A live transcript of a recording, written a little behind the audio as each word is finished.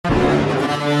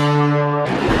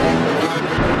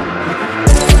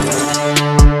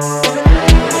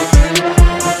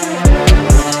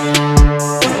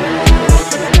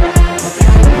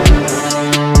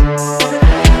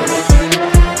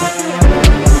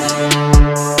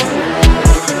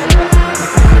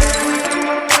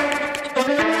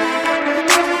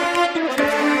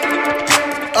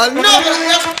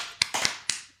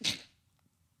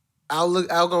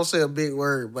I was gonna say a big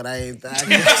word, but I ain't.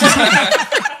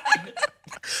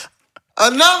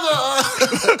 Another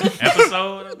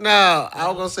episode? No, I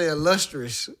was gonna say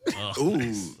illustrious. Ooh.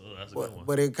 That's a good one.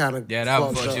 But it kind of that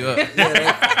would fuck you up. Yeah,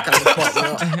 that kind of fucked me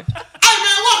up. Hey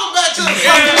man, welcome back to the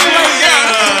fucking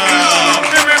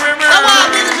That's why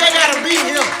niggas ain't gotta be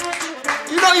here.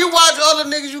 You know, you watch other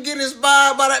niggas, you get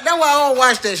inspired by that. That's why I don't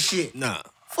watch that shit. Nah.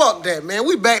 Fuck that, man.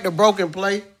 We back to Broken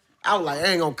Play. I was like, I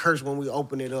ain't gonna curse when we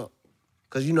open it up.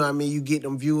 Cause you know what I mean, you get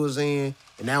them viewers in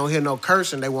and they don't hear no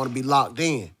cursing, they wanna be locked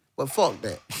in. But fuck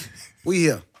that. We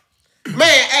here.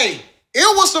 Man, hey,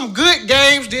 it was some good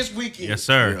games this weekend. Yes,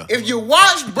 sir. Yeah. If you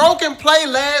watched Broken Play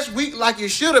last week like you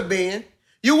should have been,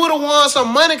 you would have won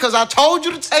some money because I told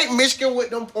you to take Michigan with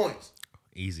them points.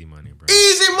 Easy money, bro.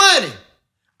 Easy money.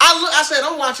 I said,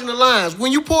 I'm watching the lines.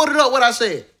 When you pulled it up, what I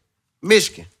said?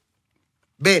 Michigan.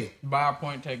 Bet it. Buy a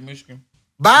point, take Michigan.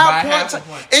 Buy a half point. a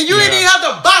point. And you didn't even have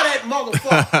to buy that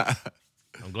motherfucker.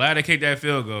 I'm glad they kicked that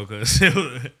field goal because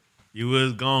you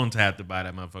was going to have to buy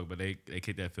that motherfucker, but they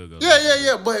kicked that field goal.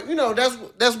 Yeah. But, you know,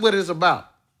 that's what it's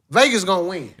about. Vegas gonna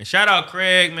win. And shout out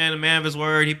Craig, man, the man of his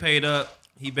word. He paid up.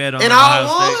 He bet on And Ohio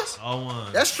all State. ones? All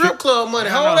one. That's strip club money.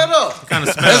 I Hold know. that up. Kind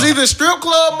of That's smell. either strip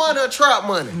club money or trap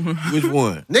money. Which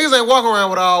one? Niggas ain't walking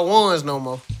around with all ones no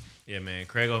more. Yeah, man.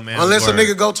 Craig, old man. Unless a of his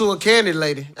nigga go to a candy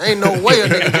lady. Ain't no way a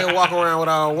nigga can walk around with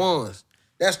all ones.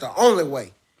 That's the only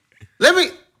way. I'm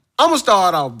going to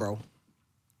start off, bro.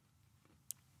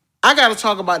 I got to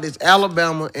talk about this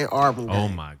Alabama and Auburn game. Oh,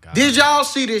 my God. Did y'all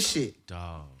see this shit?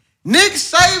 Dog. Nick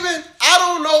Saban, I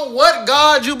don't know what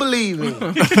God you believe in.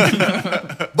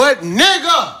 But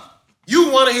nigga,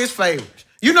 you one of his favorites.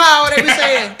 You know how they be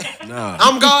saying, Nah.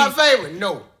 I'm God's favorite?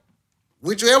 No.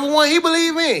 Whichever one he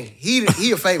believe in,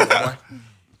 he a favorite, boy.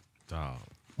 Dog.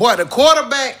 Boy, the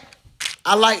quarterback,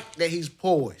 I like that he's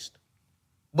poised.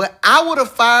 But I would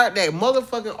have fired that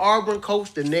motherfucking Auburn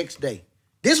coach the next day.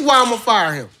 This is why I'm going to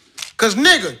fire him. Because,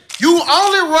 nigga, you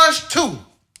only rushed 2.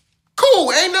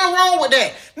 Cool, ain't nothing wrong with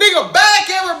that. Nigga, back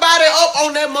everybody up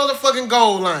on that motherfucking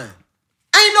goal line.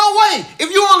 Ain't no way.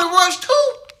 If you only rushed 2,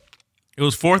 It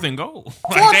was 4th and goal.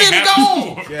 fourth and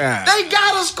goal. Yeah. They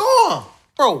got to score.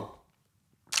 Bro,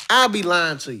 I'll be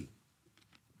lying to you.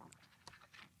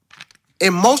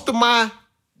 In most of my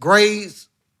grades,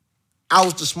 I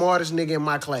was the smartest nigga in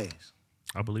my class.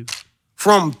 I believe it.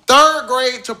 From 3rd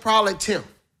grade to probably 10th,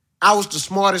 I was the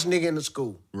smartest nigga in the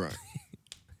school. Right.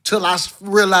 Till I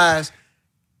realized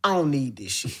I don't need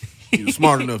this shit. You were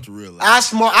smart enough to realize.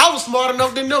 I was smart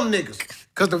enough than them niggas.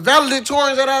 Because the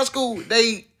valedictorians at our school,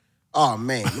 oh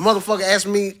man, the motherfucker asked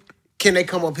me, can they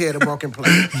come up here to Broken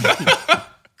Play?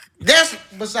 That's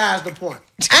besides the point.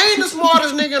 I ain't the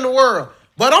smartest nigga in the world,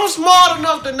 but I'm smart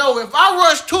enough to know if I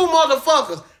rush 2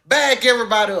 motherfuckers, back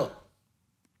everybody up.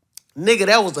 Nigga,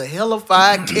 that was a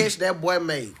hellified catch that boy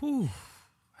made.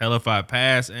 Hellified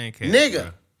pass and catch. Nigga,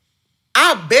 bro.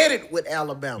 I bet it with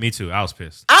Alabama. Me too. I was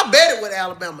pissed. I bet it with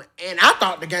Alabama, and I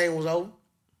thought the game was over.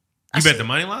 You bet the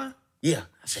money line? Yeah,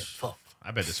 I said, fuck.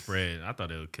 I bet the spread. I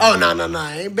thought it would kill Oh, me. no.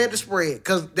 I ain't bet the spread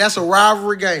because that's a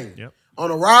rivalry game. Yep.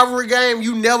 On a rivalry game,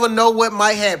 you never know what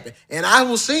might happen. And I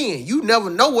was seeing, you never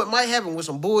know what might happen with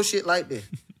some bullshit like this.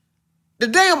 The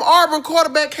damn Auburn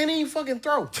quarterback can't even fucking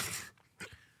throw.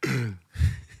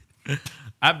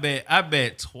 I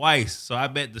bet twice. So I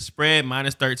bet the spread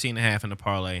minus 13.5 in the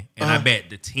parlay, and I bet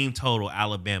the team total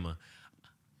Alabama.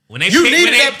 When they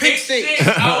needed that pick six.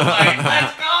 I was like,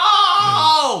 let's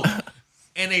go!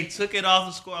 And they took it off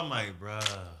the score. I'm like, bruh.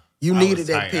 You I needed was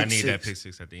that tight. pick I need six. that pick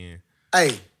 6 at the end.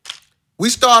 Hey, we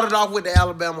started off with the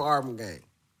Alabama-Auburn game.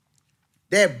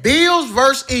 That Bills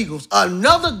versus Eagles,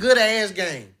 another good-ass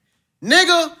game.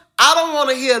 Nigga, I don't want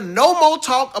to hear no more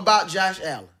talk about Josh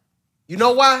Allen. You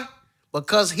know why?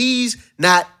 Because he's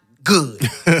not good.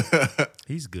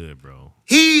 He's good, bro.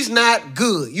 He's not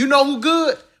good. You know who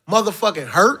good? Motherfucking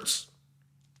Hurts.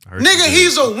 Hurts Nigga, is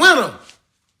he's a winner.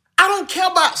 I don't care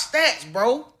about stats,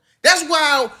 bro. That's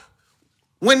why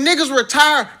when niggas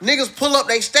retire, niggas pull up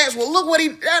their stats. Well, look what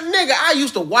that nigga, I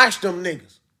used to watch them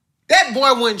niggas. That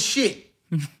boy wasn't shit.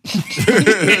 I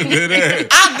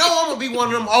know I'm gonna be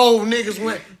one of them old niggas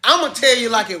I'm gonna tell you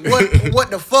like it what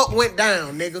the fuck went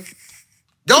down, nigga.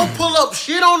 Don't pull up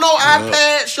shit on no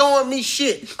iPad showing me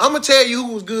shit. I'm gonna tell you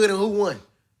who was good and who won.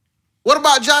 What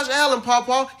about Josh Allen,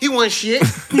 Pawpaw? He wasn't shit.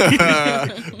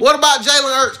 What about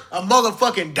Jalen Hurts? A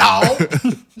motherfucking dog.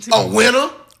 A winner.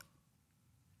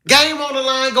 Game on the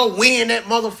line, go win that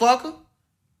motherfucker.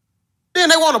 Then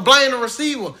they want to blame the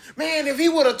receiver. Man, if he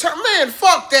would have turned, man,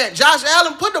 fuck that. Josh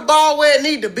Allen, put the ball where it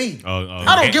need to be.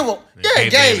 I don't give a, Gabe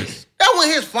Gabe. Davis. That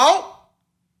wasn't his fault.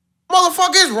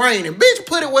 Motherfucker, it's raining. Bitch,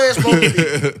 put it where it's supposed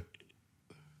to be.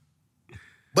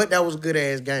 But that was a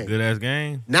good-ass game. Good ass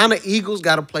game. Now the Eagles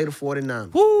got to play the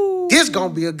 49ers. Woo. This going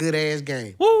to be a good-ass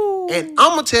game. Woo. And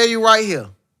I'm going to tell you right here,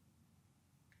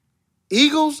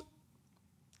 Eagles,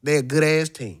 they're a good-ass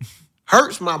team.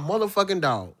 Hurts my motherfucking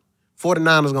dog.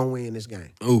 49ers going to win this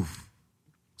game. Oof.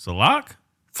 It's a lock?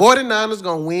 49ers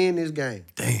going to win this game.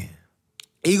 Damn.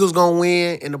 Eagles going to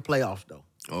win in the playoffs, though.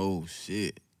 Oh,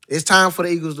 shit. It's time for the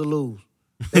Eagles to lose.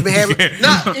 They've been having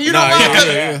you know why?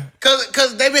 yeah.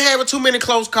 Because they've been having too many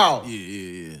close calls.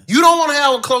 Yeah. You don't want to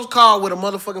have a close call with a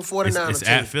motherfucking 49er It's team.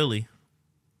 at Philly.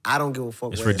 I don't give a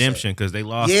fuck. It's where redemption because they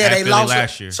lost Yeah, at they Philly lost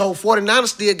last it. year. So 49ers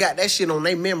still got that shit on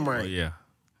their memory. Oh, yeah.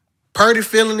 Purdy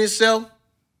feeling himself,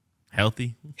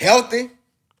 Healthy. healthy.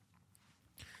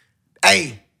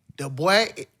 Hey, the boy,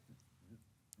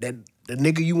 the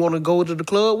nigga you want to go to the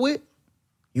club with,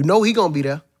 you know he gonna be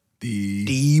there.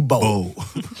 Debo.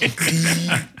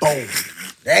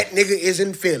 Debo. That nigga is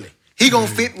in Philly. He gonna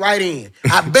fit right in.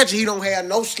 I bet you he don't have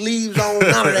no sleeves on,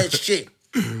 none of that shit.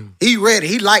 He ready.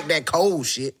 He like that cold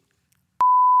shit.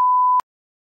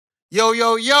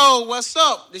 Yo, what's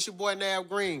up? This your boy Nav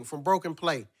Green from Broken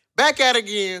Play. Back at it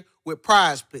again with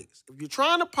Prize Picks. If you're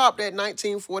trying to pop that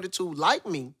 1942 like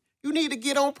me, you need to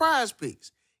get on Prize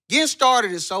Picks. Getting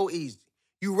started is so easy.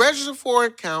 You register for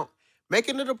an account,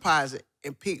 making a deposit,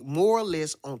 and pick more or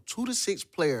less on 2 to 6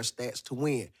 player stats to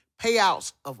win.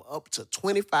 Payouts of up to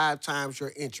 25 times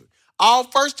your entry. All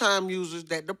first-time users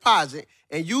that deposit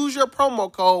and use your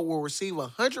promo code will receive a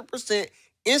 100%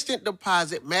 instant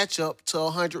deposit match up to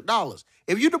 $100.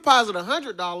 If you deposit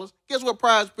 $100, guess what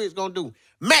Prize Picks gonna do?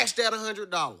 Match that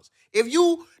 $100. If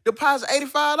you deposit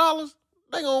 $85,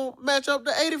 they gonna match up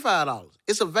to $85.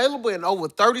 It's available in over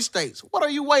 30 states. What are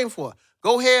you waiting for?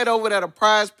 Go head over there to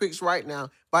Prize Picks right now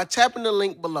by tapping the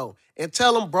link below and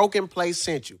tell them Broken Play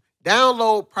sent you.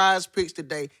 Download Prize Picks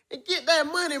today and get that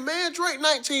money, man. Drake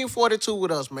 1942 with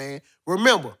us, man.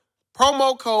 Remember,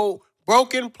 promo code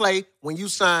Broken Play when you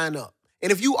sign up.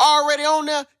 And if you already on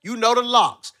there, you know the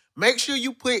locks. Make sure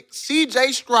you put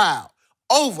CJ Stroud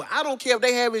over. I don't care if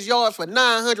they have his yards for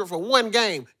 900 for one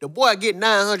game. The boy get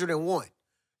 901.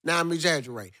 Now I'm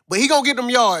exaggerating. But he gonna get them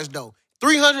yards, though.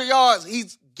 300 yards,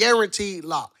 he's guaranteed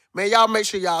lock. Man, y'all make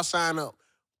sure y'all sign up.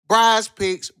 Prize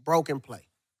Picks, Broken Play.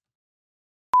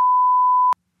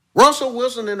 Russell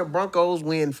Wilson and the Broncos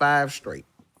win 5 straight.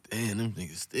 Damn, them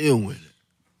niggas still winning.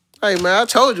 Hey, man, I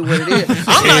told you what it is.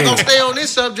 I'm not going to stay on this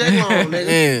subject long, nigga.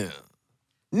 Damn.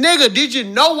 Nigga, did you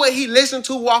know what he listened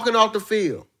to walking off the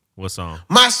field? What song?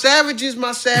 My savages,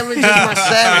 my savages, my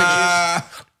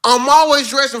savages. I'm always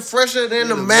dressing fresher than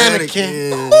the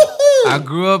mannequin. I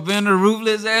grew up in a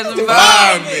roofless ass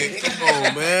environment. Come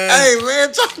on, man. Hey,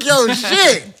 man, talk your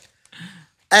shit.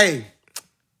 Hey,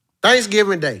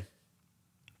 Thanksgiving Day.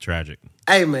 Tragic.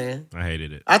 Hey, man, I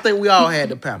hated it. I think we all had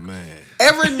the Packers. Man.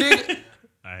 Every nigga...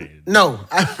 I hated it. No,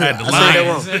 I had the said that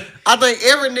Lions. wrong. I think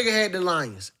every nigga had the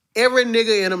Lions. Every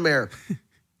nigga in America.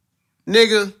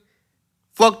 Nigga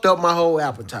fucked up my whole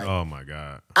appetite. Oh, my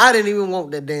God. I didn't even want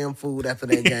that damn food after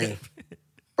that game.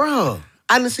 Bro,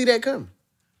 I didn't see that coming.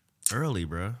 Early,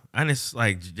 bro. And it's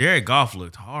like Jared Goff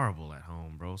looked horrible at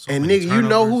home, bro. So And many nigga, you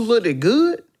know who turnovers. looked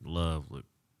good? Love look.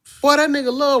 Boy, that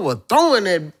nigga Love was throwing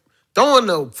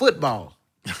the football.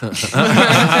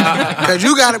 Cause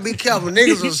you gotta be careful.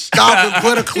 Niggas will stop and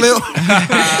put a clip.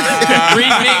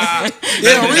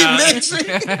 Remix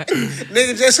it.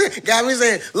 Nigga just got me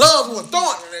saying, Love was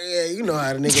throwing it. Yeah, you know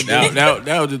how the nigga do.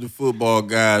 That was just the football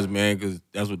guys, man, because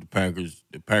that's what the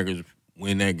Packers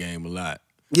win that game a lot.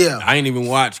 Yeah. I ain't even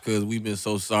watch because we've been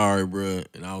so sorry, bro,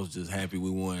 and I was just happy we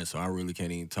won, so I really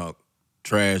can't even talk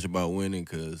trash about winning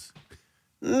because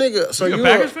Nigga, so You a you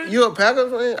Packers fan? You a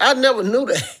Packers fan? I never knew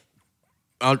that.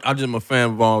 I'm just a fan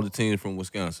of all the teams from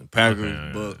Wisconsin. Packers,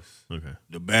 Okay, Bucks, Okay.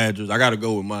 the Badgers. I got to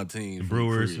go with my team.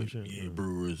 Brewers Free. and shit? Yeah,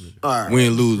 Brewers. All right.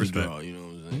 Win, lose, or Respect. draw. You know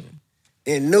what I'm saying?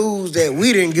 In news that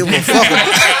we didn't give a fuck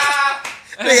about.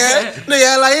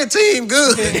 nigga, like his team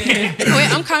good.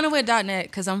 Wait, I'm kind of with .net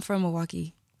because I'm from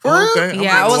Milwaukee. For real? Okay. I'm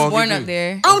Yeah, I was Milwaukee born too. up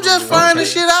there. I'm just finding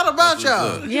shit out about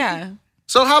y'all. Yeah,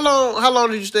 So how long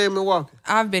did you stay in Milwaukee?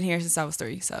 I've been here since I was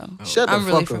 3, so Shut the I'm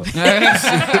really fuck from.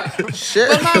 up. Shut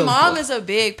But my the mom is a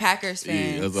big Packers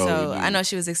fan, that's all we so do. I know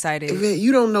she was excited. Man,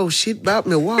 you don't know shit about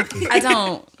Milwaukee. I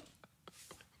don't.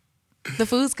 The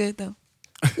food's good though.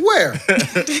 Where?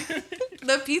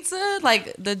 The pizza,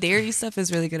 like the dairy stuff,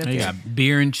 is really good up They there. got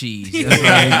beer and cheese. That's what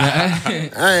they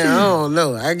got. I don't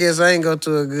know. I guess I ain't go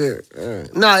to a good.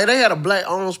 Nah, they had a black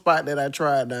owned spot that I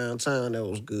tried downtown that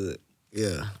was good.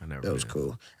 Yeah, never that was been.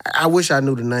 cool. I wish I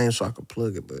knew the name so I could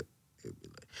plug it, but it'd be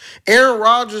like. Aaron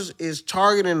Rodgers is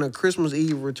targeting a Christmas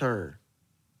Eve return.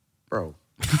 Bro,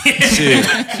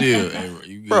 Chill. Hey, bro,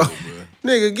 you good, Bro. bro.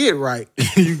 Nigga, get right.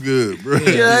 You good, bro.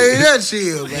 Yeah, hey, just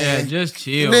chill, Yeah, man. just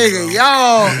chill. Nigga, bro.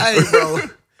 y'all, hey, bro.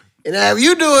 And now, if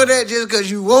you doing that just because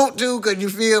you want to, because you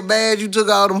feel bad you took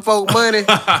all them folk money,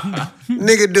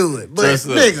 nigga, do it. But, Trust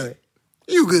up. nigga,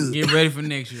 you good. Get ready for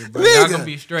next year, bro. Y'all gonna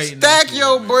be straight. Stack next year,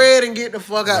 your man. bread and get the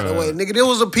fuck out the way. Nigga, this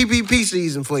was a PPP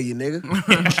season for you, nigga.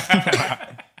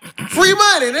 Free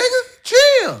money, nigga.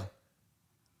 Chill.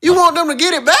 You want them to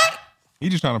get it back? He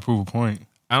just trying to prove a point.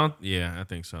 I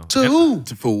think so. To who?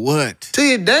 For what? To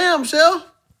your damn self?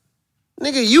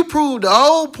 Nigga, you proved the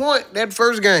whole point that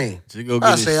first game. Just go get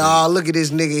I this say, shit. oh, look at this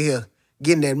nigga here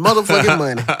getting that motherfucking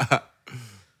money.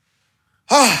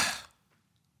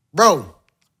 Bro,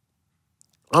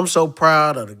 I'm so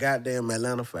proud of the goddamn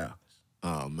Atlanta Falcons.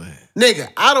 Oh, man. Nigga,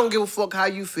 I don't give a fuck how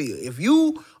you feel. If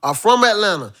you are from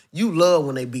Atlanta, you love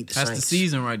when they beat the That's Saints. the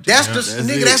season right there. That's that's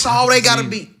nigga. it. That's all they gotta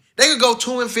beat. They could go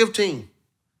 2-15.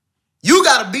 You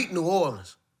gotta beat New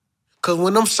Orleans. Cause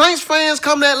when them Saints fans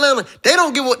come to Atlanta, they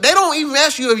don't even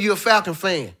ask you if you're a Falcon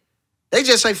fan. They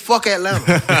just say fuck Atlanta.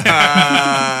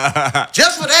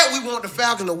 Just for that, we want the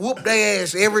Falcons to whoop their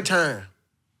ass every time.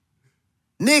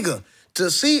 Nigga, to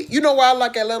see, you know why I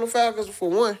like Atlanta Falcons for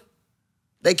one?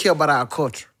 They care about our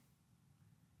culture.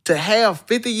 To have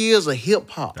 50 years of hip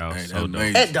hop That was Hey, so that's dope.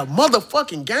 amazing. at the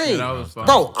motherfucking game. Yeah, that was fun.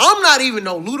 Bro, I'm not even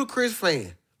no Ludacris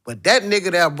fan, but that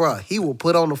nigga there, bro, he will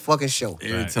put on the fucking show.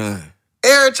 Every time.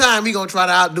 Every time he gonna try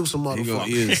to outdo some He motherfuckers.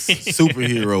 is a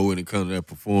superhero when it comes to that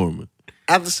performance.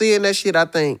 After seeing that shit, I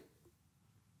think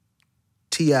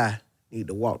T.I. need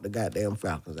to walk the goddamn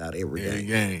Falcons out every Every game.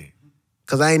 game.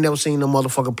 Cause I ain't never seen no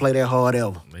motherfucker play that hard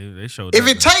ever. They showed If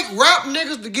that, it take rap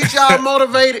niggas to get y'all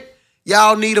motivated,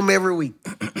 y'all need them every week.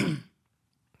 That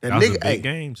that was a nigga, big hey,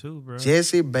 game too, bro.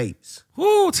 Jesse Bates.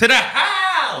 Woo, to the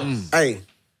house. Hey,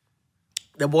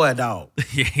 that boy a dog.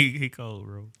 Yeah, he cold,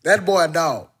 bro. That boy a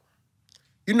dog.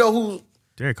 You know who?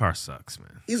 Derek Carr sucks, man.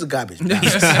 He's a garbage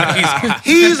bastard.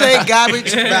 He's a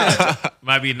garbage bastard.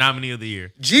 Might be a nominee of the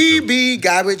year. GB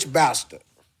garbage bastard.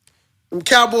 Them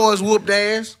Cowboys whooped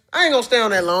ass. I ain't gonna stay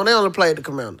on that long. They only played the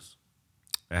Commanders.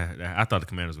 I thought the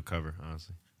Commanders would cover,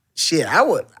 honestly. Shit, I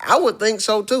would think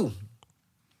so too.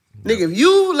 Nigga, if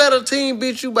you let a team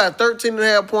beat you by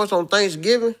 13.5 points on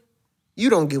Thanksgiving, you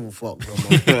don't give a fuck no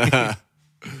more.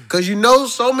 Cause you know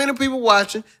so many people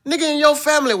watching. Nigga, and your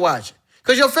family watching.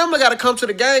 Cause your family gotta come to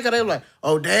the game cause they like,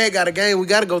 oh, dad got a game, we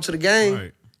gotta go to the game.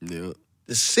 Right. Yeah.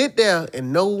 To sit there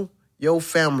and know your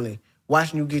family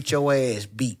watching you get your ass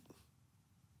beat.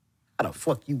 How the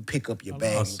fuck you pick up your bag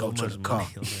and Lost go so to much the car?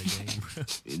 money on that game, bro.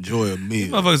 Enjoy a meal.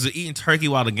 Motherfuckers are eating turkey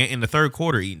while the game in the third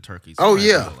quarter eating turkeys. Oh, Like,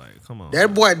 yeah. like, come on.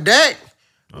 That boy Dak,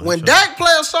 when sure. Dak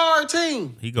play a sorry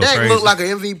team, He go Dak crazy. look like an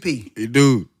MVP. Hey,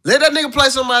 dude. Let that nigga play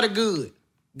somebody good.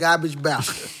 Garbage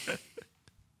bastard.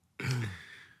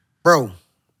 Bro,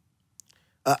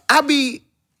 I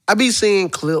be seeing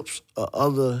clips of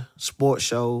other sports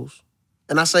shows.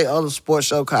 And I say other sports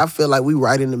shows because I feel like we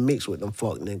right in the mix with them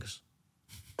fuck niggas.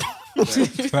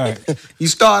 Fact. You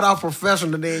start off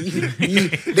professional, then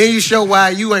you show why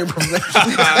you ain't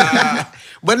professional.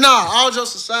 But nah, all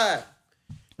jokes aside,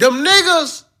 them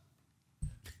niggas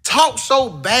talk so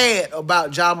bad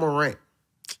about Ja Morant.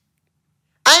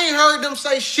 I ain't heard them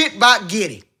say shit about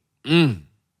Giddey. An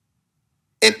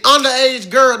underage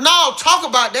girl. No, talk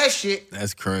about that shit.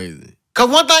 That's crazy. Cause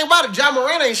one thing about it, Ja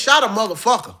Morant ain't shot a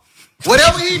motherfucker.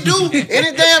 Whatever he do,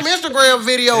 any damn Instagram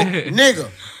video, nigga,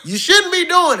 you shouldn't be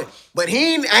doing it. But I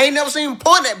ain't never seen him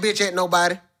point that bitch at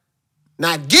nobody.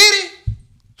 Now get it.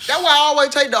 That's why I always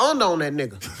take the under on that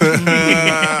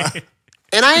nigga.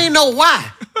 And I ain't know why.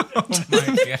 Oh my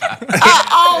God.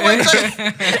 I always take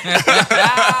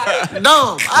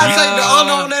dumb. I take the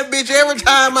under on that bitch every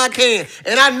time I can.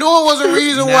 And I knew it was a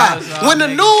reason Now why. it's all When the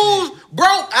negative news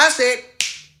broke, I said,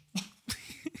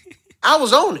 I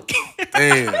was on it.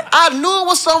 Damn. I knew it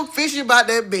was something fishy about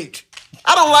that bitch.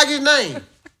 I don't like his name.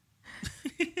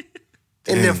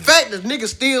 And the fact that niggas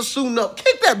still suiting up,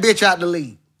 kick that bitch out the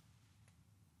league.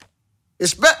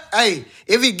 Hey,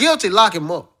 if he guilty, lock him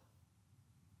up.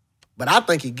 But I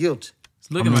think he guilty. It's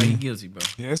looking like he guilty, bro.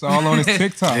 Yeah, it's all on his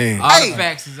TikTok. Damn. All Hey. the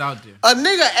facts is out there. A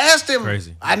nigga asked him,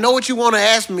 Crazy. I know what you want to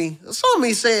ask me. Something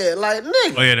he said, like,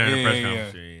 nigga, Oh yeah, during the press Yeah, yeah,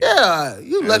 conference. Yeah.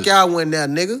 you lucky I went there,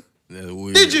 nigga. That's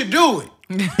weird. Did you do it?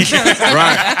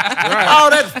 Right. All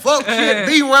that fuck shit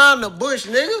be around the bush,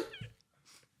 nigga.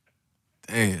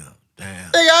 Damn.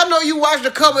 Nigga, I know you watched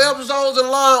a couple episodes of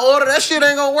Law and Order. That shit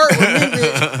ain't gonna work with me,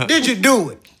 bitch. Did you do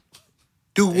it?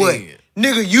 Do what? Damn.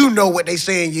 Nigga, you know what they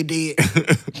saying you did.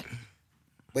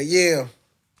 But yeah,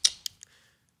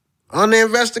 on the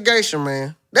investigation,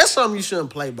 man, That's something you shouldn't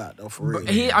play about though, for real.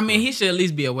 He should at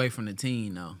least be away from the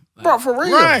team though. Like, Bro, for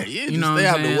real. Right, yeah, you just know stay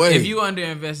what out I'm the saying? way. If you under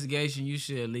investigation, you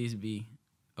should at least be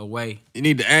away. You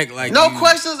need to act like No you,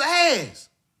 questions asked.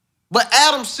 But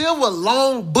Adam Silver,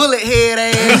 long bullet head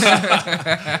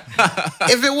ass.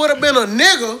 If it would have been a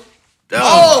nigga,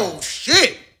 oh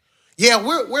shit. Yeah,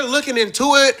 we're looking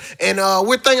into it, and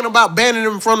we're thinking about banning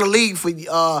him from the league for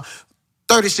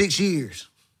 36 years.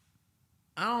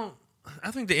 I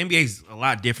think the NBA is a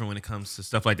lot different when it comes to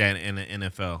stuff like that in the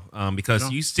NFL,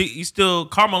 because you still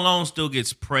Karl Malone still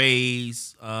gets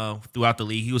praise throughout the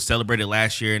league. He was celebrated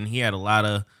last year, and he had a lot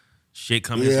of shit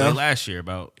coming his way last year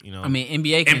about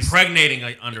NBA can impregnating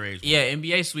like underage. Yeah,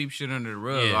 NBA sweep shit under the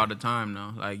rug all the time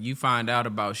though. Like you find out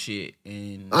about shit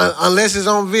and unless it's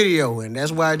on video, and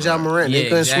that's why John Morant they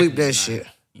couldn't sweep that shit.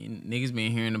 Niggas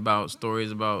been hearing about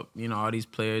stories about all these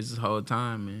players this whole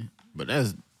time, man. But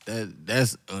that's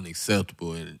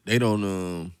unacceptable, and they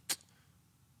don't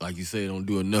like you say, don't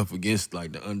do enough against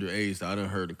like the underage. So I done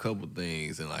heard a couple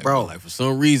things, and like bro, like for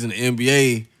some reason the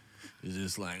NBA is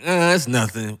just like that's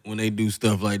nothing when they do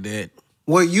stuff like that.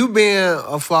 Well, you being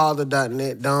a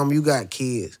father.net, Dom, you got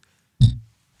kids.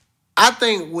 I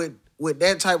think with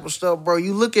that type of stuff, bro,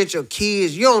 you look at your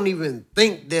kids, you don't even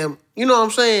think them. You know what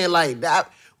I'm saying? Like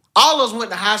that. All of us went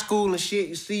to high school and shit.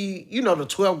 You see, the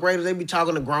 12th graders, they be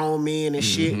talking to grown men and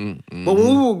shit. But when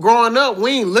we were growing up,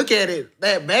 we ain't look at it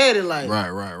that bad. It like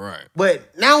Right.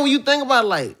 But now when you think about it,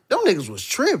 like, them niggas was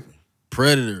tripping.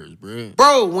 Predators, bro.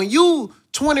 Bro, when you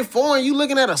 24 and you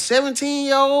looking at a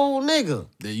 17-year-old nigga,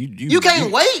 you can't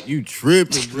wait. You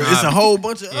tripping, bro. It's a whole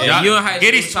bunch of Yeah, you in high school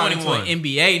Giddy's talking to 21. an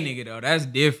NBA nigga though. That's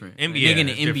different. NBA, Nigga in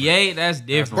the that's NBA, that's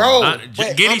different.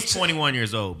 Bro, Giddy's 21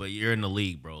 years old, but you're in the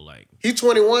league, bro. Like he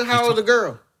 21. How old the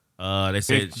girl? they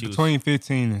said she was Between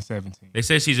 15 and 17. They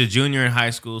said she's a junior in high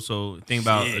school, so think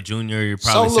about a junior, you're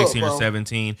probably So look, 16 or bro,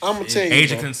 17. I'm gonna tell you, age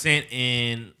bro. of consent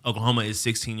in Oklahoma is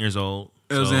 16 years old.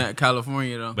 It was in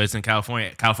California though. But it's in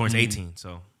California. California's 18,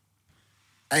 so.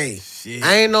 Hey,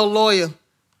 I ain't no lawyer,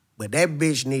 but that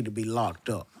bitch need to be locked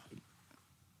up.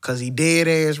 Cause he dead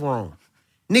ass wrong.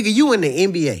 Nigga, you in the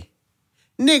NBA.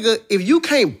 Nigga, if you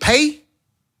can't pay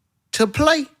to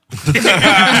play.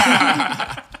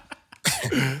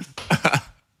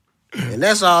 And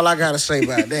that's all I gotta say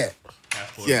about that.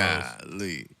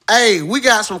 Golly. Hey, we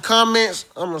got some comments.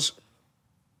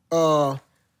 For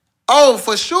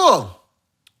sure.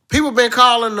 People been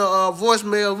calling the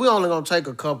voicemail. We only gonna take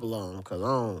a couple of them, cause I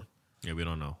don't. Yeah, we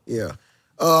don't know. Yeah.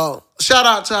 Shout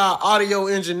out to our audio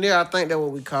engineer. I think that's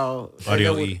what we call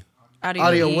Audio E.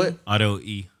 Audio what? Audio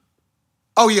E.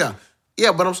 Oh yeah.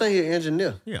 Yeah, but I'm saying here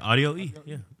engineer. Yeah, Audio E.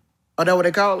 Yeah. Oh, that what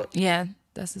they call it? Yeah,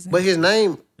 that's his name. But his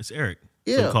name, It's Eric.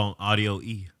 Yeah. So we call him Audio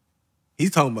E.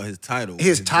 He's talking about his title.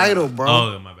 his title, bro.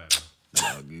 Oh, my bad.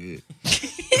 Oh, good.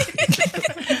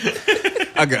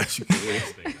 I got you.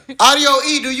 Audio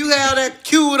E, do you have that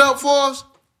queued up for us?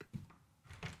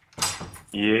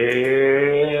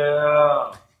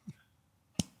 Yeah.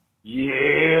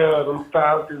 Yeah, them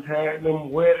Falcons had them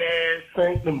wet ass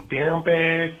saints, them damp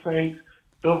ass saints,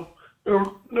 them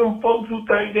folks who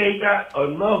think they got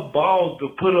enough balls to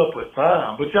put up a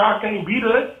sign, but y'all can't beat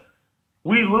us.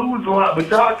 We lose a lot, but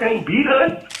y'all can't beat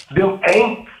us. Them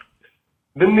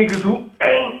niggas who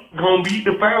ain't gonna beat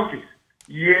the Falcons.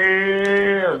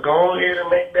 Yeah, go ahead and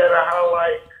make that a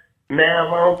highlight.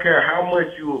 Nav, I don't care how much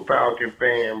you a Falcon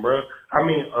fan, bro. I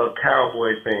mean, a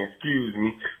Cowboy fan, excuse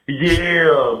me.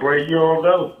 Yeah, bro, you don't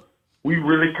know. We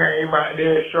really came out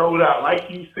there and showed out. Like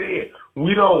you said,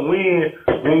 we don't win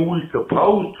when we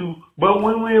supposed to, but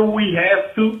we win when we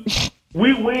have to.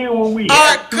 We win when we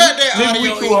have to. cut that Nigga, we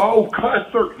audio, do a whole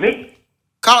concert, nigga.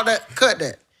 Cut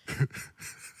that.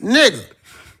 Nigga,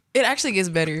 It actually gets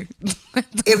better.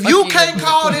 if you can't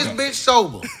call this bitch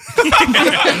sober,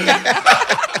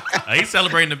 He's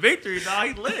celebrating the victory, dog.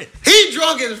 He lit. he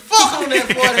drunk as fuck on that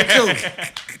 42.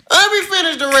 Let me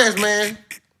finish the rest, man.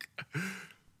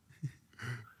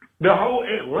 The whole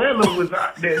Atlanta was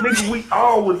out there. Nigga, we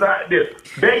all was out there.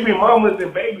 Baby mamas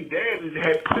and baby daddies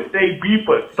had put their beef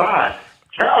aside.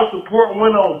 Child support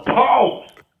went on pause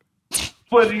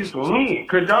for this win.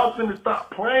 Cause y'all finna stop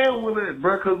playing with us,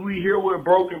 bro. Cause we hear what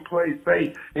broken plays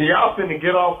say. And y'all finna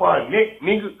get off our neck,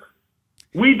 nigga.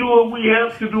 We do what we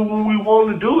have to do when we want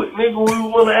to do it. Nigga, we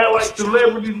want to act like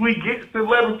celebrities. We get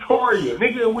celebratoria.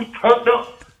 Nigga, we turned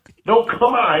up. Don't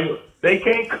come out here. They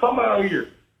can't come out here.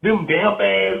 Them damn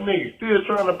ass niggas still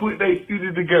trying to put their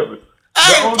city together. The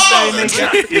Hey, only thing they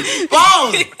got is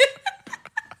pause.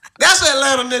 That's an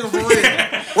Atlanta nigga for real.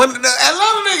 When the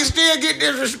Atlanta niggas still get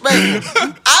disrespected.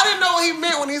 I didn't know what he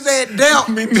meant when he said,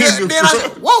 damn. Then I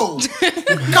said, whoa.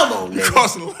 Come on, nigga.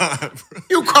 Crossing the line, bro.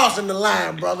 You crossing the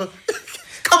line, brother.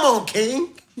 Come on,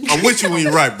 King. I'm with you when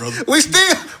you're right, brother. We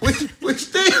still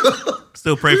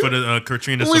Still pray for the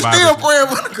Katrina we survivors. still praying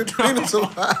for the Katrina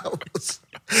survivors.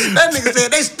 That nigga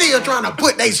said they still trying to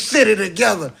put they city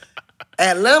together.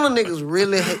 Atlanta niggas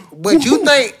really hate. But you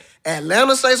think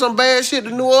Atlanta say some bad shit to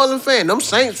New Orleans fans? Them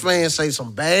Saints fans say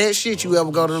some bad shit you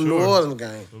ever go to the New Orleans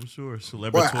game. I'm sure.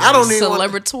 Boy, I don't even want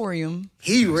Celebratorium.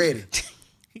 He ready.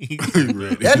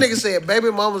 That nigga said baby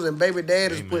mamas and baby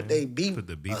daddies put they beef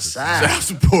aside.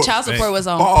 Child support was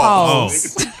on Oh.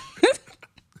 pause.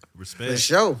 Respect. For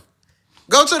sure.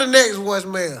 Go to the next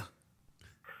voicemail.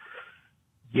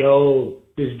 Yo,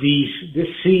 this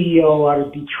CEO out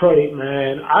of Detroit,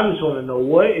 man. I just want to know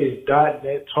what is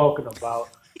 .net talking about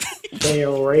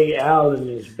saying Ray Allen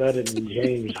is better than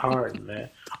James Harden, man.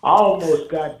 I almost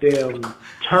got them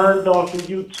turned off of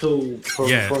YouTube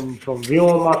from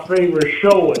viewing my favorite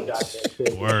show at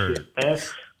 .net. Word. Shit, man.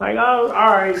 Like, all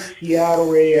right,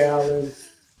 Seattle Ray Allen.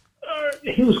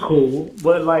 He was cool,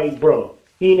 but like, bro,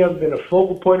 he ain't never been a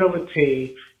focal point of a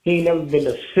team. He ain't never been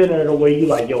the center in a way you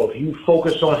like, yo, if you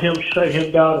focus on him, shut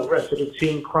him down, the rest of the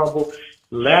team crumble.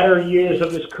 Latter years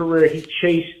of his career, he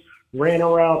ran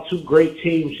around two great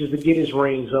teams just to get his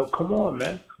rings up. Come on,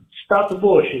 man. Stop the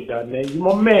bullshit, man. You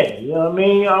my man. You know what I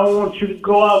mean? I don't want you to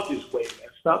go out this way, man.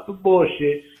 Stop the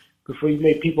bullshit before you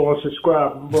make people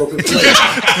unsubscribe from Broken Play.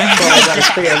 That's all I gotta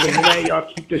say. Other than that, y'all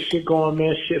keep this shit going,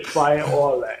 man. Shit fire,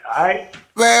 all that. All right?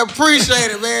 Man,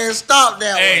 appreciate it, man. Stop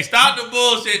that Hey, one. stop the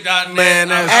bullshit,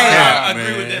 Man, I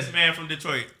agree with this man from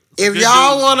Detroit. If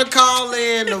y'all want to call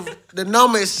in, the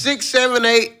number is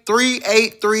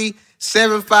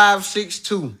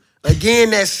 678-383-7562. Again,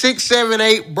 that's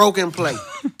 678 Broken Play.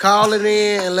 Call it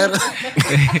in and let us.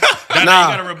 You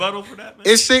got a rebuttal for that, man?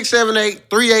 It's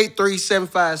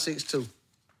 678-383-7562.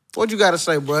 What you got to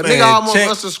say, bro? Man, Nigga almost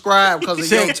unsubscribed because of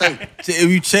your tape. If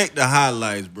you check the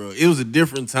highlights, bro, it was a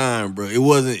different time, bro. It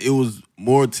was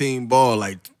more team ball.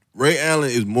 Like, Ray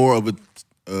Allen is more of a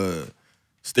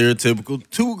stereotypical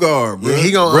two-guard, bro. Yeah,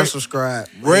 he gonna unsubscribe.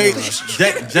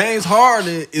 James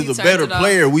Harden is a better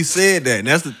player. We said that, and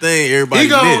that's the thing everybody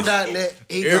missed.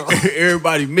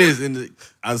 Everybody missed, and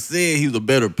I said he was a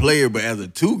better player, but as a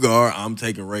two-guard, I'm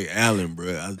taking Ray Allen,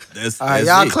 bro. All right,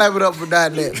 y'all clap it up for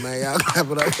 .net, man. Y'all clap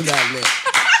it up for .net.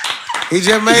 He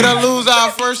just made us lose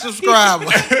our first subscriber.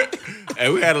 Hey,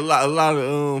 we had a lot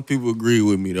of people agree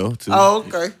with me though, too. Oh,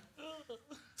 okay.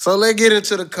 So let's get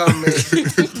into the comments.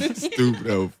 Stupid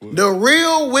old fool. The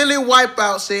real Willie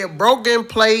Wipeout said Broken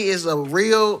Play is every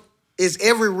real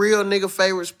nigga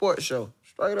favorite sports show.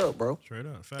 Straight up, bro. Straight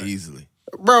up. Fact. Easily.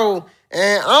 Bro,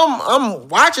 and I'm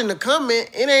watching the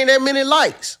comment, it ain't that many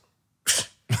likes.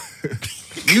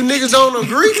 You niggas don't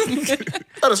agree?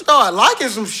 Gotta start liking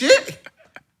some shit.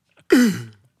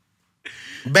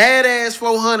 Badass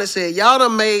 400 said, y'all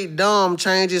done made Dom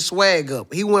change his swag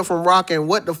up. He went from rocking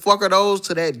what the fuck are those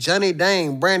to that Johnny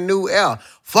Dang brand new L.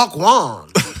 Fuck Juan.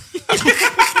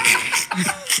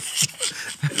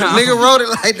 Nigga wrote it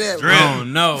like that, bro. Oh,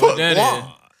 no. Fuck That Juan. is.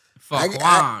 Fuck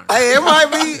Juan. Hey, it might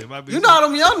be. You know how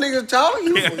them young niggas talk.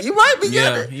 You might be Yeah,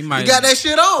 getting it. he might- You got that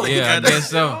shit on. Yeah, I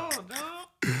guess so.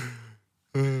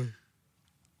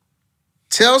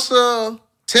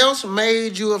 Telsa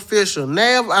made you official.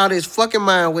 Nav out his fucking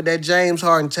mind with that James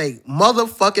Harden take.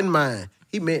 Motherfucking mind.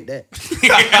 He meant that.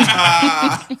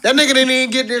 That nigga didn't even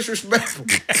get disrespectful.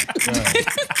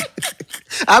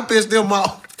 I pissed him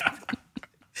off.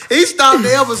 He stopped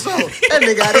the episode. That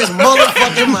nigga out his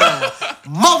motherfucking mind.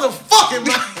 Motherfucking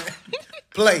mind.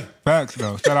 Play. Facts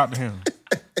though. Shout out to him.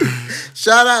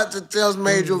 Shout out to Tells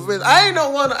made you official. I ain't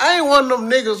one of them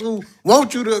niggas who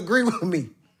want you to agree with me.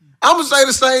 I'm gonna say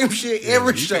the same shit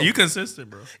every show. You consistent,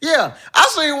 bro. Yeah, I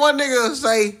seen one nigga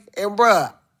say, and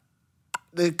bruh,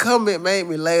 the comment made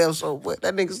me laugh so much.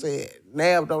 That nigga said,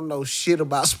 Nav don't know shit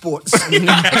about sports.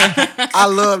 I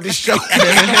love this show.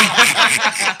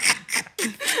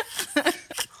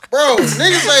 Bro,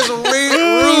 niggas say some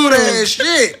rude ass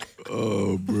shit.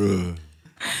 Oh, bro.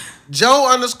 Joe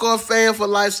 _ fan for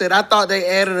life said, I thought they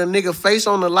added a nigga face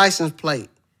on the license plate.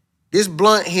 This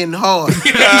blunt hitting hard.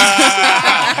 Shout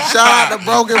out to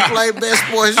Broken Play Best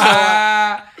Sports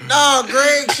Show. No,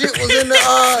 Greg shit was in the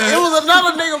it was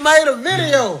another nigga made a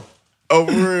video. Oh,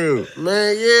 for real?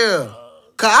 Man, yeah.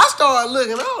 Cause I started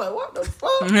looking, I was like, what the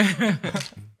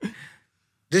fuck?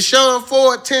 Deshaun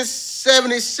Ford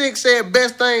 1076 said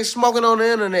best thing smoking on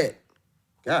the internet.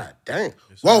 God damn.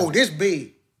 Whoa, this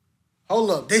big.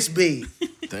 Hold up, this big.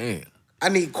 Damn. I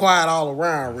need quiet all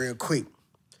around real quick.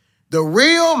 The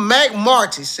real Mac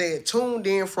Marty said tuned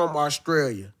in from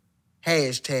Australia.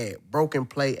 Hashtag Broken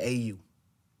Play AU.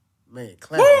 Man,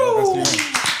 clap.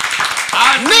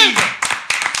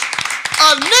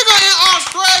 A nigga in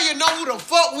Australia know who the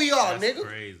fuck we are, That's nigga.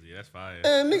 crazy. That's fire.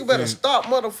 Man, nigga better stop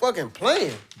motherfucking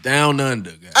playing. Down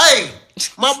under, guys. Hey,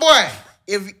 my boy,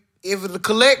 if the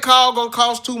collect call gonna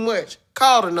cost too much,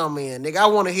 call the number in, nigga. I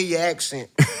want to hear your accent.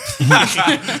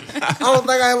 I don't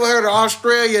think I ever heard an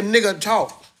Australian nigga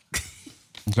talk.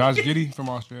 Josh Giddey from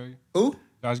Australia. Who?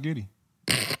 Josh Giddey.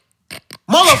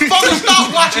 Motherfucker,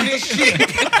 stop watching this shit.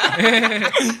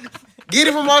 Get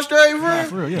it from Australia, bro?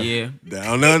 For real, yeah. Yeah.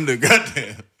 Down under,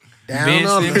 goddamn. Down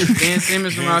under. Ben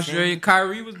Simmons from Australia.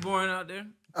 Kyrie was born out there.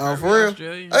 Oh, for real?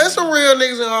 Australia. There's some real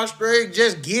niggas in Australia.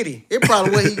 Just get it. It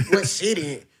probably what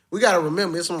city. We gotta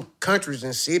remember, there's some countries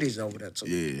and cities over there too.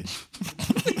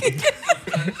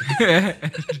 Yeah.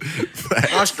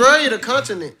 Australia, the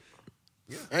continent.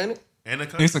 Ain't it? And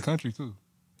It's a country, too.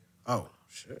 Oh,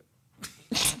 shit.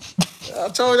 I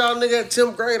told y'all nigga at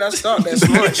 10th grade I started that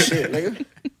smart shit, nigga.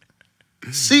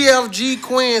 CFG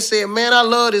Quinn said, man, I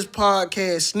love this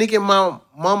podcast. Sneaking my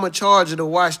mama charger to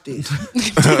watch this.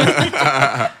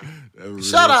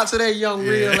 Shout out to that young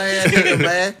real ass nigga,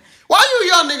 man. Why you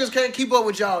young niggas can't keep up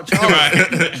with y'all chargers?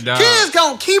 Kids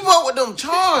gonna keep up with them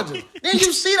chargers. Then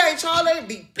you see they charger, they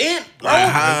be bent,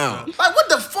 broken. Like, what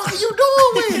the fuck are you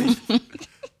doing with it?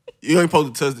 You ain't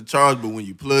supposed to touch the charge, but when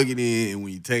you plug it in and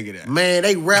when you take it out. Man,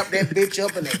 they wrap that bitch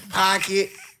up in their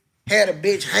pocket, had a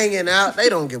bitch hanging out. They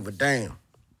don't give a damn.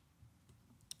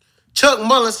 Chuck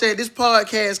Mullen said, this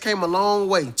podcast came a long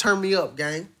way. Turn me up,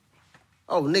 gang.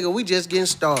 Oh, nigga, we just getting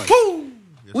started.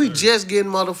 Yes, we sir. just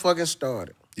getting motherfucking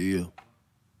started. Yeah.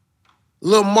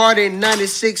 Lil Marty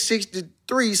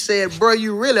 9663 said, bro,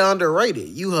 you really underrated.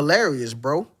 You hilarious,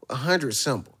 bro. 100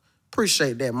 simple.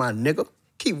 Appreciate that, my nigga.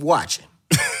 Keep watching.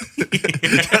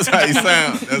 That's how you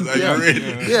sound. That's how you read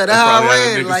it. Yeah, that's how I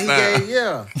read it. Like he gave,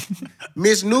 yeah.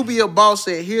 Miss Nubia Boss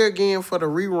said, here again for the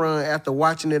rerun after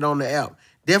watching it on the app.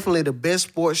 Definitely the best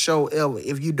sports show ever.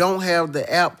 If you don't have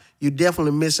the app, you're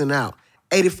definitely missing out.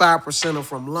 85% are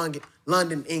from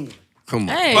London, England. Come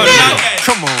on. Hey.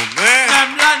 Come on, man. I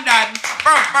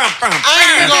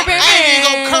ain't even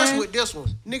gonna curse with this one.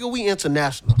 Nigga, we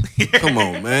international. Come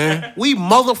on, man. We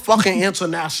motherfucking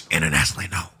international. Internationally,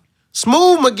 no.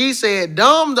 Smooth McGee said,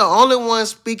 Dom the only one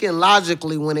speaking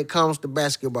logically when it comes to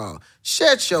basketball.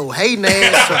 Shut your hating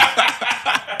ass up.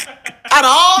 Out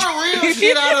of all the real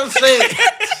shit I done said,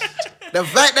 the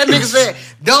fact that nigga said,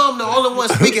 Dom the only one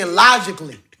speaking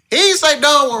logically. He didn't say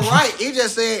Dom was right. He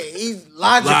just said he's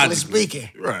logically speaking.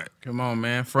 Right. Come on,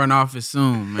 man. Front office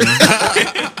soon, man.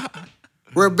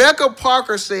 Rebecca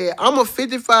Parker said, I'm a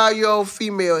 55-year-old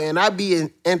female and I be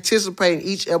anticipating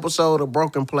each episode of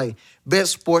Broken Play.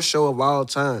 Best sports show of all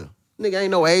time. Nigga,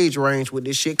 ain't no age range with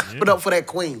this shit. Put up for that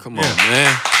queen. Come on,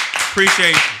 man.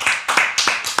 Appreciate you.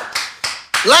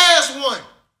 Last one.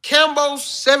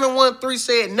 Cambo713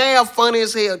 said, now funny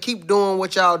as hell. Keep doing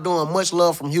what y'all doing. Much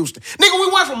love from Houston. Nigga, we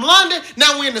went from London,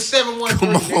 now we in the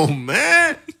 713. Come on,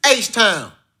 man.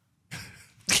 H-Town.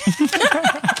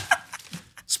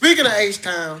 Speaking of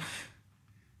H-Town,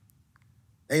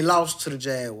 they lost to the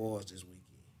Jaguars this weekend.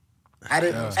 I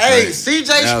didn't. Hey, CJ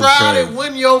Stroud, it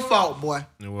wasn't your fault, boy.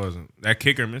 It wasn't. That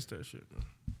kicker missed that shit.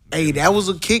 Hey, that was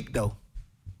a kick, though.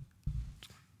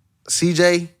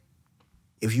 CJ,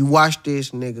 if you watch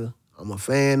this, nigga, I'm a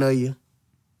fan of you,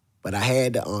 but I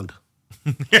had the under.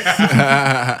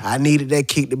 I needed that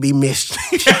kick to be missed.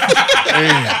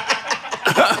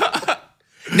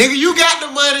 Nigga, you got the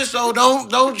money, so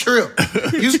don't trip.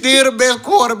 You still the best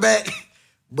quarterback.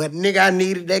 But, nigga, I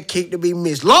needed that kick to be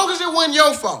missed. Long as it wasn't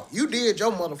your fault. You did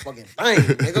your motherfucking thing,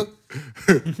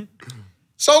 nigga.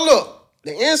 So, look,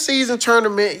 the in-season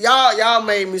tournament, y'all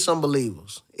made me some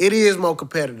believers. It is more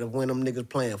competitive when them niggas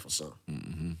playing for something.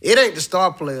 Mm-hmm. It ain't the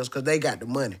star players because they got the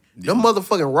money. Them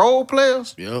motherfucking role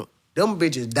players, Yep. them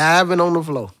bitches diving on the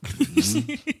floor.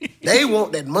 They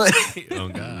want that money. Oh,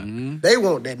 God. They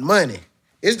want that money.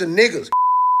 It's the niggas.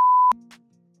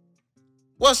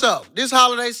 What's up? This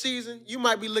holiday season, you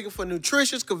might be looking for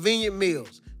nutritious, convenient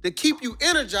meals to keep you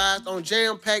energized on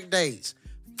jam-packed days.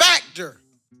 Factor.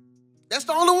 That's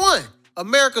the only one.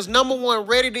 America's #1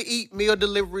 ready-to-eat meal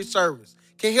delivery service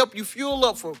can help you fuel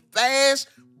up for fast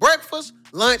breakfast,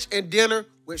 lunch, and dinner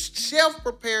with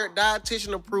chef-prepared,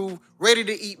 dietitian-approved,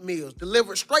 ready-to-eat meals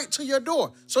delivered straight to your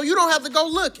door so you don't have to go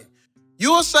looking.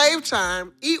 You'll save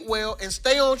time, eat well, and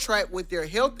stay on track with your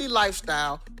healthy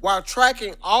lifestyle while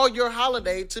tracking all your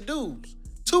holiday to-dos.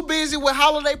 Too busy with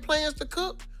holiday plans to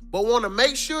cook, but want to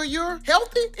make sure you're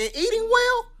healthy and eating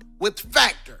well? With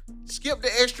Factor. Skip the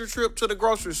extra trip to the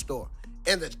grocery store.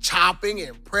 And the chopping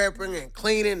and prepping and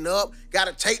cleaning up.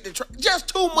 Gotta take the just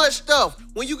too much stuff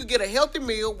when you can get a healthy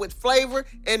meal with flavor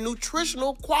and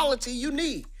nutritional quality you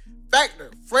need. Factor,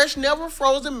 fresh, never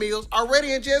frozen meals are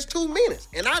ready in just 2 minutes.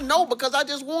 And I know because I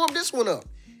just warmed this one up.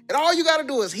 And all you gotta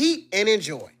do is heat and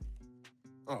enjoy.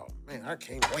 Oh, man, I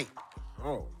can't wait.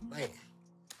 Oh, man.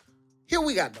 Here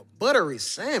we got the buttery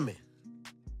salmon.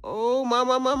 Oh, my.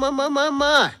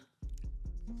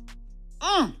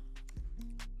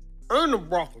 And the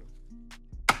broccoli.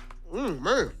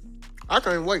 Man, I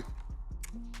can't wait.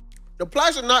 The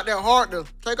price is not that hard to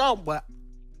take off, but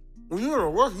when you're in a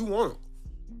rush, you want it.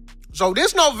 So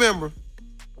this November,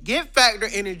 get Factor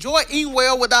and enjoy eating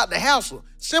well without the hassle.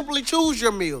 Simply choose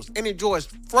your meals and enjoy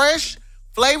fresh,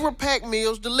 flavor-packed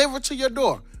meals delivered to your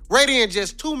door. Ready in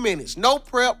just 2 minutes. No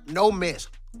prep, no mess.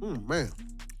 Man.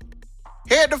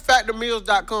 Head to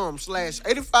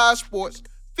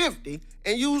factormeals.com/85sports50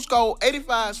 and use code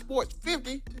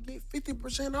 85sports50 to get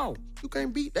 50% off. You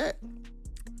can't beat that.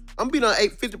 I'm beating on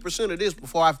 50% of this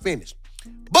before I finish.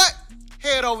 But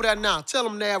head over there now. Tell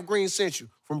them Nav Green sent you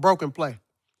from Broken Play.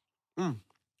 And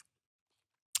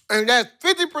that's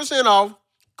 50% off.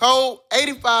 Code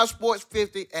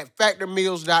 85sports50 at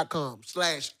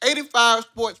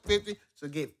factormeals.com/85sports50 to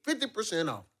get 50%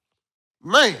 off.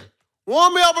 Man,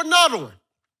 warm me up another one.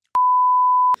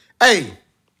 Hey,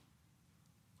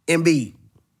 Embiid.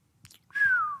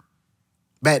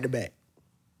 Back to back.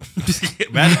 Back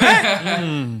to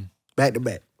back? Back to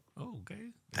back. Oh,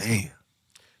 okay. Damn.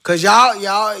 Cause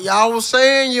y'all was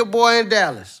saying your boy in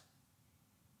Dallas.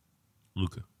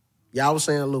 Luka. Y'all was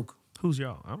saying Luka. Who's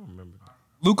y'all? I don't remember.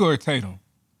 Luka or Tatum?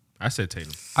 I said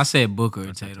Tatum. I said Booker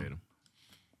or Tatum.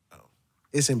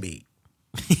 It's Embiid.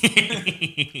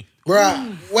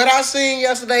 Bruh, what I seen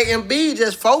yesterday, Embiid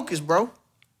just focused, bro.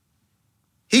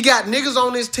 He got niggas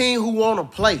on his team who want to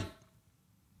play.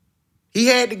 He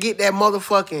had to get that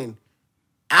motherfucking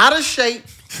out of shape,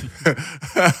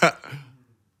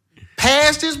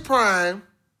 past his prime,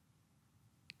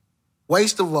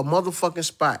 waste of a motherfucking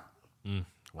spot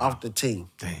off the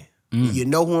team. Damn. You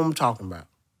know who I'm talking about.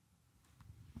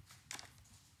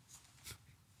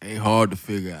 Ain't hard to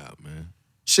figure out, man.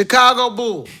 Chicago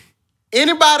Bulls.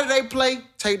 Anybody they play,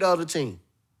 take the other team.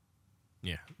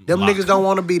 Yeah. Them Lock. niggas don't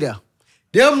want to be there.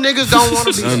 Them niggas don't want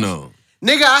to be there. I know.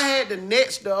 Nigga, I had the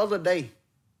Nets the other day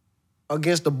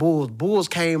against the Bulls. Bulls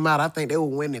came out, I think they were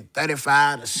winning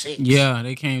 35-6. Yeah,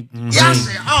 they came. Yeah, I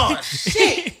said, oh,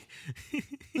 shit.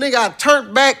 Nigga, I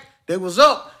turned back. They was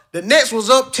up. The Nets was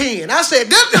up 10. I said,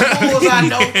 them the Bulls I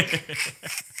know.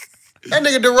 That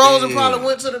nigga DeRozan probably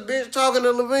went to the bench talking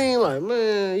to Levine like,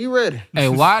 man, you ready? Hey,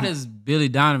 why does Billy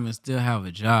Donovan still have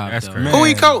a job? That's though? crazy. Who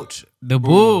he coach? The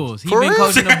Bulls. He For been real?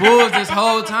 coaching the Bulls this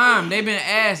whole time. They've been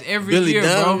asked every Billy year,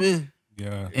 Donovan. Yeah.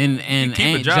 bro. And keep a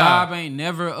ain't job. job ain't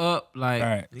never up. Like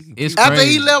Right. it's After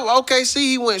crazy. he left OKC,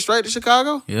 he went straight to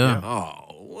Chicago? Yeah.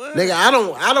 Oh, what? Nigga, I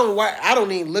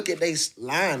don't even look at they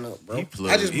lineup, bro. He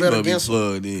plugged. I just He bet must be against them.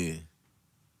 plugged in.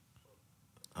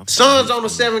 Suns on a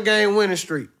 7-game winning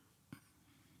streak.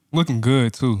 Looking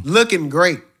good, too. Looking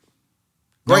great.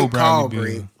 No Great call, Bradley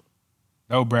Greg. Beal.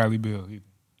 No Bradley Beal either.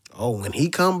 Oh, when he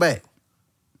come back,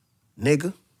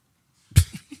 nigga.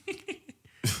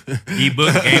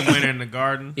 E-Book game winner in the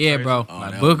Garden. Yeah, Crazy. bro. Oh,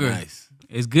 Like that was Booker. nice.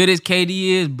 As good as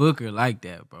KD is, Booker like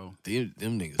that, bro. Them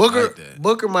niggas Booker like that.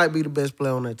 Booker might be the best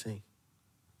player on that team.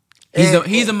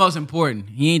 He's the most important.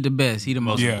 He ain't the best. He the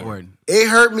most Yeah. important. It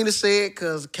hurt me to say it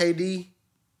because KD,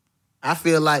 I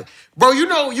feel like, bro, you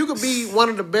know, you could be one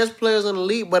of the best players in the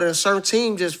league, but a certain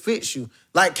team just fits you.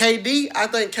 Like KD, I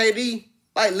think KD,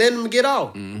 like, letting him get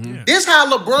off. Mm-hmm. This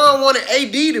how LeBron wanted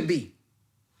AD to be.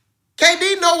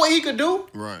 KD know what he could do.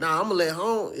 Right. Nah, I'm going to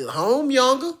let home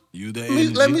younger. You the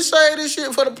Let me say this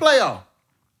shit for the playoff.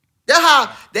 That's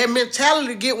how that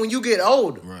mentality get when you get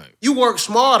older. Right. You work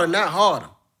smarter, not harder.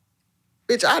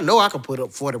 Bitch, I know I can put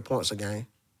up 40 points a game.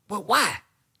 But why?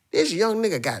 This young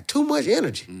nigga got too much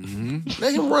energy. Mm-hmm.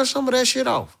 Let him run some of that shit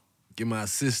off. Get my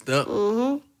assist up.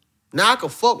 Now I can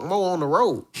fuck more on the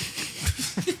road.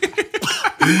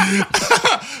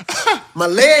 My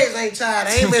legs ain't tired.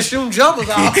 I ain't been shooting jumpers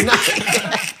all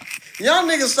night. Young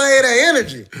niggas say that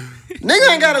energy.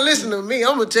 Nigga ain't gotta listen to me.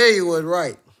 I'm gonna tell you what's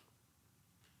right.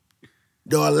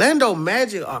 The Orlando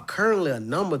Magic are currently a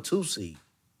number 2 seed.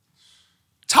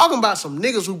 Talking about some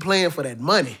niggas who playing for that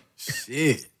money.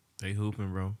 Shit. They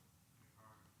hooping, bro.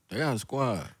 They got a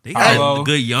squad. They got Hello.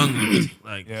 good young,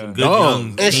 like Yeah. some good Dog. young.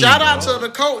 And team, shout out bro. to the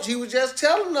coach. He was just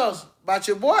telling us about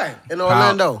your boy in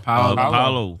Orlando. Paulo.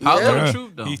 Paulo. Paulo Yeah. the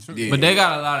truth though. He's true. Yeah. But they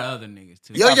got a lot of other niggas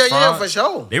too. Yeah, for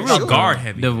sure. They For real sure. guard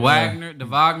heavy. The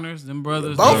Wagners, them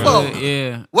brothers. Both they of good, them.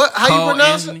 Yeah. What? How Cole you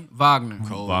pronounce Anthony, it? Wagner.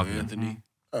 Cole Wagner. Anthony.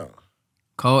 Oh.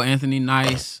 Cole Anthony,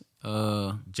 nice.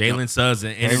 Jalen Suggs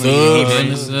and Anthony Jalen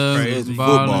Edwards. Suggs. He's a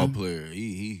Ballin'. football player.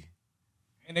 He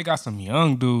And they got some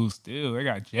young dudes still. They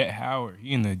got Jet Howard.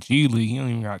 He in the G League. He don't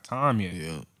even got time yet.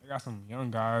 yeah. They got some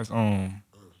young guys.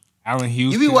 Allen You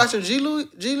Houston. be watching G League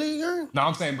game? No,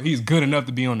 I'm saying, but he's good enough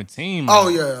to be on the team. Oh,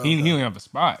 Like, yeah, He okay. don't have a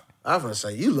spot. I was gonna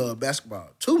say you love basketball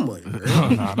too much,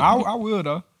 man. Nah, I will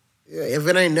though. Yeah, if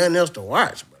it ain't nothing else to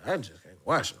watch, but I just can't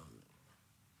watch them.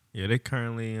 Yeah, they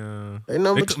currently They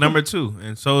number two. number 2,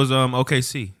 and so is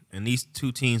OKC. And these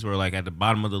two teams were like at the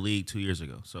bottom of the league 2 years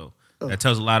ago. So that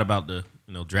tells a lot about the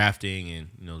drafting and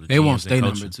the They won't GMs stay and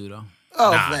number coaching. 2 though.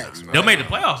 Oh, Nah, facts. they'll make the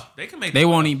playoffs. They can make. They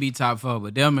won't even be top 4,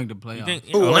 but they'll make the You playoffs. think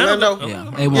Who, Orlando? Yeah,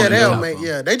 Okay. they won't Yeah, be they'll top make. 4.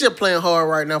 Yeah, they just playing hard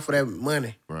right now for that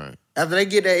money. Right. After they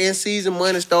get that in season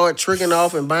money, start tricking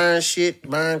off and buying shit,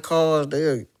 buying cars,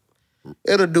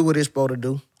 it'll do what it's supposed to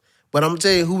do. But I'm gonna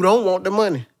tell you who don't want the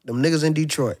money. Them niggas in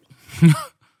Detroit.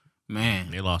 Man,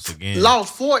 They lost again.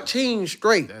 Lost 14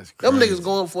 straight. That's Them crazy. niggas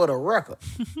going for the record.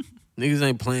 Niggas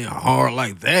ain't playing hard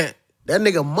like that. That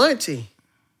nigga Monty,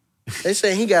 they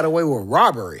say he got away with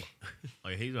robbery.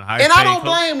 Like, he's a high And I paid don't coach.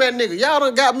 blame that nigga. Y'all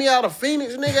done got me out of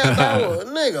Phoenix, nigga.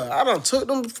 Nigga, I done took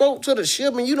them folk to the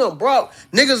ship and you done brought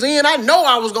niggas in. I know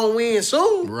I was gonna win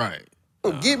soon. Right.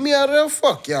 Get me out of there.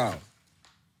 Fuck y'all.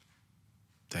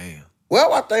 Damn.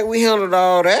 Well, I think we handled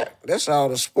all that. That's all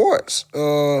the sports.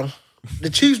 The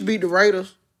Chiefs beat the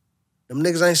Raiders. Them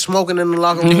niggas ain't smoking in the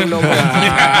locker room no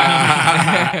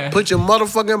more. Put your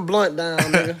motherfucking blunt down,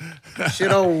 nigga.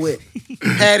 Shit over with.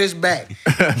 Had his back.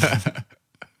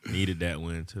 Needed that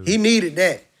win too. He needed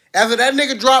that. After that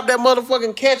nigga dropped that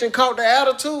motherfucking catch and caught the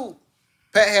attitude,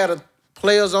 Pat had a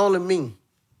players only me.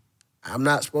 I'm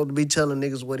not supposed to be telling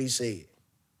niggas what he said.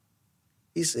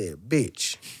 He said,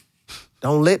 bitch,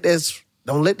 don't let this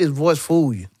voice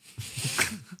fool you.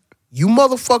 You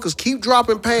motherfuckers keep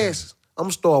dropping passes. I'm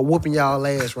gonna start whooping y'all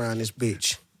ass around this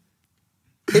bitch.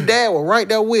 His dad was right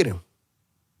there with him.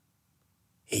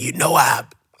 And you know I...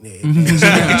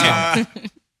 Yeah,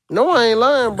 no, I ain't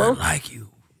lying, bro. like you.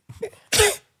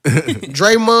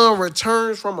 Draymond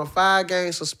returns from a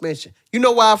 5-game suspension. You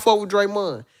know why I fuck with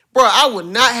Draymond? Bro, I would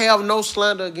not have no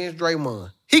slander against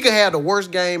Draymond. He could have the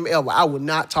worst game ever. I would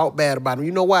not talk bad about him.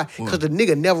 You know why? Because the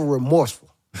nigga never remorseful.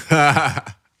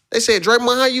 They said,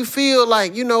 Draymond, how you feel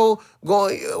like,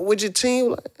 going with your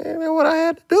team? Like, that's what I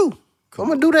had to do. I'm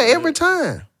going to do that every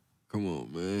time. Come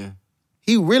on, man.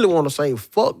 He really want to say,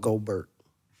 fuck Gobert.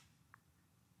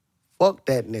 Fuck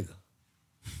that nigga.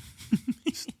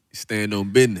 Stand on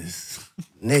business.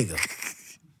 Nigga.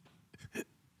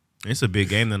 It's a big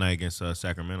game tonight against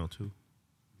Sacramento too,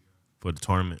 for the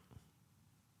tournament.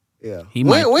 Yeah. he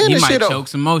might the shit up? choke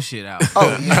some more shit out.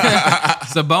 Oh, yeah.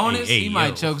 Sabonis, Hey, he yo.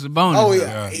 might choke Sabonis. Oh,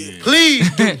 out. yeah.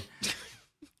 Please do.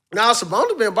 Now,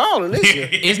 Sabonis been balling this year.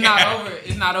 It's not over.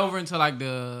 It's not over until like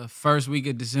the first week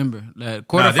of December. The No,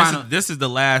 quarterfinal, this is the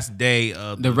last day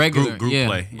of the regular group yeah,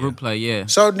 play. Group play, yeah.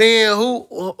 So then,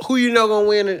 who you know gonna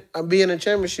win it? Be in the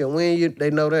championship? When they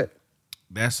know that?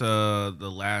 That's the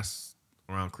last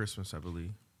around Christmas, I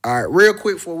believe. All right, real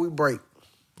quick before we break.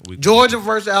 Georgia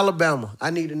versus Alabama. I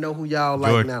need to know who y'all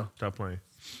like Georgia. now. Stop playing.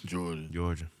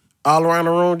 Georgia. All around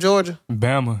the room, Georgia.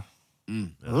 Bama.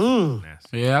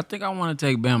 Nasty. Yeah, I think I want to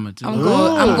take Bama too. I'm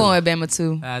going with Bama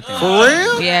too. I think For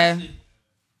real? Yeah.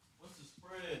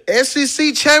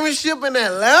 SEC championship in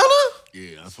Atlanta.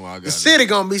 Yeah, that's why I got The it. city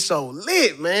gonna be so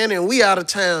lit, man. And we out of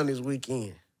town this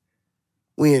weekend.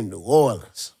 We in New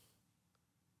Orleans.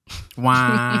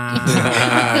 wow.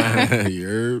 You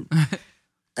heard?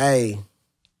 Hey,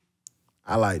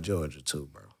 I like Georgia too,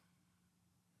 bro.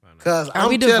 Cause Are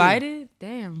we divided?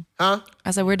 Damn. Huh?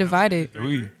 I said we're divided.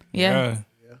 We. Yeah.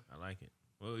 I like it.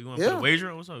 Well, you want to Yeah. put a wager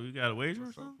on? What's up? You got a wager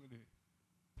or something?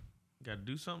 You got to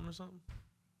do something or something?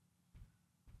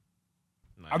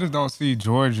 I just don't see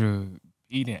Georgia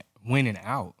winning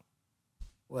out.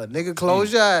 Well, nigga,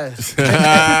 close your eyes.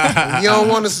 If you don't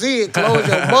want to see it, close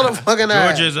your motherfucking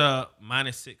eyes. Georgia's a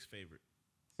 -6 favorite.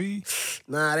 See?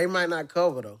 Nah, they might not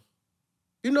cover though.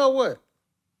 You know what?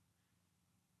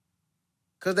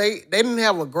 Cause they didn't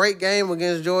have a great game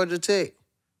against Georgia Tech.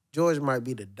 Georgia might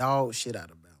be the dog shit out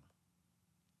of Bama.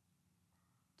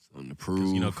 Something to 'Cause,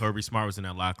 prove. Kirby Smart was in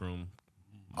that locker room.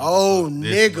 Oh,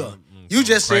 This nigga. one, You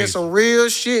just said crazy. some real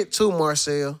shit too,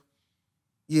 Marcel.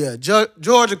 Yeah,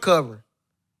 Georgia covering.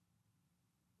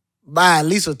 By at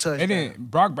least a touchdown.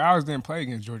 Brock Bowers didn't play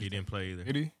against Georgia. He didn't play either.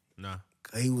 Did he? Nah.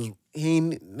 They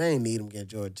ain't need him against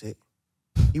Georgia Tech.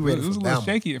 He ready It was for a little Bama.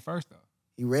 shaky at first though.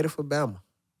 He ready for Bama.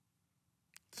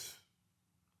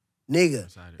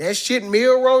 Nigga, that shit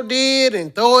Milroe did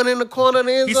and throw it in the corner of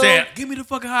the end zone. He said, "Give me the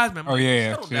fucking Heisman." Oh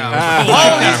yeah. Settle down,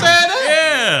 Oh, he said that?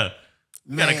 Yeah.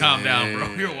 You gotta calm down,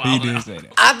 bro. You're wild. He did say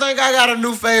that. I think I got a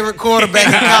new favorite quarterback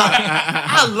in college.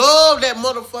 I love that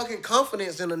motherfucking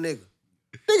confidence in a nigga.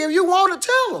 Nigga, if you want to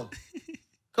tell him.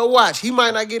 Cause watch, he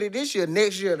might not get it this year.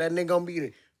 Next year, that nigga gonna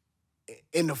be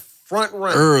in the front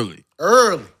run. Early.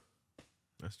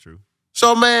 That's true.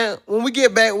 So, man, when we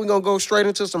get back, we're gonna go straight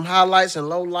into some highlights and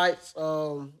lowlights.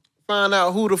 Find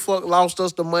out who the fuck lost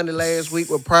us the money last week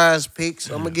with Prize Picks.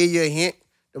 I'm gonna give you a hint.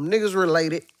 Them niggas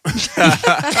related.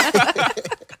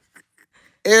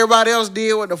 Everybody else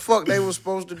did what the fuck they was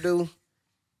supposed to do.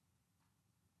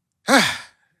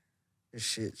 This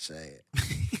shit sad.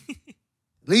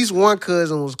 At least one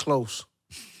cousin was close.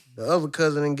 The other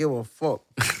cousin didn't give a fuck.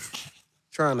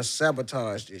 Trying to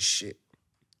sabotage this shit.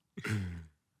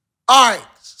 All right,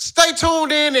 stay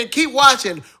tuned in and keep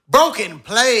watching Broken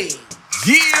Play.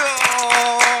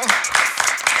 Yeah!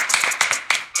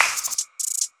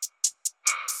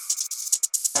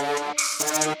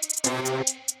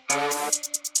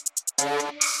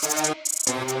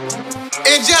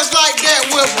 And just like that,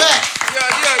 we're back.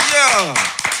 Yeah.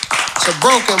 It's a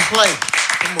Broken Play.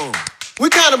 Come on. We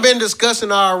kind of been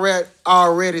discussing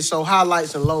already, so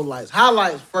highlights and lowlights.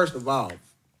 Highlights, first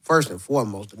and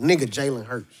foremost, the nigga Jalen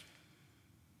Hurts.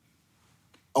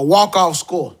 A walk-off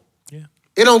score. Yeah.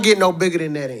 It don't get no bigger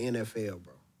than that in NFL,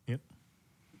 bro. Yep.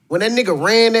 When that nigga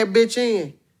ran that bitch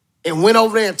in and went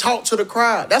over there and talked to the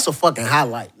crowd, that's a fucking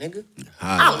highlight, nigga.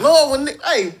 I love when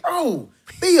hey, bro,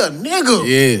 be a nigga.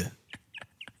 Yeah.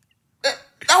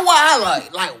 That's why I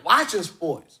like watching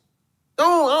sports.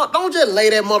 Don't just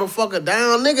lay that motherfucker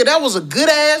down, nigga. That was a good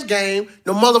ass game.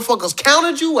 The motherfuckers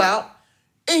counted you out,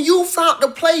 and you found the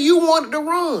play you wanted to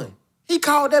run. He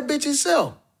called that bitch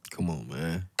himself. Come on,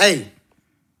 man. Hey,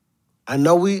 I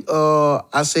know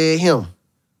I said him.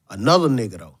 Another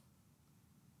nigga though.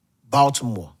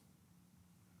 Baltimore.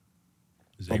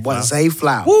 My boy Zay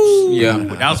Flowers. Yeah.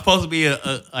 That was supposed to be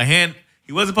a hand.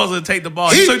 He wasn't supposed to take the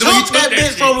ball. He took that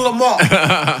bitch from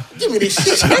Lamar. Give me this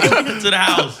shit, nigga. to the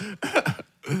house.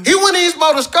 He went in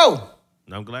supposed to score.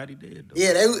 I'm glad he did. Though.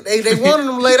 Yeah, they wanted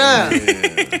him to lay down.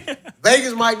 Yeah.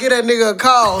 Vegas might get that nigga a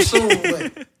call soon,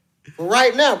 but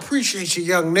right now, appreciate you,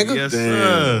 young nigga. Yes,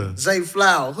 sir. Zay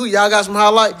Flowers. Who, y'all got some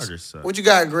highlights? What you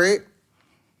got, Greg?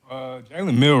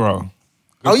 Jalen Milroe.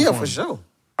 Oh, yeah, for sure.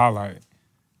 Highlight.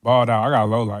 Balled out. I got a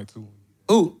low light, too.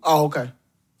 Who? Oh, okay.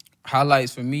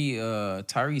 Highlights for me,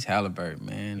 Tyrese Halliburton,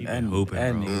 man. That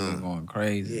nigga was going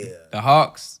crazy. Yeah. The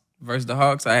Hawks versus the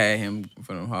Hawks, I had him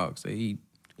for them Hawks. So he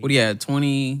had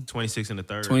 26 in the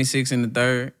third. 26 in the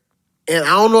third. And I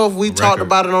don't know if we talked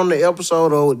about it on the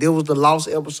episode or it was the lost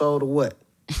episode or what.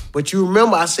 But you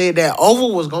remember I said that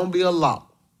over was going to be a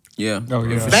lock. Yeah. Oh,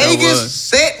 yeah. Vegas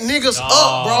set niggas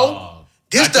up, bro.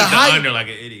 This the highest. Under like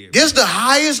an idiot. This the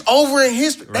highest over in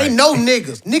history. Right. They know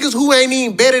niggas. Niggas who ain't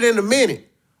even betted in a minute.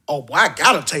 Oh, boy, I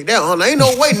gotta take that on. Ain't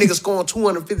no way niggas scoring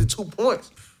 252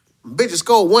 points. Bitches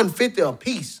score 150 a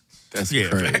piece. That's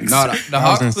crazy. No, the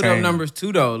Hawks put up numbers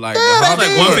too, though. Like, yeah, the Hawks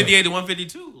like 158 to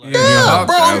 152. Like, yeah,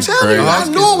 bro, I'm telling you, I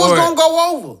knew it was scored. gonna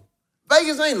go over.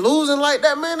 Vegas ain't losing like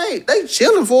that, man. They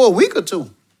chilling for a week or two.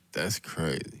 That's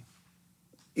crazy.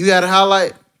 You got a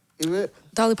highlight?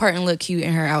 Dolly Parton looked cute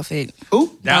in her outfit.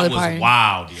 Who? That Dolly was Parton.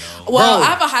 wild, yo. Well, Bro, I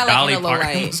have a highlight Dolly and a low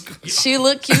Parton light. was- She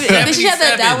looked cute. And then she had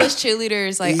the Dallas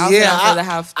cheerleaders outfit on for the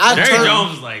half. Jerry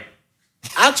Jones was like,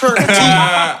 I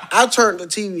turned the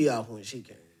TV off when she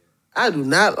came. I do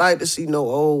not like to see no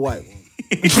old white woman.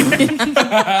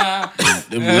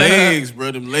 Them legs,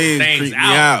 bro. Them legs creep me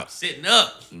out. Sitting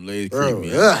up. Them legs creep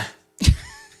me out.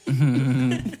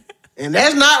 And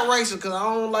that's not racist because I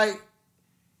don't like.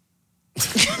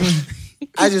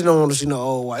 I just don't want to see no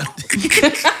old white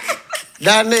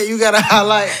woman. .net, you got a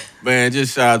highlight? Man,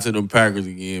 just shout out to them Packers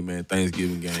again, man.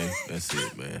 Thanksgiving game. That's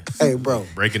it, man. Hey, bro.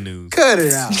 Breaking news. Cut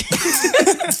it out.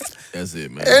 That's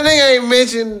it, man. That nigga ain't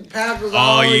mentioned Packers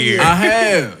all year. I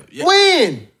have. Yeah.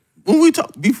 When we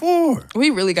talked before. We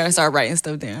really got to start writing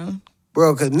stuff down.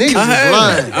 Bro, because niggas is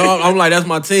lying. I'm like, that's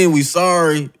my team. We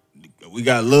sorry. We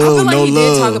got love, I feel like no you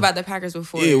love. did talk about the Packers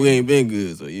before. Yeah, we ain't been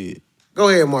good, so yeah. Go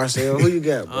ahead, Marcel. Who you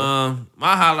got, bro?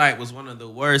 My highlight was one of the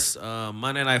worst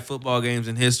Monday Night Football games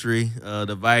in history.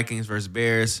 The Vikings versus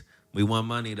Bears. We won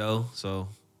money, though, so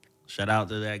shout out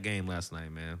to that game last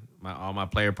night, man. All my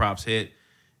player props hit,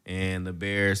 and the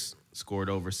Bears scored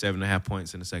over 7.5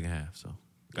 points in the second half. So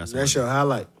got some That's money. your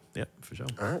highlight. Yep, for sure.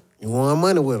 All right. You won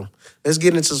money with them. Let's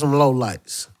get into some low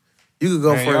lights. You could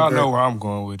go first. Y'all girl. know where I'm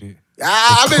going with it.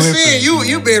 I've been seeing you.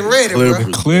 You been ready, bro.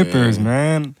 The Clippers,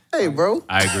 man. Hey, bro.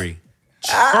 I agree.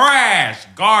 Trash,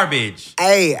 garbage.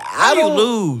 Hey, How you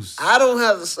lose? I don't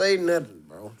have to say nothing,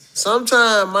 bro.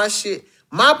 Sometimes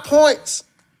my points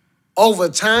over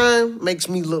time makes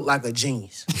me look like a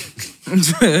genius.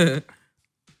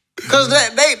 Cause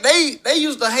they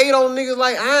used to hate on niggas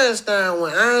like Einstein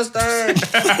when Einstein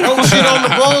wrote shit on the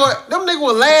board. Them niggas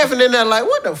were laughing in there like,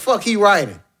 what the fuck he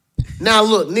writing? Now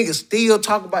look, niggas still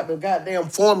talk about the goddamn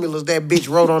formulas that bitch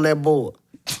wrote on that board.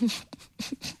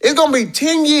 It's gonna be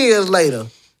 10 years later.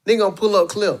 They gonna pull up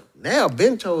clip. Now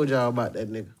Ben told y'all about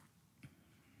that nigga.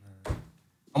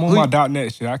 I'm on my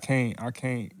 .net shit. I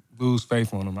can't lose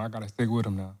faith on him. I gotta stick with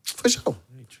him now. For sure.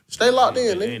 Stay locked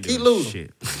in, nigga. Keep losing.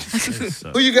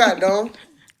 Who you got, Dom?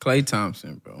 Klay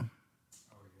Thompson, bro.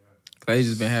 Klay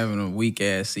just been having a weak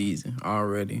ass season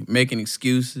already, making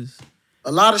excuses.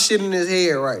 A lot of shit in his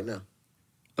head right now.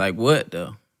 Like what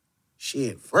though?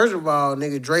 Shit. First of all,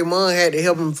 nigga, Draymond had to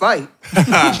help him fight.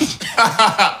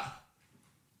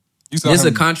 This is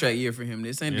a contract year for him.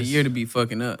 This ain't the year to be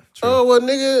fucking up. Oh, well,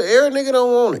 nigga, every nigga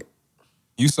don't want it.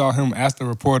 You saw him ask the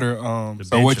reporter,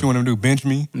 so what you want him to do, bench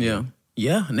me? Yeah.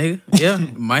 Yeah, nigga. Yeah.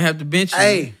 Might have to bench you.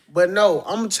 Hey, but no,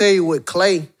 I'm going to tell you with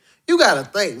Klay, you got to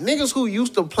think, niggas who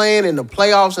used to playing in the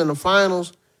playoffs and the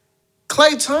finals,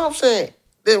 Klay Thompson,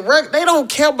 they don't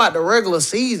care about the regular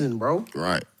season, bro.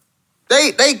 Right.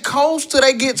 They coast till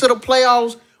they get to the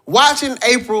playoffs. Watching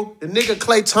April, the nigga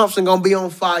Klay Thompson gonna be on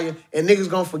fire and niggas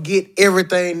gonna forget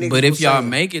everything niggas But if y'all saying.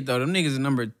 make it though, them niggas are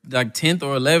number like 10th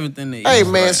or 11th in the East. Hey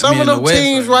man, some of them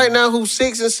teams right right now who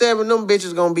 6 and 7, them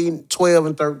bitches gonna be 12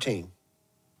 and 13.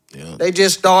 Yeah. They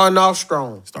just starting off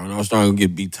strong.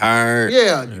 Be tired.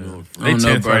 Yeah. I don't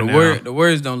know, bro. The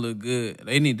words don't look good.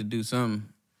 They need to do something.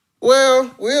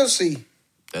 Well, we'll see.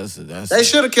 They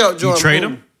should have kept Jordan. You trade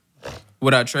him?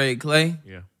 Would I trade Klay?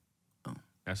 Yeah.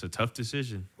 That's a tough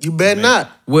decision. You bet not.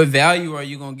 What value are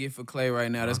you gonna get for Klay right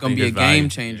now? That's gonna be a game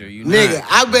changer. You nigga,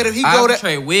 I bet if he go to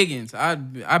trade Wiggins.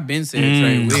 I've been saying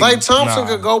trade Wiggins. Klay Thompson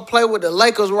could go play with the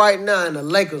Lakers right now, and the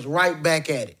Lakers right back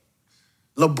at it.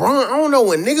 LeBron, I don't know,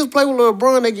 when niggas play with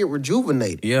LeBron, they get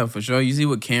rejuvenated. Yeah, for sure. You see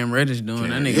what Cam Reddish doing?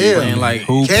 That nigga playing like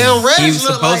Cam Reddish he was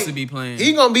supposed like to be playing.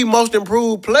 He gonna be most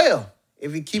improved player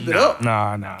if he keep it up.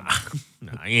 Nah,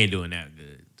 he ain't doing that good.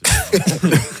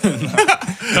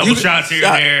 Couple shots here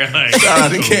and there. Like, shout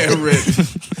out to Cam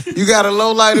Reddish. You got a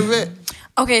low light event?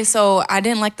 Okay, so I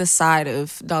didn't like the side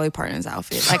of Dolly Parton's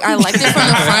outfit. Like, I liked it from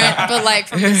the front, but like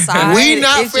from the side, we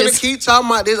not finna keep talking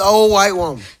about this old white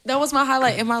woman. That was my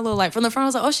highlight in my little light. From the front, I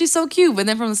was like, oh, she's so cute. But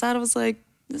then from the side, I was like,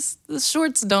 the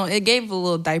shorts don't. It gave a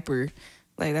little diaper.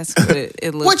 Like, that's what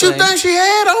it looked What you like. think she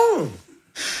had on?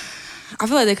 I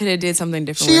feel like they could have did something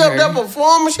different She with up her. there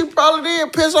performing, she probably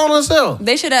did piss on herself.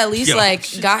 They should at least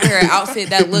got her an outfit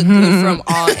that looked good from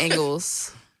all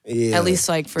angles. Yeah. At least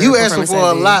like for you asking for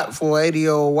a day. lot for an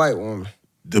 80-year-old white woman.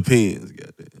 Depends,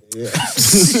 goddamn. Yeah.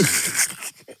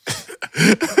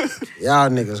 Y'all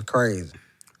niggas crazy.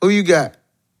 Who you got?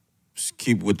 Just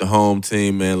keep with the home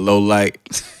team, man. Low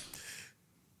light.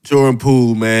 Jordan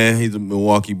Poole, man, he's a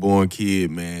Milwaukee-born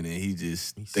kid, man, and he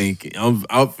just thinking.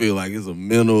 I feel like it's a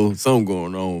mental something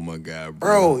going on with my guy,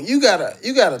 bro. You gotta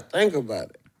think about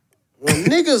it. When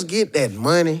niggas get that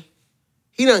money,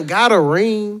 he done got a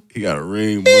ring. He got a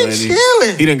ring, he money.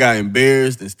 Chilling. He done got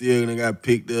embarrassed and still done got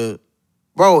picked up.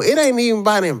 Bro, it ain't even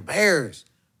about embarrassed.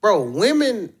 Bro,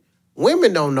 women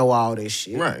don't know all this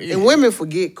shit. Right. Yeah. And women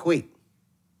forget quick.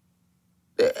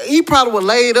 He probably was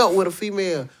laid up with a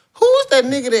female. Who was that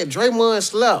nigga that Draymond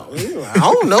slept? I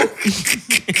don't know.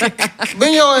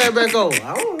 Bend your ass back over.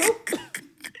 I don't know.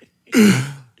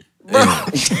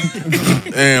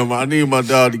 Bro. Damn, I need my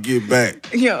dog to get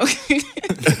back. Yo.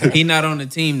 He not on the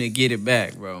team to get it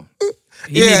back, bro.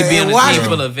 He need to be on a team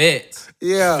full of vets.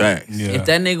 Yeah. Facts. Yeah. If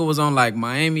that nigga was on like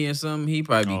Miami or something, he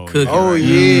probably be cooking. Oh, right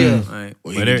yeah. now. Like,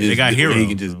 Well, But they got heroes. He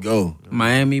can just go.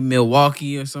 Miami,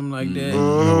 Milwaukee, or something like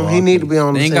that. He need to be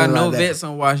on the They ain't team got no like that. vets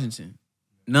on Washington.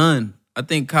 None. I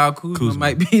think Kyle Kuzma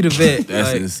might be the vet.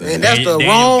 That's like, insane. And that's the Daniel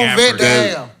wrong Gafford. vet to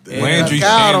have. Landry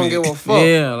Kyle don't Shamet. give a fuck.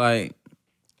 Yeah, like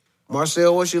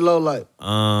Marcel, what's your low light?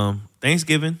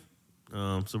 Thanksgiving.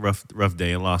 It's a rough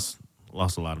day. I lost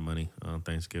a lot of money on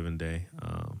Thanksgiving Day.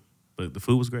 But the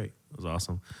food was great. It was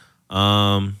awesome.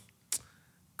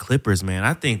 Clippers, man,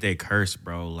 I think they cursed,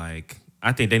 bro. Like,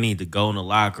 I think they need to go in the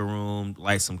locker room,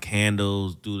 light some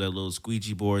candles, do that little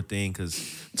squeegee board thing, because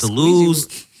to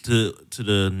lose to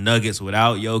the Nuggets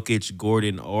without Jokic,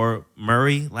 Gordon, or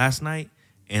Murray last night,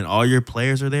 and all your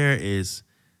players are there is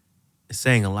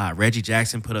saying a lot. Reggie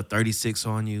Jackson put up 36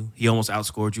 on you. He almost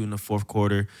outscored you in the fourth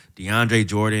quarter. DeAndre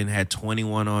Jordan had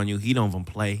 21 on you. He don't even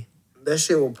play. That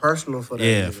shit was personal for that.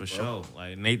 Yeah, nigga, for bro. sure.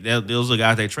 Like those are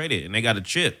guys they traded, and they got a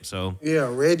chip. So Yeah,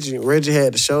 Reggie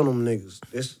had to show them niggas.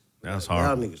 that's Y'all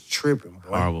horrible. niggas tripping,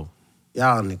 boy. Horrible.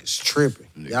 Y'all niggas tripping.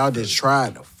 Y'all just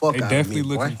tried to fuck They out definitely of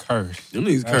me, boy. looking cursed. Them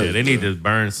niggas cursed. Yeah, they need to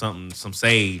burn some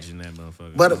sage in that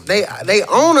motherfucker. But they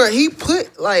owner, he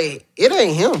put like it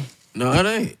ain't him. No, it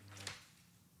ain't.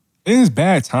 It's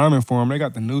bad timing for them. They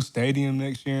got the new stadium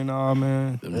next year and all,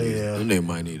 man. Them niggas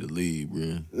might need to leave,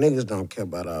 bro. Niggas don't care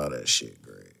about all that shit,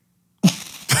 Greg.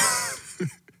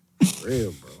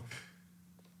 Real, bro.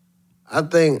 I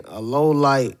think a low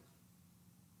light.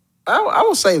 I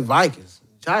would say Vikings.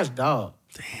 Josh Dawg.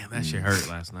 Damn, that shit hurt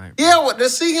last night. Yeah, well, to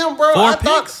see him, bro. Four I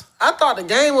picks? thought the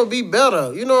game would be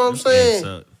better. You know what I'm saying?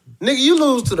 sucked. Nigga, you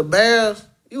lose to the Bears,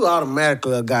 you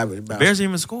automatically a garbage bag. Bears didn't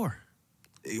even score.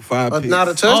 5 picks. Not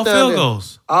a All touchdown. field there.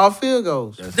 goals. All field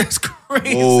goals. That's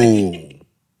crazy. Whoa.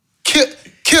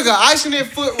 Kicker icing their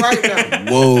foot right now.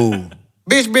 Whoa.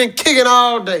 Bitch been kicking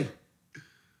all day.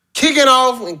 Kicking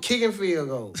off and kicking field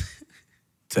goals.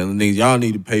 Telling niggas, y'all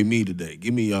need to pay me today.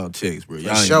 Give me y'all checks, bro.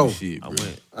 Y'all ain't sure. do shit, I bro.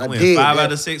 went I did 5 that.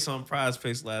 out of 6 on prize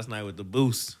picks last night with the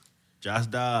boost. Josh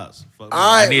Dobbs. Fuck me.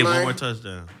 All right, I need man. one more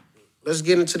touchdown. Let's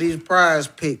get into these prize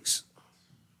picks.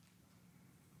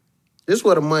 This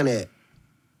where the money at.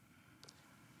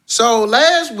 So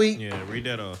last week, Yeah, read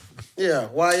that off. yeah,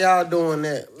 while y'all doing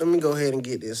that, let me go ahead and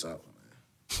get this out.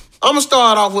 I'm gonna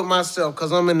start off with myself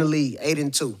because I'm in the league,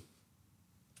 8-2.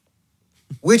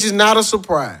 Which is not a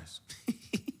surprise.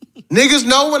 Niggas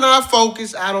know when I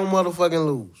focus, I don't motherfucking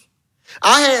lose.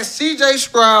 I had CJ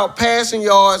Stroud passing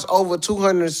yards over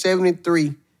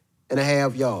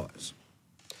 273.5 yards.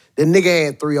 The nigga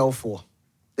had 304.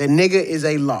 That nigga is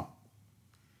a lock.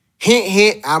 Hint,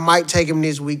 hint, I might take him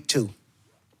this week too.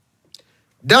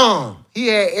 Dom, he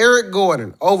had Eric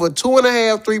Gordon, over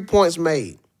 2.5 3-points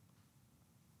made.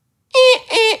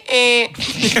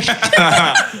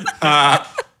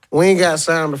 We ain't got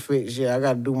sound effects yet. I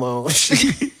got to do my own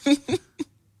shit.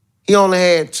 He only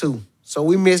had 2, so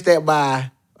we missed that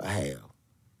by a half.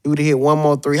 He would have hit one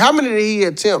more 3. How many did he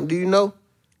attempt? Do you know?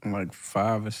 Like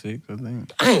 5 or 6, I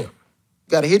think. Damn.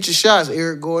 Got to hit your shots,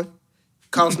 Eric Gordon.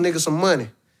 Cost nigga some money.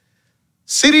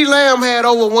 CeeDee Lamb had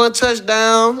over 1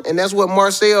 touchdown, and that's what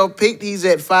Marcel picked. He's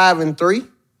at 5-3.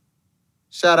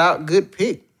 Shout out, good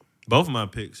pick. Both of my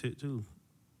picks hit too.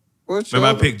 What's Remember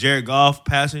I your- picked Jared Goff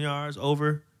passing yards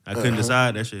over? I couldn't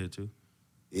decide. That shit hit too.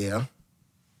 Yeah.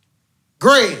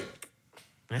 Greg.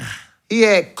 He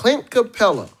had Clint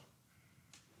Capella,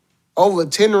 over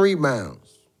 10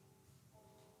 rebounds.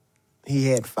 He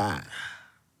had 5.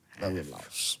 Another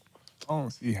loss. I don't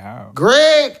see how.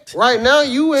 Greg, right now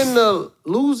you in the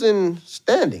losing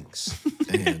standings.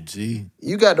 Damn, G.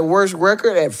 You got the worst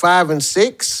record at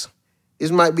 5-6.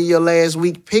 This might be your last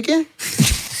week picking.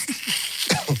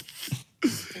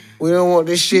 We don't want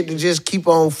this shit to just keep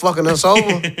on fucking us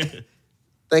over.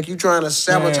 Think you trying to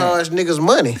sabotage niggas'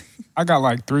 money. I got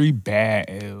like 3 bad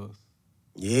L's.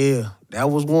 Yeah, that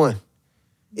was one.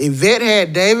 Yvette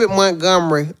had David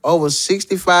Montgomery over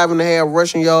 65.5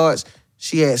 rushing yards.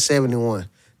 She had 71.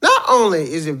 Not only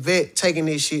is Yvette taking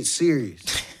this shit serious,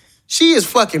 she is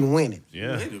fucking winning.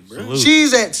 Yeah. Salute.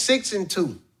 She's at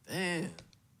 6-2. Damn.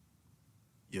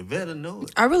 You better know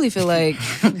it. I really feel like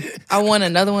I won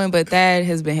another one, but Thad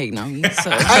has been hating on me, so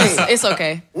it's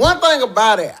okay. One thing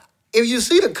about it, if you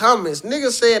see the comments,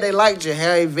 niggas said they liked your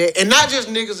hair, Yvette. And not just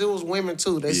niggas, it was women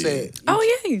too. They said Oh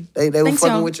yeah, they were Thanks,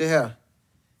 fucking y'all. with your hair.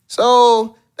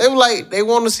 So they were like, they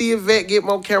want to see Yvette get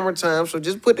more camera time. So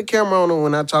just put the camera on her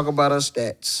when I talk about her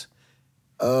stats.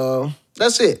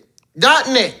 That's it.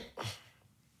 .net.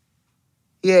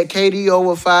 He had KD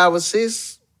over 5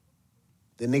 assists.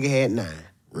 The nigga had 9.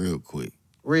 Real quick.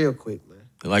 Real quick, man.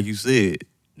 And like you said,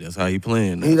 that's how he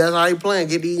playing now. That's how he playing.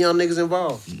 Get these young niggas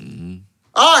involved.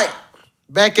 All right,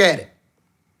 back at it.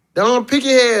 Don't pick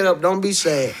your head up. Don't be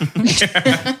sad.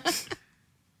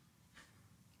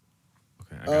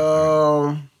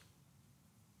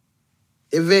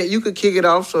 Yvette, you could kick it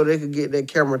off so they could get that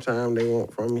camera time they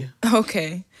want from you.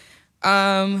 Okay.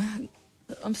 I'm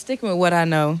sticking with what I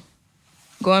know.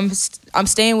 I'm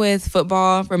staying with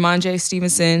football. Ramondre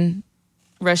Stevenson,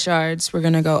 rush yards. We're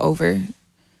gonna go over.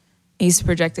 He's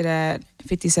projected at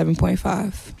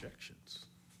 57.5.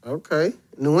 Okay.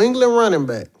 New England running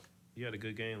back. You had a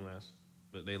good game last,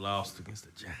 but they lost against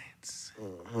the Giants.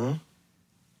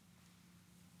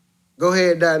 Go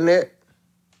ahead, .net.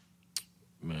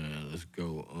 Man, let's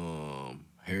go.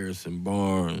 Harrison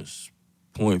Barnes,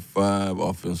 0.5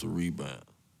 offensive rebound.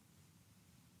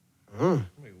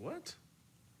 Wait, what?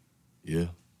 Yeah.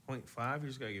 0.5? You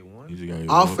just gotta get one? He just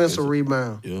got Offensive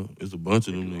rebound. Yeah, it's a bunch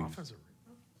of them niggas. Offensive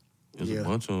There's a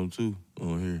bunch of them, too,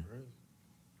 on here.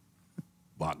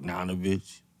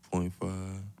 Bogdanovich,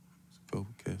 0.5.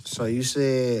 So you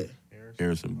said...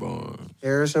 Harrison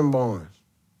Barnes.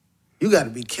 You got to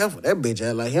be careful. That bitch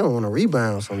act like he don't want to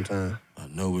rebound sometimes. I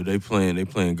know, but they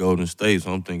playing Golden State,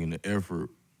 so I'm thinking the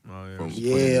effort from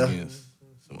playing against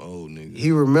some old niggas. He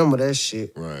remember that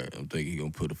shit. Right. I'm thinking he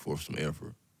going to put forth some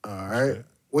effort. All right.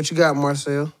 What you got,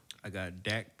 Marcel? I got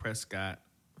Dak Prescott,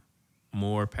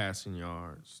 more passing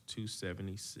yards,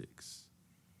 276.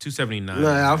 279. Nah,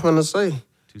 I was going to say.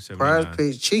 279. Prize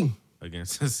picks cheating.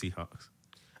 Against the Seahawks.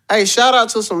 Hey, shout out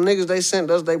to some niggas. They sent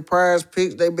us their prize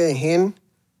picks. They been hitting.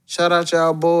 Shout out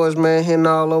y'all boys, man, hitting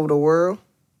all over the world.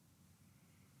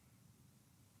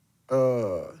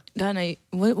 Donna,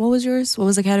 what was yours? What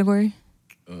was the category?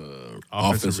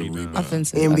 Offensive rebound.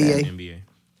 Offensive. NBA.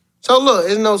 So look,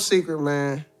 it's no secret,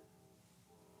 man.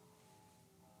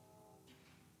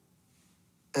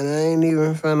 And I ain't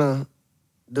even finna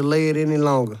delay it any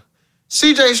longer.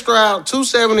 CJ Stroud,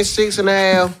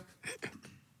 276.5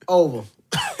 over.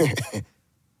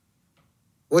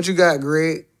 What you got,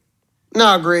 Greg?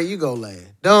 Nah, Greg, you go last.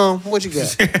 Dumb, what you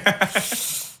got?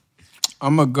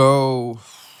 I'm gonna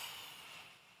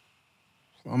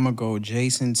go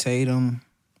Jason Tatum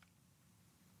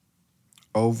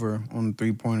over on the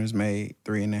 3-pointers made,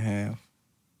 3.5.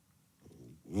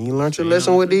 You ain't learned your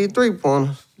lesson with these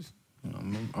 3-pointers.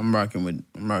 I'm rocking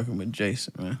with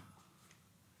Jason, man.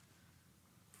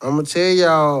 I'm gonna tell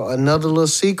y'all another little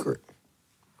secret.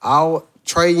 Our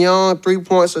Trae Young 3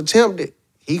 points attempted,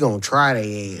 he gonna try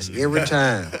their ass every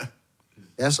time.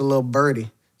 That's a little birdie.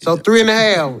 So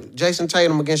 3.5, Jason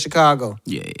Tatum against Chicago.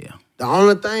 Yeah. The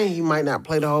only thing, he might not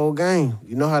play the whole game.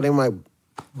 You know how they might.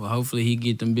 Well, hopefully he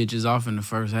get them bitches off in the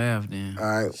first half then. All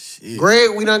right. Shit.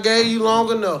 Greg, we done gave you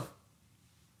long enough.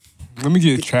 Let me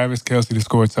get Travis Kelce to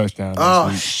score a touchdown.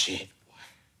 Oh, shit.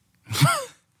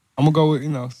 I'm going to go with,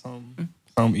 something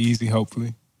easy,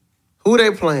 hopefully. Who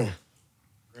they playing?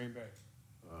 Green Bay.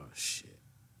 Oh, shit.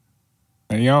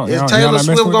 And Is Taylor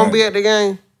Swift going to be at the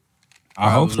game? I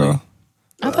hope so.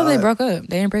 I thought they broke up.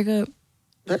 They didn't break up.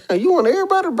 Damn, you want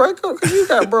everybody to break up because you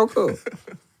got broke up.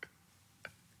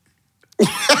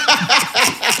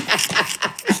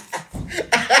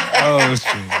 Oh,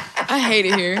 shit. I hate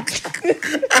it here.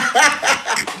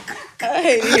 I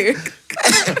hate it here.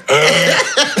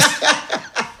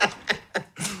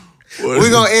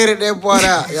 We're going to edit that part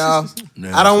out, y'all.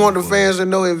 I don't want the fans to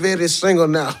know Yvette is single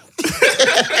now.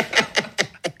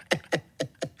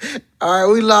 All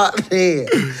right, we locked in.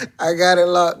 I got it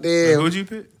locked in. Who'd you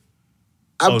pick?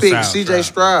 I picked CJ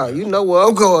Stroud. You know where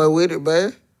I'm going with it,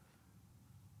 man.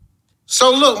 So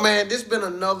look, man, this been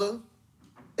another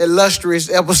illustrious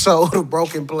episode of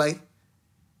Broken Play.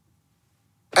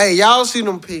 Hey, y'all see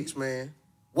them picks, man.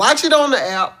 Watch it on the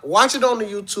app. Watch it on the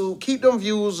YouTube. Keep them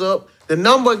views up. The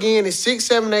number again is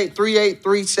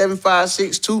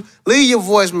 678-383-7562. Leave your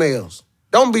voicemails.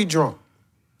 Don't be drunk.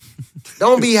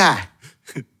 Don't be high.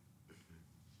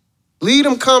 Leave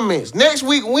them comments. Next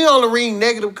week, we only read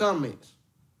negative comments.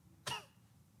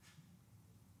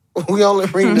 We only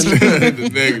read the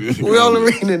negative. We only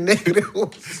read the negative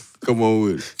ones. Come on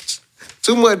with it.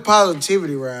 Too much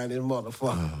positivity around this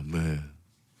motherfucker. Oh, man.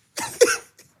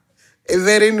 Is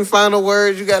there any final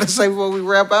words you got to say before we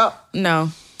wrap out? No.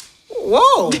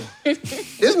 Whoa.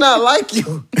 It's not like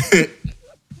you.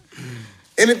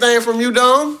 Anything from you,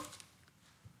 Dom?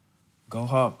 Go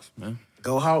Hawks, man.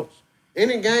 Go Hawks.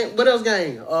 Any game? What else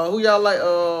game? Who y'all like?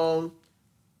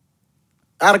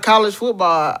 Out of college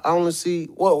football, I only see.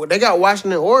 What they got?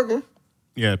 Washington, Oregon.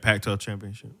 Yeah, Pac-12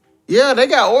 championship. Yeah, they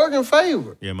got Oregon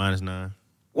favored. Yeah, -9.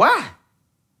 Why?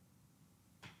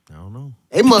 I don't know.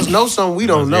 They must know something we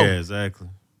don't know. Yeah, exactly.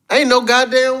 Ain't no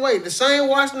goddamn way. The same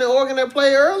Washington, Oregon that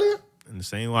played earlier, And the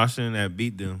same Washington that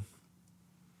beat them.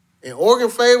 and Oregon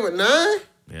favored 9. Yeah,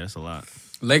 that's a lot.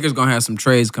 Lakers gonna have some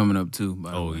trades coming up too.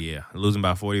 By the way. Yeah, losing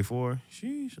by 44.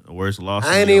 Sheesh, the worst loss.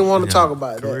 I ain't even want to talk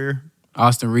about career.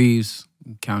 Austin Reeves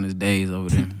count his days over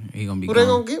there. He gonna be. Who they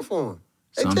gonna get for him?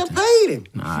 They Something. just paid him.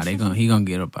 Nah, he gonna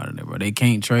get up out of there, bro. They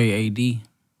can't trade AD.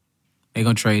 They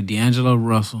gonna trade D'Angelo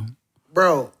Russell.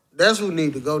 Bro, that's who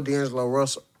need to go, D'Angelo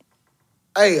Russell.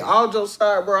 Hey, all jokes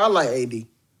aside, bro, I like AD.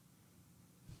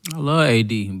 I love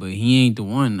AD, but he ain't the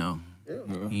one though.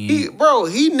 Yeah. He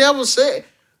He never said.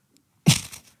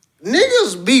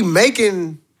 Niggas be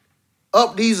making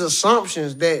up these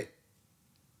assumptions that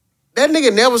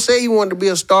nigga never said he wanted to be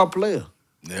a star player.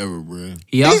 Never, bro.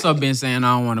 He also been saying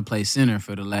I don't want to play center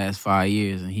for the last 5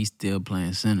 years, and he's still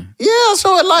playing center. Yeah,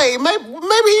 so it like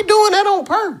maybe he doing that on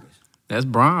purpose. That's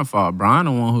Brian's fault. Brian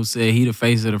the one who said he the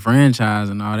face of the franchise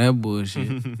and all that bullshit.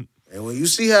 And when you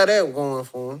see how that going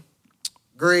for him,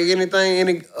 Greg,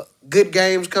 any good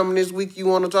games coming this week you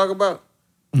want to talk about?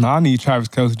 No, I need Travis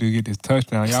Kelce to get this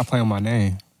touchdown. Y'all playing my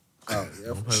name. Oh,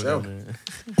 yeah, for sure.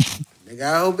 Nigga,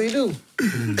 I hope he do.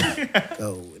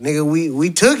 So, nigga, we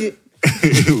took it.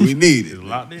 We need it. It's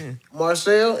locked in.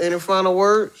 Marcel, any final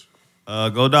words?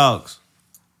 Go Dogs.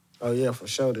 Oh, yeah, for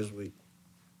sure this week.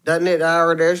 That net I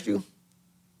already asked you?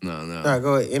 No. All right,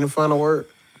 go ahead. Any final word?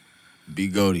 B.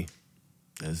 Goaty.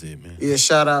 That's it, man. Yeah,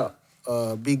 shout out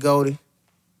B. Goaty.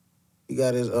 He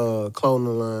got his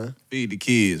clothing line. Feed the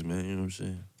kids, man. You know what I'm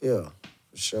saying? Yeah,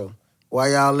 for sure.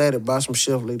 While y'all at it, buy some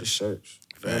Chef Leader shirts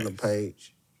on the Facts.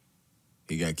 page.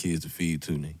 He got kids to feed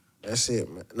too, nigga. That's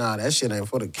it, man. Nah, that shit ain't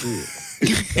for the kids.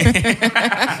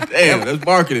 Damn, that's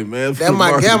marketing, man. That's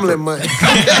my gambling money. Hey,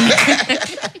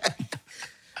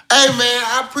 man,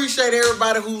 I appreciate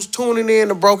everybody who's tuning in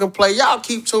to Broken Play. Y'all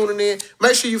keep tuning in.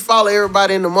 Make sure you follow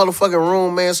everybody in the motherfucking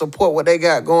room, man. Support what they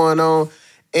got going on.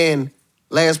 And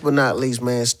last but not least,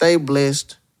 man, stay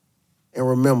blessed. And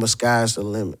remember, sky's the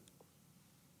limit.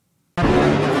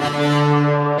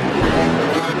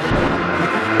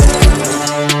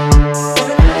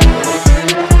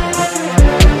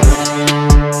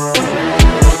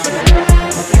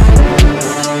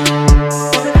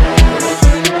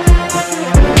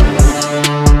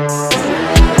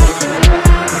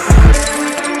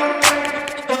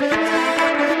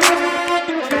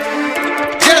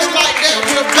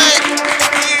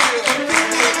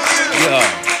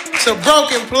 To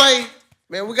Broken Play,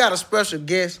 man, we got a special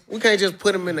guest. We can't just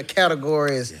put him in the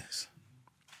category as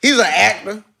he's an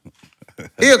actor.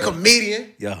 He a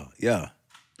comedian. Yeah.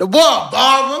 The boy a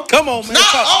barber. Come on, man.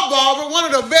 Not a barber, one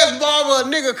of the best barber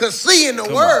a nigga could see in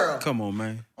the world. Come on,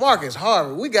 man. Marcus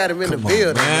Harvey, we got him in the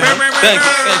building.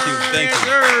 Thank you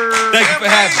for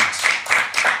having us.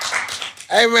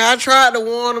 Hey, man, I tried to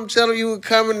warn them, tell them you would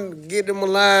come and get them a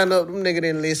line up. Them nigga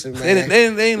didn't listen, man. They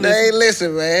ain't listen. They ain't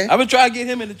listen, man. I've been trying to get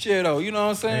him in the chair, though. You know what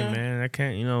I'm saying? Hey, man, I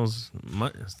can't, He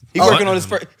working on his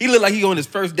first. He look like he on his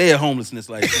first day of homelessness.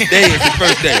 Like today is his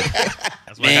first day.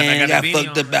 That's why Man, I got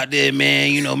fucked up out there,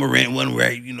 man. You know, my rent wasn't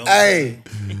right. You know. Hey,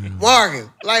 Marcus,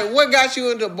 like, what got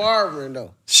you into barbering,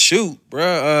 though? Shoot,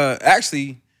 bruh.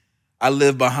 Actually, I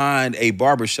live behind a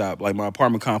barbershop. Like, my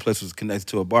apartment complex was connected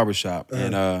to a barbershop.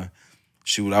 And,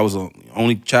 shoot, I was the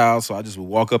only child, so I just would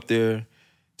walk up there,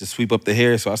 just sweep up the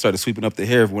hair. So I started sweeping up the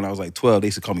hair when I was like 12. They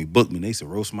used to call me Bookman. They used to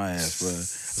roast my ass, bruh. I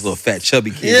was a little fat,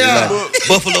 chubby kid. Yeah. Like,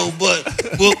 Buffalo butt,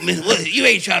 Bookman. What, you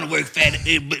ain't trying to work fat,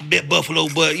 Buffalo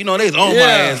butt. You know, they was on my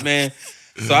ass, man.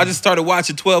 So I just started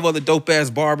watching 12 other dope-ass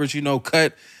barbers, you know,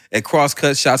 cut at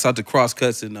Crosscuts. Shouts out to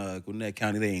Crosscuts in Gwinnett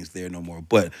County. They ain't there no more.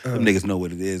 But them niggas know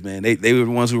what it is, man. They were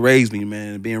the ones who raised me,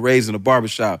 man. Being raised in a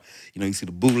barbershop, you know, you see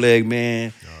the bootleg,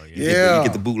 man. You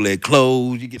get the bootleg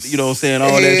clothes. You get, you know what I'm saying,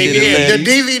 all that shit. The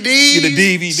DVD.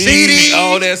 The DVD. CDs.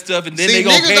 All that stuff. And then See, they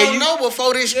gonna niggas pay don't you. know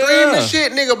before they streaming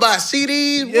shit. Nigga buy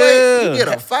CDs. Yeah. You get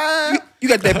a $5. You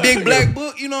got that big black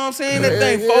book, you know what I'm saying? That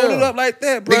thing folded up like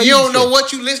that, bro. Nigga, you don't know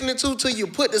what you listening to till you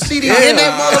put the CD in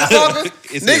that motherfucker.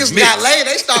 It's Niggas a got mix. laid.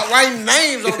 They start writing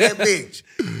names on that bitch.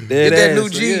 Get that new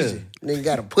Jeezy. Nigga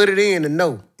got to put it in to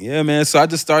know. Yeah, man. So I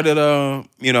just started,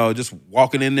 you know, just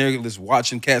walking in there, just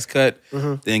watching cats cut.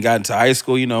 Then got into high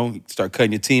school, you know, start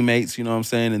cutting your teammates, you know what I'm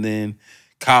saying? And then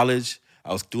college,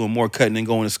 I was doing more cutting than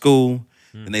going to school.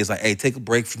 And they was like, hey, take a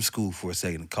break from school for a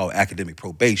second, called academic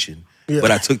probation. Yeah.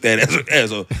 But I took that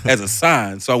as a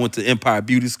sign. So I went to Empire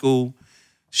Beauty School,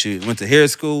 went to hair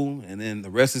school, and then the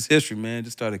rest is history, man.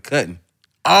 Just started cutting.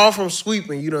 All from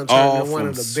sweeping, you done turned into one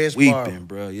of the best barbers.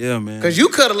 Bro. Yeah, man. Because you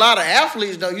cut a lot of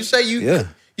athletes, though. You say you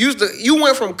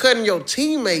went from cutting your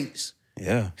teammates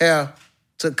hair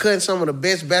to cutting some of the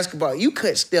best basketball. You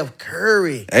cut Steph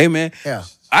Curry. Hey, man. Yeah.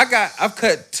 I've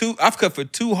cut for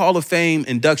 2 Hall of Fame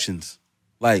inductions.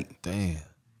 Like, damn.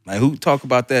 Like, who talk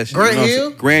about that shit? Grant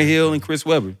Hill? Grant Hill and Chris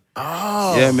Webber.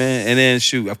 Oh. Yeah, man. And then,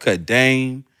 I've cut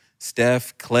Dame,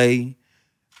 Steph, Clay,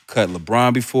 cut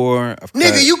LeBron before.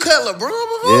 Nigga, you cut LeBron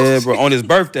before? Yeah, bro. On his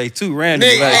birthday, too,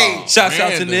 randomly. Nigga, hey. Shouts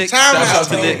out to Nick. Time Shouts out out,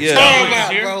 to bro. Nick, yeah. Time out,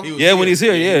 bro. Yeah, when he's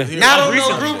here, yeah. Not on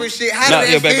no group and shit. How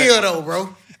did that feel, though, bro?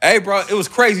 Hey, bro, it was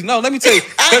crazy. No, let me tell you.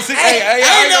 I ain't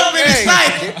never been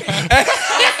excited.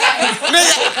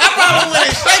 Nigga, I probably went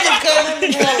and shaking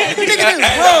nigga,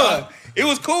 this bro. It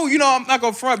was cool. You know, I'm not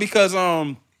gonna front because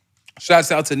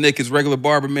shouts out to Nick, his regular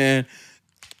barber, man.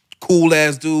 Cool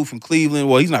ass dude from Cleveland.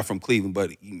 Well, he's not from Cleveland, but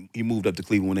he moved up to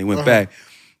Cleveland when they went back.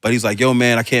 But he's like, yo,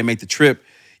 man, I can't make the trip.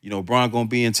 You know, Bron gonna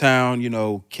be in town. You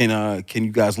know, can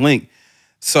you guys link?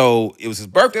 So it was his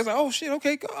birthday. I was like, oh shit,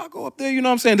 okay, I'll go up there. You know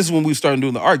what I'm saying? This is when we started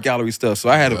doing the art gallery stuff. So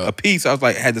I had a piece. I was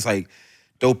like, had this like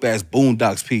dope ass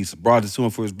Boondocks piece. Brought it to him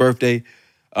for his birthday.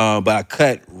 But I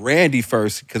cut Randy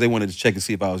first because they wanted to check and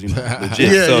see if I was, legit.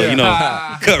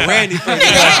 Cut Randy first.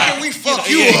 How can we fuck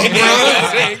you up,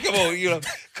 bro? Come on,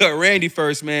 cut Randy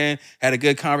first, man. Had a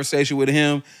good conversation with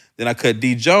him. Then I cut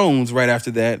D Jones right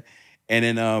after that.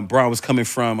 And then Bron was coming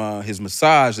from his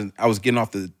massage, and I was getting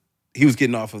off he was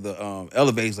getting off of the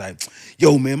elevator. He's like,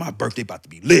 yo, man, my birthday about to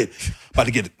be lit. About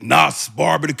to get a Nas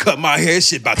barber to cut my hair.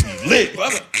 Shit about to be lit.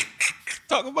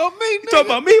 Talk about me, nigga. Talk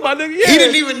about me, my nigga. Yeah. He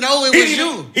didn't even know it was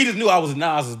you. He just knew I was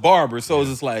Nas's barber. So it was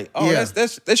just like,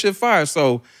 that shit fire.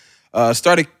 So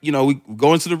started, we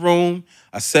go into the room.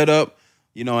 I set up,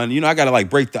 and I gotta like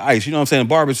break the ice. You know what I'm saying?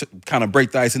 Barbers kind of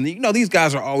break the ice. And these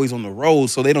guys are always on the road,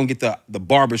 so they don't get the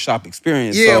barbershop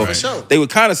experience. Yeah, so for sure. They were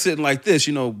kind of sitting like this.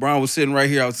 Bron was sitting right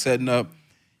here. I was setting up.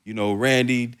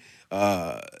 Randy,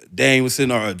 Damon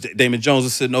Jones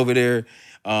was sitting over there.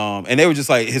 And they were just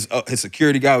like, his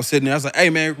security guy was sitting there. I was like, hey,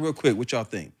 man, real quick, what y'all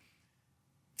think?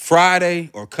 Friday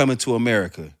or Coming to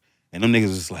America? And them niggas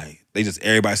was like,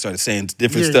 everybody started saying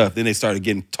different stuff. Then they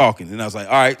started talking. And I was like,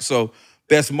 all right, so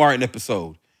best Martin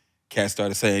episode. Cat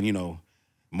started saying,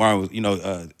 Martin was,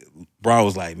 Bron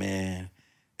was like, man,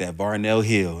 that Barnell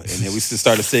Hill. And then we just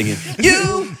started singing,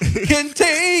 you can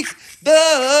take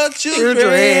the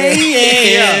children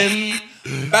and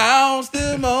bounce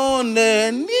them on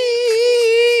their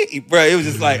knees. Bro, it was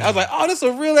just like, I was like, oh, this is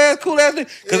a real ass, cool ass thing.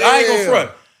 Because I ain't gonna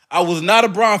front. I was not a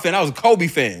Bron fan. I was a Kobe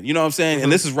fan. You know what I'm saying? Mm-hmm.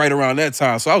 And this is right around that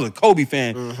time. So I was a Kobe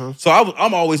fan. Mm-hmm. So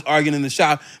I'm always arguing in the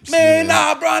shop. Man,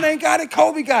 nah, Bron ain't got it.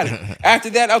 Kobe got it. After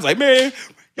that, I was like, man,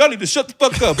 y'all need to shut the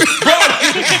fuck up. Bron,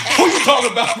 who you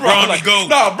talking about, Bron? Bron like, the GOAT.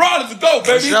 Nah, Bron is the GOAT,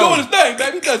 baby. He's doing his thing,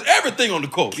 baby. He does everything on the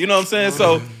court. You know what I'm saying?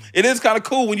 So it is kind of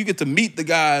cool when you get to meet the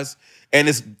guys, and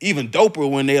it's even doper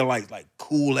when they're like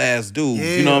cool ass dudes.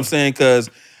 Yeah. You know what I'm saying? Because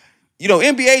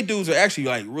NBA dudes are actually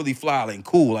like really fly and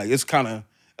cool. Like it's kind of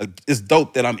it's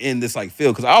dope that I'm in this like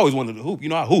field because I always wanted to hoop.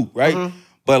 I hoop, right? Mm-hmm.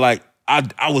 But like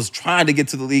I was trying to get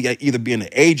to the league at either being an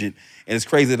agent, and it's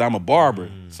crazy that I'm a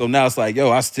barber. So now it's like,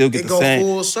 I still get the same.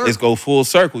 Full circle. It's go full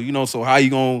circle. So how you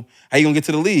gonna get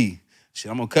to the league?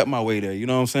 Shit, I'm gonna cut my way there. You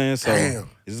know what I'm saying? So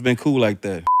it's been cool like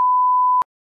that.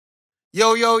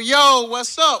 Yo,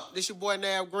 what's up? This your boy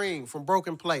Nav Green from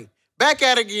Broken Play. Back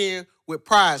at it again with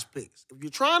Prize Picks. If you're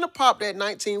trying to pop that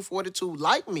 1942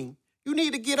 like me, you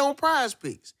need to get on Prize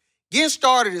Picks. Getting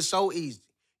started is so easy.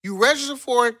 You register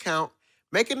for an account,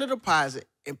 making a deposit,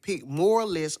 and pick more or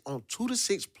less on 2 to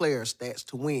 6 player stats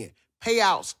to win.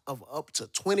 Payouts of up to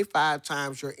 25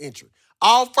 times your entry.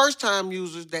 All first-time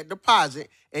users that deposit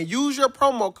and use your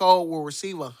promo code will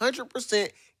receive 100%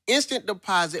 instant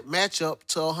deposit match up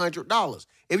to $100.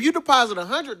 If you deposit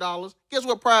 $100, guess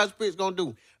what Prize Picks gonna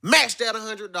do? Match that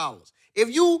 $100.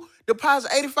 If you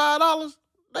deposit $85,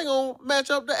 they gonna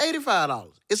match up to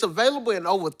 $85. It's available in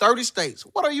over 30 states.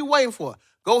 What are you waiting for?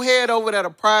 Go head over there to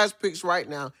Prize Picks right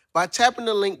now by tapping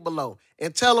the link below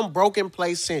and tell them Broken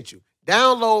Play sent you.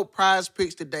 Download Prize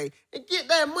Picks today and get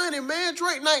that money, man.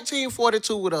 Drake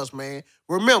 1942 with us, man.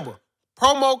 Remember,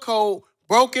 promo code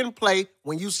Broken Play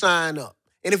when you sign up.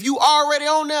 And if you already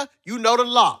on there, you know the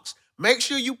locks. Make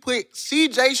sure you put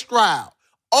CJ Stroud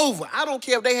over. I don't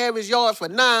care if they have his yards for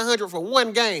 900 for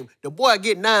one game. The boy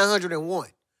get 901.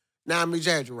 Now I'm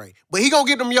exaggerating. But he gonna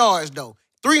get them yards, though.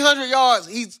 300 yards,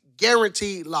 he's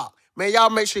guaranteed lock. Man,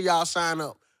 y'all make sure y'all sign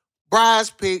up.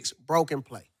 Prize Picks, Broken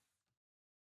Play.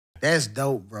 That's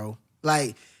dope, bro.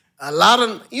 Like, a lot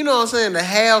of, you know what I'm saying, to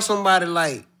have somebody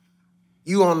like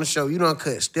you on the show, you done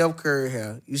cut Steph Curry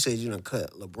hair. You said you done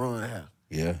cut LeBron hair.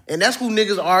 Yeah. And that's who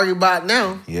niggas argue about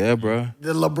now. Yeah, bro.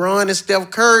 The LeBron and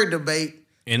Steph Curry debate.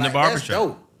 In the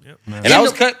barbershop. Yep.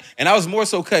 And I was more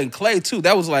so cutting Clay too.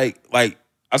 That was like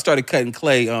I started cutting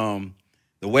Clay.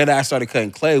 The way that I started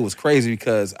cutting Clay was crazy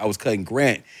because I was cutting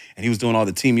Grant and he was doing all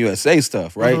the Team USA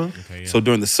stuff, right? Mm-hmm. Okay, yeah. So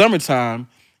during the summertime,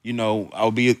 I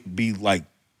would be like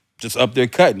just up there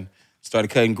cutting. Started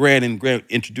cutting Grant, and Grant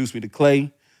introduced me to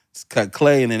Clay. Cut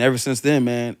Clay, and then ever since then,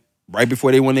 man, right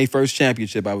before they won their first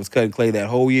championship, I was cutting Clay that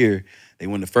whole year. They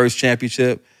won the first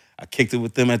championship. I kicked it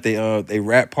with them at they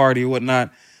rap party or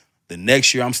whatnot. The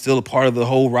next year, I'm still a part of the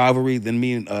whole rivalry. Then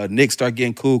me and Nick start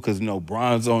getting cool because,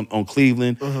 Bron's on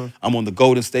Cleveland. Mm-hmm. I'm on the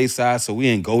Golden State side, so we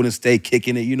in Golden State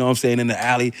kicking it, you know what I'm saying, in the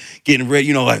alley, getting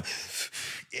ready, like,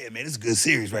 yeah, man, it's a good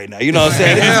series right now. You know what I'm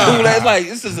saying? It's cool. It's like,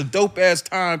 this is a dope-ass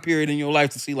time period in your life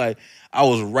to see, like, I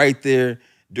was right there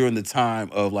during the time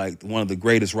of, like, one of the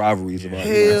greatest rivalries of our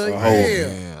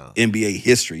whole NBA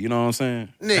history. You know what I'm saying?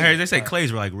 I heard they say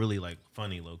Clay's were, like, really, like,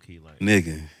 funny, low-key. Like,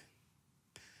 nigga.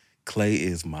 Clay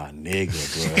is my nigga,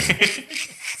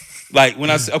 bro. Like,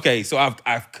 when I say, okay, so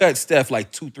I've cut Steph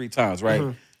like 2-3 times, right?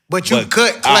 Mm-hmm. But you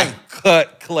cut Clay. I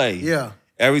cut Clay. Yeah.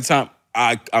 Every time.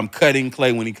 I'm cutting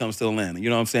Clay when he comes to Atlanta. You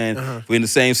know what I'm saying? If we're in the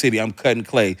same city, I'm cutting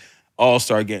Clay.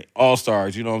 All-star game,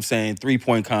 all-stars, you know what I'm saying?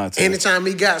 3-point contest. Anytime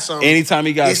he got something.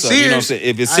 Serious, you know what I'm saying?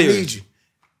 If it's serious. I need you.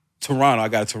 Toronto, I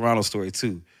got a Toronto story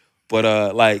too.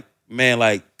 But like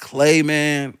Clay,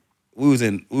 man, we was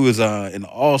in the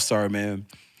All-Star, man,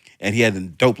 and he had a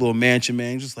dope little mansion, man.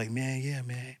 He was just like, man, yeah,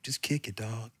 man, just kick it,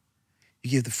 dog. You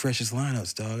give the freshest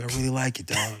lineups, dog. I really like it,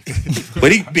 dog.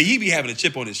 but he be having a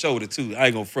chip on his shoulder too. I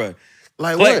ain't gonna front.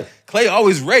 Like Clay, what? Clay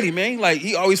always ready, man. Like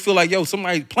he always feel like, yo,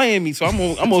 somebody playing me, so I'm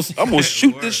gonna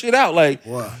shoot this shit out. Like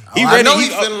Wow. he I ready. know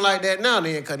he's feeling like that now,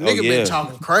 then, because nigga been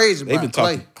talking crazy They've about been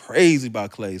Clay. talking crazy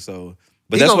about Clay. So,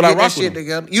 but He that's gonna what I get that rock shit with him.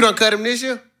 together. You done cut him this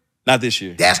year? Not this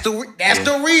year. That's the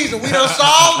reason we done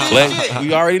solved this Clay, shit.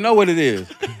 we already know what it is.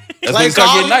 That's when Clay he start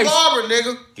called getting his nice. barber,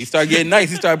 nigga. He started getting nice.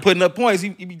 He started putting up points. He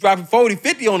be dropping 40,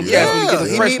 50 on them cats when he Yeah, get the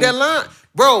he fresh need that one. line.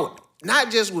 Bro,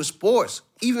 not just with sports,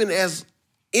 even as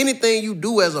anything you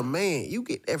do as a man, you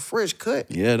get that fresh cut.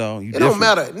 Yeah, dog. It don't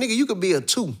matter. Nigga, you could be a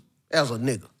 2 as a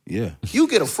nigga. Yeah. You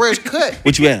get a fresh cut.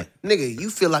 What you at? Nigga, you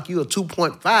feel like you a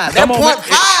 2.5. That Come on, man.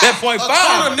 0.5. That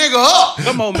 0.5. Turn a nigga up.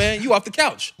 Come on, man. You off the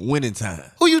couch. Winning time.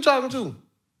 Who you talking to?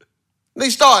 They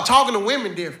start talking to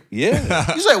women different.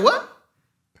 Yeah. You say what?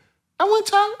 I wasn't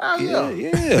talking. Oh,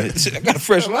 Yeah. I got a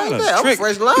fresh Like lineup. that. I'm a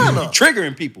fresh lineup.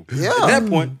 Triggering people. Yeah. At that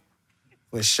point.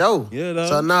 For sure. Yeah,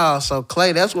 dog. So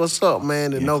Clay, that's what's up,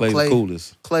 man. To know Clay's Clay. the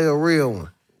coolest. Clay a real one.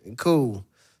 Cool.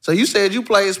 So you said you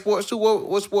played sports too.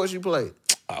 What sports you played?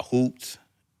 I hooped,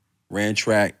 ran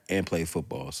track, and played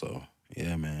football. So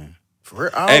yeah, man. For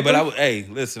real? Hey, but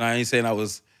listen, I ain't saying I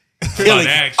was killing. You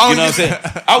know what I'm saying?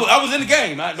 I was in the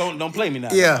game. Don't play me now.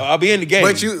 Yeah. I'll be in the game.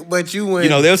 But you went. You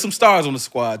know, there was some stars on the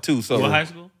squad too. So What high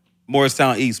school?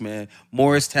 Morristown East, man.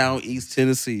 Morristown East,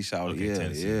 Tennessee. Shout out. Okay, Yeah,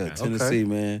 Tennessee, yeah. okay. Tennessee,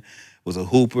 man. Was a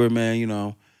hooper, man, you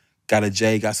know. Got a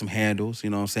J, got some handles, you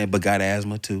know what I'm saying? But got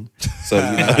asthma too. So, you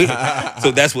know,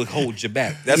 so that's what holds you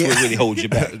back. That's what really holds you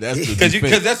back.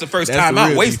 Because that's the first time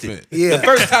out wasted. Yeah. The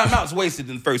first time out's wasted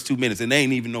in the first 2 minutes, and they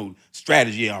ain't even no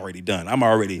strategy already done. I'm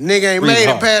already Nigga ain't breathing made it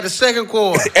hard. past the second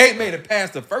quarter. Ain't made it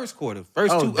past the first quarter.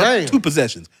 First damn. two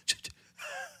possessions.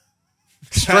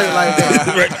 Straight like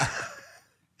that. Right.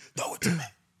 Throw it to me.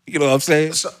 You know what I'm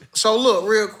saying? So look,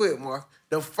 real quick, Mark.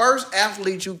 The first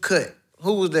athlete you cut,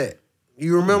 who was that?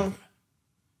 You remember? I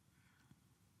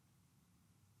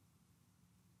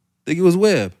think it was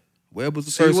Webb. Webb was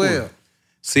the first Webb. one.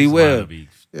 C. Webb.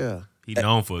 Yeah. He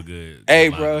known for a good. Hey,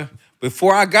 good bro. lineup.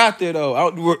 Before I got there,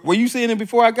 though, were you seeing him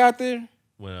before I got there?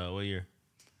 Well, what year?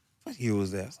 What year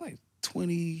was that? It's like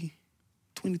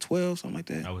 2012, something like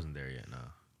that. I wasn't there yet. No.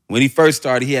 When he first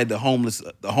started, he had the homeless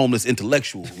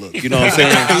intellectual look. You know what I'm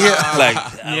saying? Yeah. Like,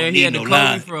 I don't need no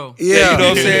line. fro. Yeah. You know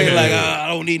what I'm saying? Like, I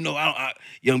don't need no,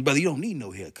 young brother, you don't need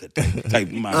no haircut type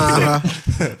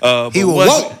mindset. He was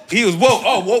woke. He was woke.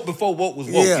 Oh, woke before woke was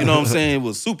woke. Yeah. You know what I'm saying? It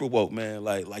was super woke, man.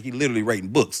 Like he literally writing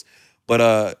books.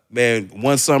 But man,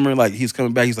 one summer, like he's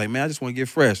coming back, he's like, man, I just want to get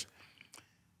fresh.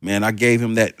 Man, I gave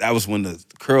him that. That was when the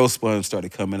curl sponge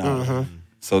started coming out.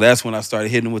 So that's when I started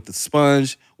hitting him with the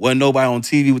sponge. Wasn't nobody on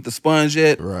TV with the sponge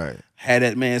yet. Right. Had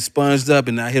that man sponged up,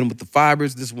 and I hit him with the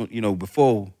fibers. This one, you know,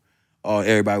 before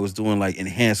everybody was doing like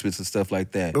enhancements and stuff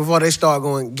like that. Before they start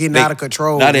getting out of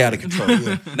control. Now they out of control. Now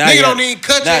Nigga don't even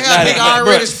cut your hair. Nigga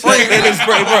already sprayed. They just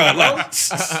spray, bro. Like,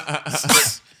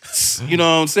 you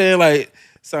know what I'm saying? Like,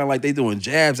 sound like they doing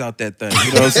jabs out that thing.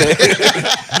 You know what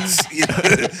I'm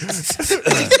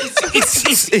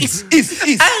saying?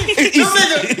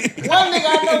 One nigga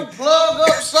I know plug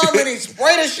up something and he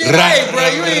spray the shit. Hey, bro,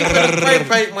 you ain't finna spray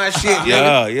paint my shit,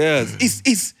 nigga. Yeah.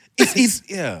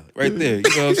 Yeah, right there. You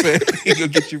know what I'm saying? He gonna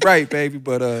get you right, baby.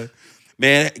 But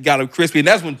man, got him crispy. And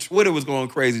that's when Twitter was going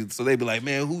crazy. So they be like,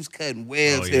 man, who's cutting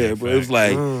Webb's hair, bro? It was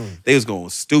like, they was going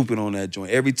stupid on that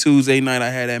joint. Every Tuesday night I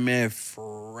had that man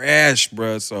fresh,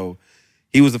 bro. So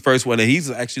he was the first one. And he's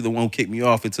actually the one who kicked me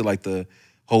off into like the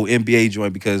whole NBA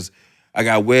joint because I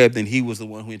got Webb, and he was the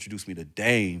one who introduced me to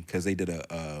Dame because they did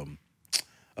a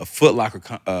Foot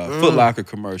Locker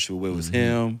commercial where it was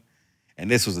him. And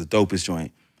this was the dopest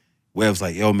joint. Webb's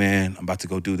like, yo, man, I'm about to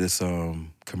go do this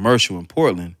commercial in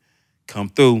Portland. Come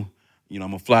through. You know,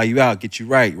 I'm going to fly you out, get you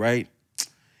right?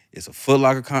 It's a Foot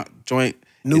Locker joint.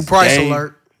 New It's price Dame.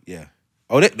 alert. Yeah.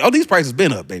 Oh, these prices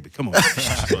been up, baby. Come on.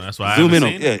 That's why I Zoom haven't in on.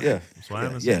 seen it. Yeah. That's why I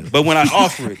haven't Yeah. seen it. But when I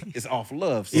offer it, it's off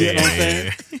love. So, you know what I'm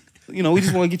Yeah. saying? You know, we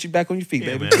just want to get you back on your feet,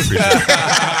 Yeah, baby. man, I appreciate it.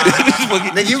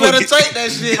 Nigga, you better take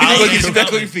that shit. We gonna nigga. get you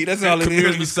back on your feet. That's all it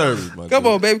Community is. service, my Come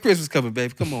dude. on, baby. Christmas coming,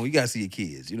 baby. Come on. You gotta see your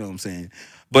kids. You know what I'm saying?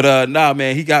 But nah,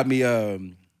 man, he got me.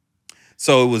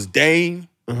 So it was Dame,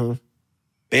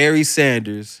 Barry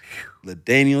Sanders,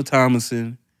 LaDainian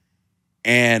Tomlinson,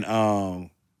 And I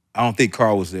don't think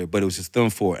Carl was there, but it was just them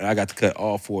four. And I got to cut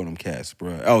all four of them cats,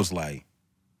 bro. I was like,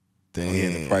 damn.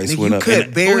 The price Nigga, went you up.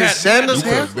 cut Barry Sanders'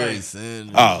 hair? Barry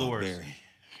Sanders. Oh, Barry.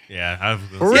 Yeah,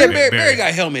 Barry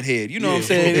got helmet head. You know what I'm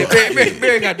saying?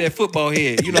 Barry got that football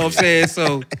head. You know what I'm saying?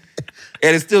 So,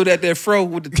 and it's still that fro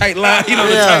with the tight line. You know,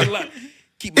 the tight line.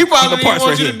 He probably didn't want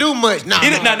right you here. to do much. Nah,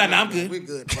 I'm good. We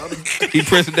good, brother. He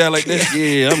pressed it down like that.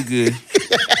 Yeah, I'm good.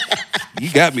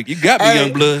 You got me,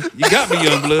 young blood. You got me,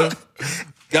 young blood.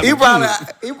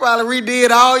 He probably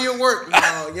redid all your work,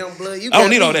 young blood. I don't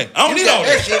need all that. I don't need all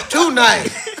that. Shit too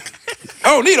nice.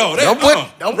 I don't need all that.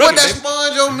 Don't put that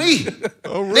sponge on me.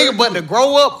 Nigga, but to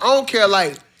grow up, I don't care,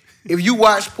 like, if you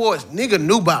watch sports, nigga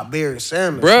knew about Barry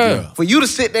Sanders. Bruh. For you to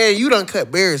sit there and you done cut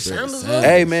Barry Sanders up.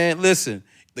 Hey, man, listen.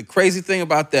 The crazy thing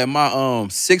about that, my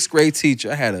sixth grade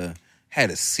teacher, I had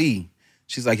a C.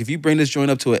 She's like, if you bring this joint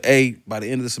up to an A, by the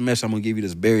end of the semester, I'm going to give you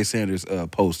this Barry Sanders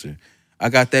poster. I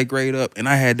got that grade up, and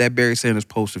I had that Barry Sanders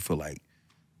poster for, like,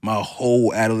 my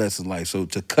whole adolescent life. So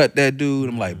to cut that dude,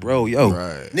 I'm like, bro, yo.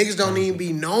 Right. Niggas don't even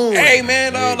be known. Hey,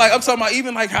 man, like, I'm talking about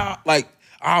even, like, how, like,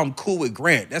 I'm cool with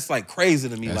Grant. That's, like, crazy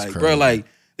to me. That's like, crazy. bro, like,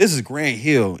 this is Grant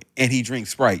Hill, and he drinks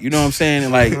Sprite. You know what I'm saying?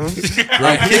 And, like,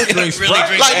 Grant Hill drinks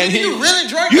Sprite. Like, and you really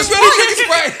drink You this really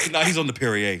drink Sprite? Nah, he's on the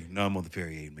Perrier. No, I'm on the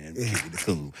Perrier, man.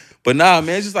 Cool. But nah,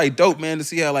 man, it's just like dope, man, to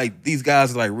see how like these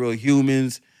guys are like real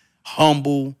humans,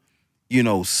 humble, you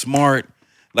know, smart.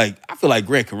 Like, I feel like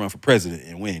Grant can run for president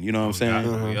and win. You know what I'm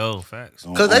saying? Yo, facts.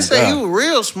 Because they say he was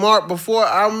real smart before.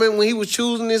 I remember when he was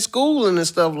choosing his schooling and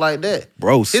stuff like that.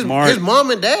 Bro, His smart. mom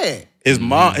and dad. His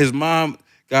mom,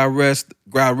 God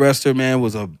rest her, man,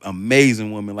 was an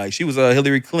amazing woman. Like, she was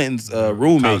Hillary Clinton's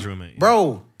roommate. College roommate.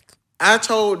 Bro, I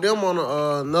told them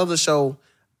on another show,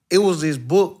 it was this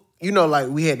book, you know, like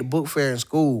we had the book fair in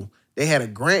school. They had a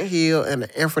Grant Hill and an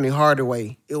Anthony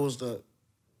Hardaway. It was a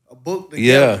book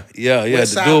together. Yeah. Went The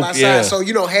side dude, by side. yeah. So,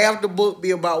 you know, half the book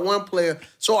be about one player.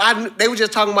 So they were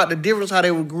just talking about the difference, how they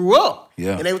grew up.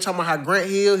 Yeah. And they were talking about how Grant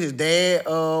Hill, his dad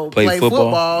football. played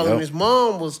football Yep. and his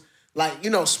mom was like, you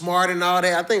know, smart and all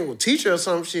that. I think it was a teacher or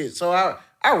some shit. So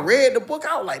I read the book.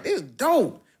 I was like, this is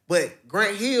dope. But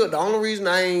Grant Hill, the only reason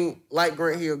I ain't like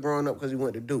Grant Hill growing up because he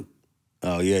went to Duke.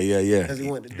 Oh, yeah. Because he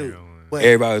went to Duke. But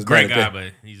Everybody was Great mad guy, at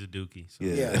but he's a dookie. So.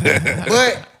 yeah.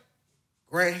 But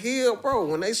Grant Hill, bro,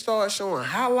 when they start showing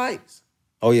highlights,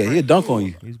 Oh, yeah, he'll dunk on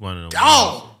you. He's one of them.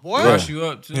 dog, boy. Brush you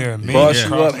up too. Yeah, man. Boss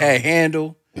you up, had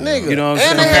handle. Nigga. You know what I'm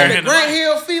and they saying? had the Grant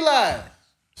Hill feline.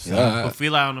 Yeah. Put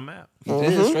Fila on the map. He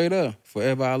did, straight up.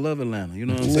 Forever I love Atlanta. You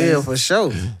know what I'm saying? Yeah, for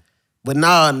sure. But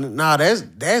nah,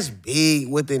 that's big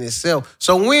within itself.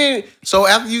 So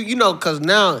after you know, because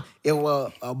now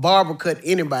if a barber cut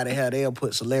anybody hair, they'll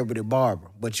put celebrity barber.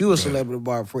 But you a celebrity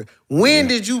barber for it. When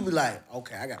did you be like,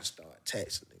 okay, I gotta start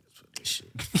taxing niggas for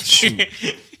this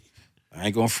shit? I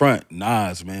ain't gonna front.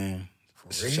 Nas, man.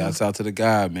 Shouts out to the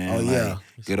guy, man. Oh, Like, yeah.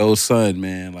 good old son,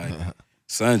 man. Like,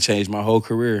 son changed my whole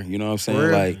career. You know what I'm saying? For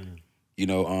real? Like, you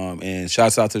know, and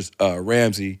shouts out to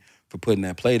Ramsey for putting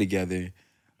that play together.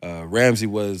 Ramsey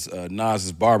was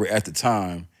Nas's barber at the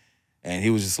time, and he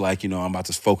was just like, you know, I'm about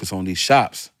to focus on these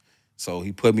shops. So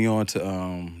he put me on to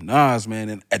Nas, man.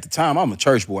 And at the time, I'm a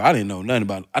church boy. I didn't know nothing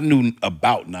about. I knew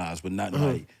about Nas, but not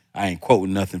like I ain't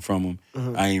quoting nothing from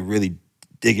him. I ain't really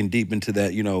digging deep into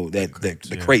that, you know, the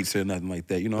crates or nothing like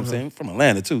that. You know what I'm saying? From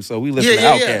Atlanta too, so we listen to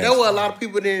Outkast. Yeah. There were a lot of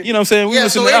people didn't. You know what I'm saying? We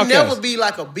listen so to it Outkast. never be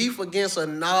like a beef against a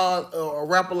Nas or a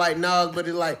rapper like Nas, but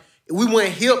it like we went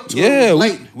hip to it. Yeah, Was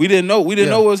late. we didn't know. We didn't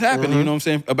Yeah. know what was happening. You know what I'm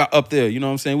saying? About up there. You know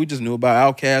what I'm saying? We just knew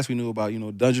about Outkast. We knew about, you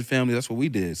know, Dungeon Family. That's what we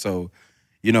did. So,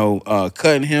 you know,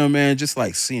 cutting him, man, just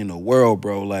like seeing the world,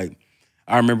 bro. Like,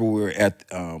 I remember we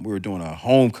were doing a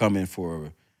homecoming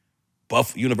for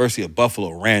University of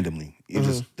Buffalo randomly.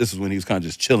 This is when he was kind of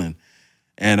just chilling.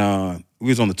 And we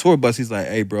was on the tour bus. He's like,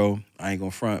 hey, bro, I ain't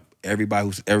gonna front. Everybody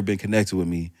who's ever been connected with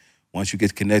me, once you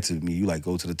get connected with me, you like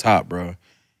go to the top, bro.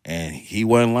 And he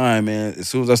wasn't lying, man. As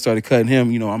soon as I started cutting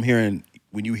him, you know, I'm hearing,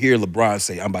 when you hear LeBron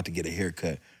say, I'm about to get a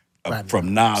haircut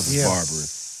from Nas's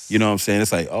barber. You know what I'm saying?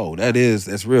 It's like, oh,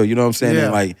 that's real. You know what I'm saying? Yeah.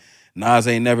 And like, Nas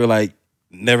ain't never like,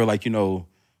 you know,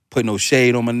 put no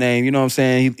shade on my name. You know what I'm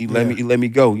saying? He let me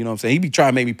go. You know what I'm saying? He be trying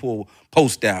to make me pull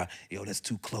post down. Yo, that's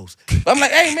too close. But I'm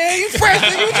like, hey man, you fresh,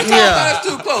 nigga. What you talking about? That's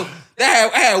too close.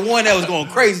 I had one that was going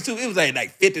crazy too. It was like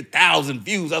 50,000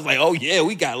 views. I was like, oh yeah,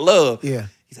 we got love. Yeah.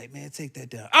 He's like, man, take that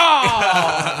down.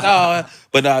 Oh, no.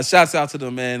 But shouts out to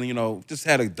them, man. You know, just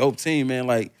had a dope team, man.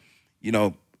 Like, you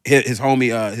know, his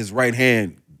homie, his right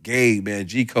hand, Gabe, man,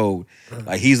 G Code.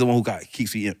 Like, he's the one who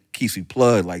keeps me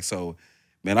plugged. Like, so,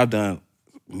 man, I've done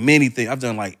many things.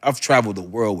 I've traveled the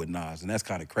world with Nas, and that's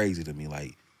kind of crazy to me.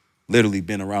 Like, literally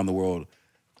been around the world.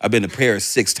 I've been to Paris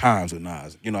 6 times with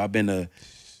Nas. You know, I've been to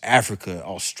Africa,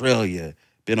 Australia,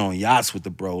 been on yachts with the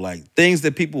bro. Like things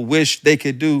that people wish they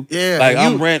could do. Yeah. Like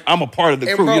I'm a part of the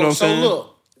crew, bro, you know what I'm saying? So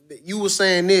look, you were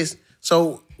saying this.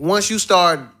 So once you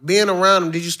start being around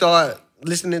him, did you start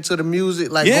listening to the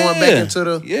music, like going back into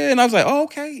the... Yeah, and I was like, oh,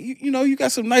 okay, you know, you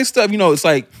got some nice stuff. You know, it's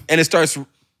like, and it starts...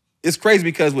 It's crazy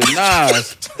because with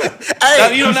Nas,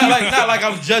 you know, not like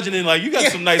I'm judging it. Like you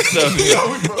got some nice stuff.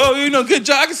 Oh, you know, good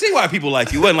job. I can see why people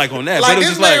like you. It wasn't like on that. Like but it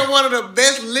was this just man one of the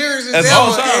best lyricists that's ever.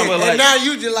 all time, but and now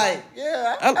you just like,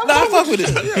 I fuck with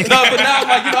it. No, but now I'm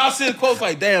like, you know, I'll see quotes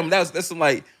like, damn, that's some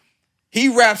like. He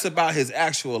raps about his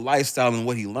actual lifestyle and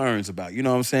what he learns about. You know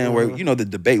what I'm saying? Where, you know, the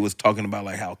debate was talking about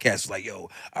like how Cass was like, yo,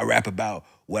 I rap about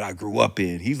what I grew up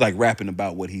in. He's like rapping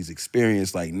about what he's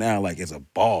experienced like now, like as a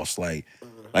boss, like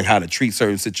how to treat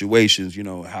certain situations, you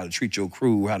know, how to treat your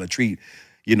crew, how to treat,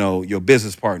 you know, your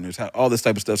business partners, all this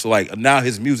type of stuff. So like now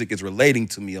his music is relating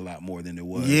to me a lot more than it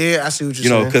was. Yeah, I see what you're saying.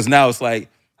 You know, because now it's like,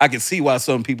 I can see why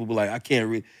some people be like, I can't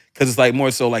read, because it's like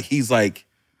more so like he's like,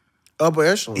 upper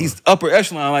echelon. He's upper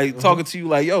echelon, like talking to you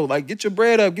like, yo, like get your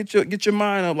bread up, get your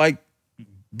mind up, like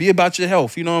be about your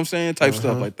health, you know what I'm saying? Type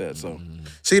stuff like that. So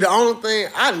see, the only thing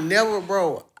I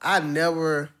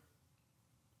never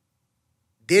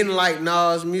didn't like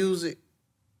Nas music,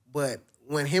 but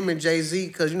when him and Jay-Z,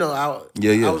 cause you know I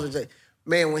was a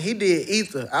man, when he did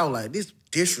Ether, I was like, this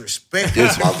disrespect. Man,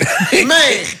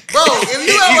 bro, if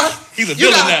you ever he's a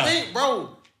villain now. Think,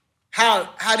 bro,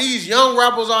 how these young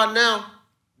rappers are now.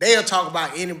 They'll talk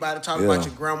about anybody, talk about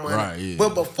your grandma. Right, yeah.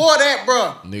 But before that,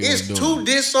 bro, it's 2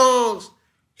 diss songs.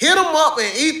 Hit 'em up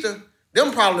and Ether.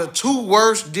 Them probably the 2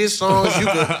 worst diss songs you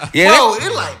could. Bro,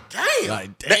 it's like, damn.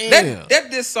 Like, damn.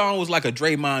 That diss song was like a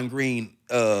Draymond Green,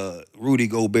 Rudy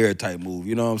Gobert type move.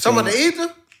 You know what I'm saying? Some of the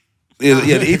Ether?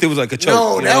 Yeah, the Ether was like a choke.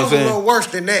 No, you know that what was I'm a saying? little worse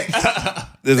than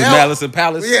that. There's a Malice and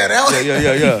Palace. Yeah, that was.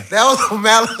 Yeah. That was a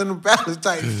Malice and the Palace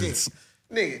type shit.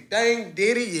 Nigga, Dame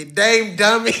Diddy, you Dame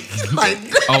Dummy. Like,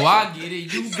 oh, I get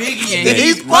it. You Biggie and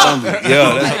he's fucking.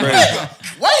 Yeah, that's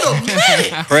crazy. Wait a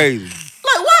minute. Crazy.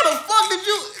 Like, why the fuck did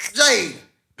you, Jay?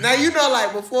 Now you know,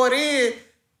 like before then,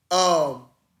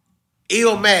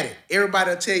 Illmatic. Everybody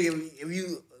will tell you if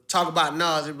you talk about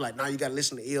Nas, they be like, nah, you gotta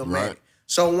listen to Illmatic. Right.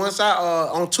 So once I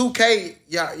on 2K,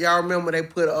 y'all remember they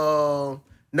put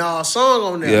Nas song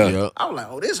on there. Yeah. I was like,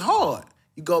 oh, this hard.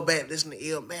 You go back listen to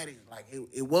Illmatic, like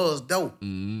it was dope.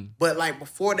 Mm-hmm. But like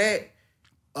before that,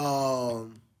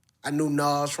 I knew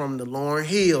Nas from the Lauryn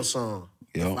Hill song,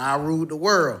 If I Ruled the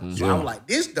World. So I was like,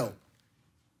 this dope.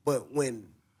 But when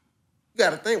you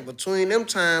gotta think between them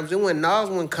times, and when Nas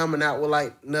wasn't coming out with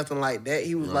like nothing like that,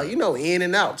 he was like, you know, in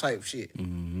and out type shit.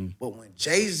 Mm-hmm. But when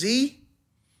Jay-Z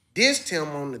dissed him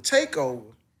on the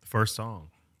Takeover, the first song,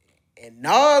 and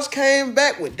Nas came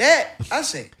back with that, I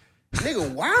said,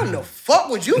 nigga, why in the fuck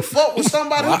would you fuck with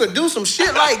somebody who could do some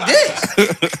shit like this?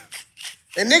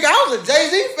 And nigga, I was a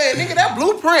Jay-Z fan. Nigga, that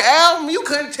Blueprint album, you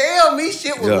couldn't tell me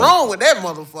shit was wrong with that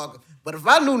motherfucker. But if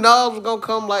I knew Nas was gonna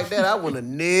come like that, I would have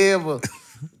never.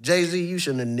 Jay-Z, you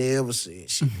shouldn't have never said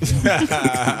shit.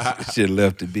 Should have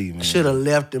left it be, man. Should have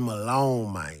left him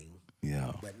alone, man.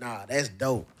 Yeah. But nah, that's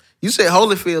dope. You said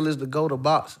Holyfield is the go-to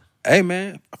boxer. Hey,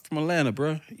 man, I'm from Atlanta,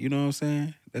 bro. You know what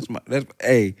I'm saying?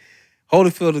 Hey,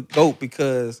 Holyfield the GOAT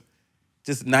because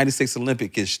just 96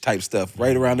 Olympic-ish type stuff.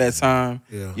 Right around that time,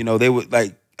 you know, they would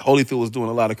like, Holyfield was doing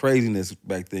a lot of craziness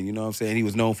back then. You know what I'm saying? He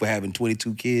was known for having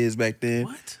 22 kids back then.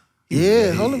 What?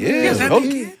 Yeah, Holyfield.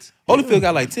 Kids? Holyfield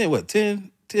got like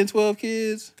 10, 12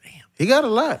 kids? Damn. He got a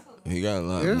lot. He got a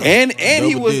lot. Yeah. And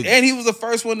he was the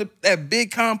first one to that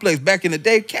big complex back in the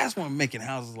day. Cats weren't making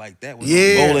houses like that.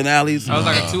 Bowling alleys. That was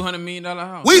like a $200 million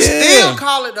house. We still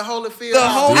call it the Holyfield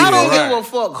house. I don't give a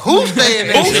fuck who staying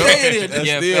there. Who's staying there?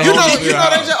 You know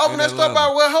they just opened that stuff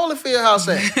out where Holyfield house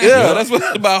at. Yeah, that's what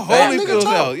it's about. Holyfield's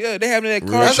house. Yeah, they having that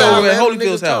car show over at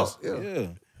Holyfield's house. Yeah.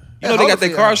 You know they got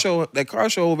that car show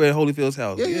over at Holyfield's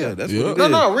house. Yeah, that's what it is.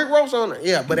 No, Rick Ross on it.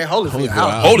 Yeah, but at Holyfield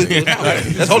house. Holyfield's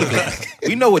house. That's Holyfield.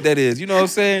 We know what that is. You know what I'm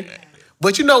saying?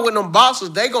 But you know, with them boxers,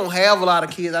 they gonna have a lot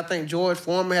of kids. I think George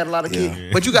Foreman had a lot of kids. Yeah.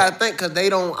 But you gotta think, cause I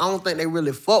don't think they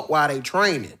really fuck while they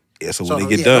training. Yeah, so when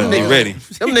they get done, they ready.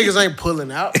 Them niggas ain't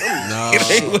pulling out.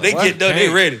 When they get done, they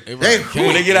ready.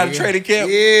 When they get out of training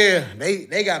camp. Yeah,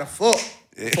 they gotta fuck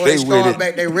before they start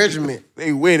back their regiment.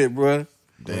 They with it, bro.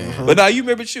 Damn. But now you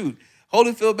remember,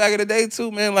 Holyfield back in the day too,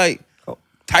 man. Like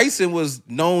Tyson was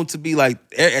known to be like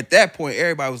at that point,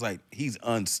 everybody was like, he's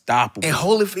unstoppable. And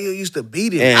Holyfield used to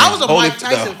beat him. I was a Mike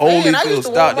Tyson fan. I used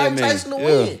to want Mike Tyson to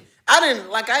win. I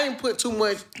didn't put too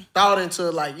much thought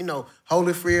into like, you know,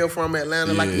 Holyfield from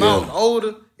Atlanta. Like if I was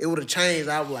older, it would have changed.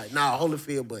 I was like, nah,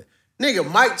 Holyfield, but Nigga,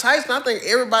 Mike Tyson, I think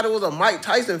everybody was a Mike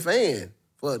Tyson fan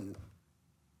for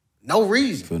no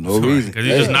reason. For no reason. Because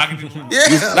he's just knocking people out. Yeah.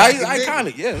 He's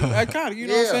iconic, iconic, you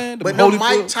know what I'm saying? But no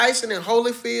Mike Tyson and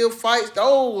Holyfield fights,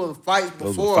 those were fights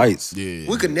before. Yeah.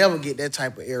 We could never get that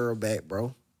type of era back,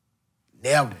 bro.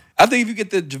 Never. I think if you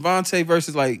get the Javante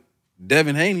versus like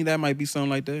Devin Haney, that might be something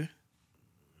like that.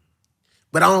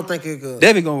 But I don't think it could.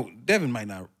 Devin might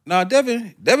not. Nah,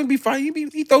 Devin be fine.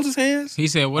 He throws his hands. He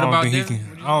said, "What about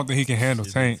Devin?" I don't think he can handle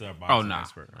Tank. Oh, nah.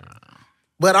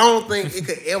 But I don't think it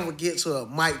could ever get to a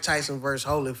Mike Tyson versus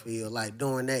Holyfield like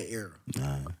during that era.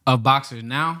 Of boxers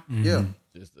now? Yeah.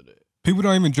 Just to that. People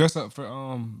don't even dress up for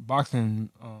boxing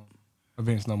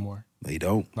events no more. They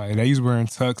don't. Like they used wearing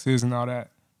tuxes and all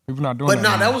that. People not doing But that.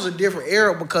 nah, no that more. was a different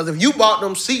era because if you bought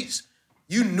them seats,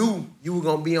 you knew you were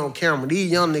gonna be on camera.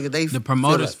 These young niggas, they The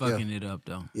promoters feel like, fucking it up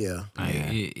though. Yeah. Like,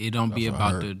 it don't be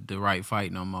about the right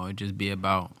fight no more. It just be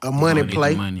about A money get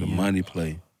play. The money, The yeah. money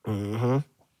play. Mm-hmm.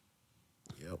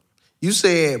 Yep. You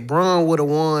said Bron would have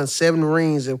won 7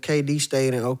 rings if KD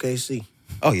stayed in OKC.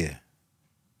 Oh yeah,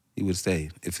 he would have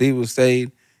stayed. If he would have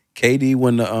stayed, KD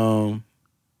won the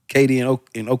KD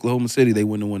in Oklahoma City. They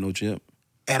wouldn't have won no chip.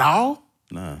 At all?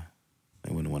 Nah, they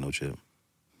wouldn't have won no chip.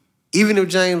 Even if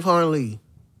James Harden leave.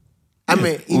 I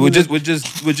mean, even With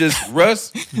if- just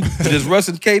Russ, just Russ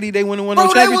and KD, they wouldn't have won bro,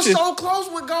 no they was championship. so close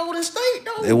with Golden State,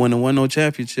 though. They wouldn't have won no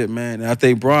championship, man. And I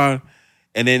think Bron,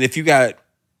 and then if you got,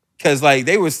 because like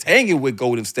they was hanging with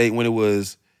Golden State when it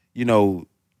was, you know,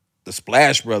 the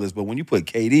Splash Brothers, but when you put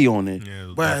KD on it,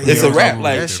 But it's yeah, a wrap.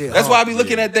 Like that shit that's why I hard. be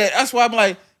looking at that. That's why I'm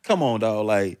like, come on, dog.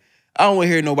 Like I don't want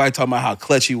to hear nobody talking about how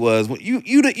clutch he was. When you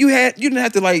didn't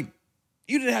have to like,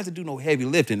 you didn't have to do no heavy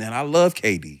lifting. And I love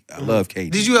KD. I love KD.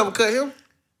 Did you ever cut him?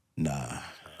 Nah,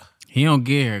 He don't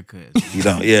get haircuts. you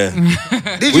don't. Yeah.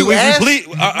 Did you ask?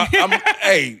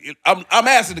 I'm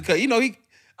asking to cut. You know,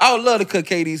 I would love to cut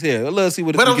KD's hair. I'd love to see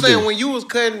what. But we I'm can saying do. when you was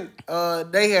cutting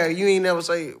their hair, you ain't never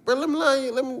say, bro, let me lie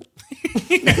you. Let me.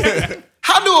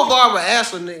 How do a barber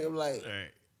ask a nigga like,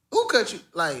 who cut you?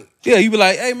 Like, Yeah, you be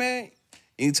like, hey man,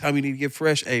 anytime you need to get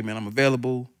fresh, hey man, I'm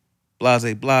available.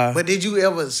 Blase blah. but did you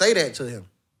ever say that to him?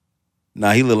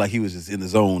 Nah, he looked like he was just in the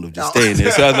zone of just staying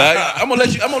there. So I was like, I'm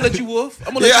gonna let you wolf.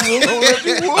 I'm gonna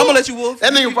let you wolf.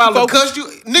 That nigga probably cussed you.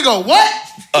 Nigga, what?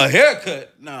 A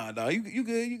haircut. Nah, you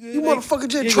good. You motherfucker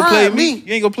just You ain't gonna play tried me.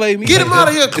 You ain't gonna play me. Get him out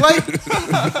of here, Clay.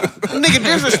 Nigga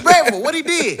disrespectful. What he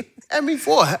did? At me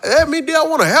did I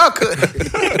want a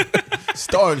haircut?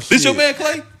 Starting shit. This your man,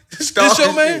 Clay? This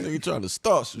your man? Nigga trying to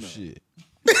start some shit.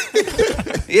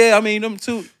 Yeah, I mean them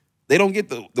two. They don't get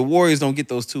the Warriors don't get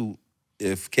those two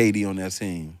if KD on that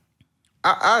team.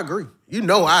 I agree. You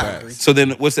know I agree. So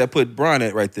then what's that put Bron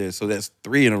at right there? So that's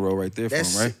 3 in a row right there for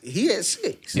That's him, right? he had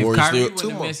 6. If Warriors Kyrie still- wouldn't two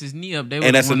have more. messed his knee up, they And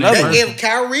would that's have won another that one. first. If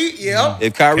Kyrie, yep.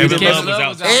 If Kyrie Kevin didn't Love mess-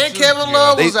 was out. And too. Kevin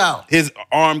Love was out. his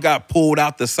arm got pulled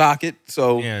out the socket.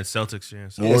 So Yeah, Celtics. Yeah.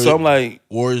 So. yeah, so I'm like,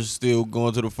 Warriors still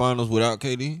going to the finals without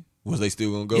KD? Was they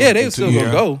still gonna go? yeah, they still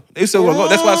gonna go. They still gonna go.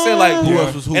 That's why I said like, Who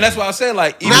else was hooping? and that's why I said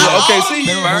like, even Not with all OKC, of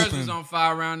them. Spurs was on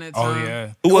fire around that Oh time.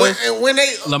 yeah. who was? When they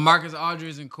LaMarcus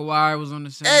Aldridge and Kawhi was on the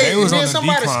same. hey, They was then on the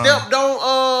somebody decline. stepped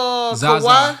on Zaza.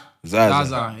 Kawhi.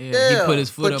 Zaza. Yeah, he put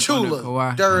his foot up under Pachula,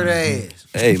 Kawhi. dirt ass.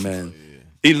 Hey man,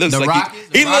 he looks The like Rockets.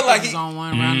 he looked like was he. on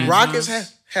one around that Rockets time.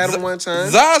 had him one time.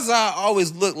 Zaza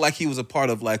always looked like he was a part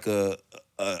of like a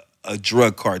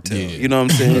drug cartel. Yeah. You know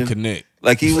what I'm saying? Connect.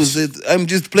 Like he was. I'm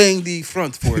just playing the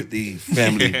front for the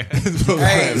family.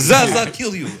 Hey, Zaza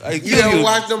kill you. I you kill ever you.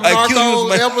 watch them I kill you.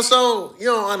 Narcos is my- episode? You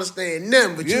don't understand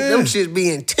nothing, but Yeah. them shits be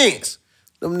intense.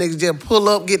 Them niggas just pull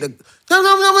up, get the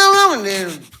and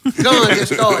then gun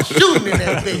just start shooting in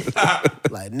that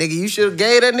bitch. Like, nigga, you should have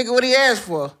gave that nigga what he asked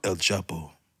for. El Chapo.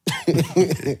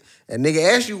 That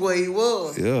nigga asked you where he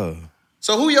was. Yeah.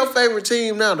 So who your favorite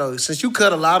team now, though? Since you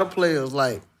cut a lot of players,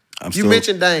 like, I'm you still,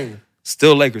 mentioned Dame.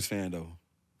 still Lakers fan though.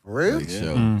 For real?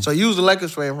 Yeah. So you was a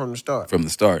Lakers fan from the start. From the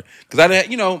start. Because I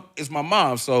didn't, it's my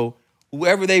mom, so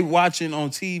whoever they watching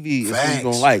on TV is who Facts. you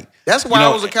gonna like. That's why You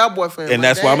know, I was a Cowboy fan. And My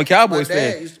that's why I'm a dad- Cowboys my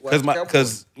dad fan. used to watch the Cowboys.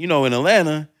 Because in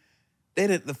Atlanta,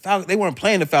 they weren't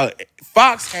playing the Falcons.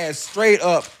 Fox had straight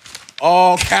up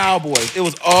all Cowboys. It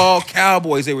was all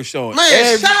Cowboys they were showing.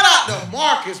 Man, shout out to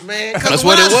Marcus, man. That's Because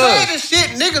what when it I was. said this shit,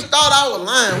 niggas thought I was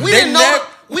lying. We They didn't know. never-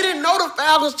 We didn't know the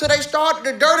Falcons till they started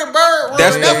the Dirty Bird run.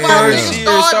 That's the why first niggas year it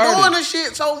started started. doing this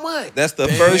shit so much. That's the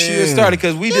first year it started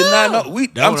because we did not know. That I'm when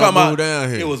talking I about moved down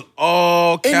here. it was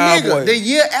all And Cowboys. nigga, the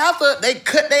year after, they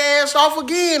cut their ass off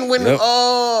again when, Yep.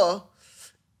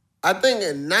 I think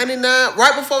in 99,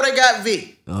 right before they got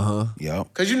Vic. Yeah.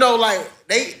 Because,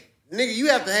 nigga, you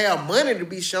have to have money to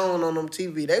be shown on them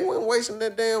TV. They weren't wasting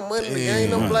that damn money. The game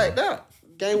them blacked out.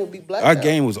 game would be blacked Our out.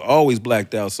 game was always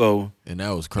blacked out. So, And that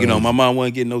was crazy. my mom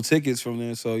wasn't getting no tickets from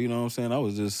there. So, you know what I'm saying? I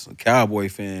was just a Cowboy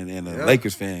fan and a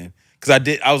Lakers fan.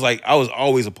 Because I was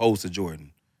always opposed to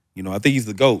Jordan. I think he's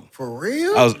the GOAT. For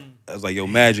real? I was like, yo,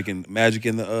 Magic in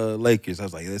the Lakers. I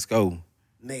was like, let's go.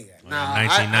 Nigga. Nah,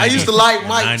 I used to like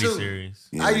Mike too. Series.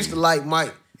 Yeah. I used to like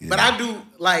Mike. Yeah. But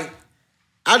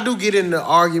I do get into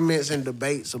arguments and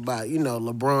debates about,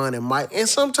 LeBron and Mike. And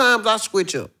sometimes I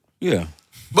switch up. Yeah.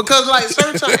 Because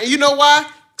certain times, you know why?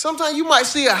 Sometimes you might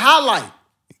see a highlight.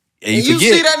 And you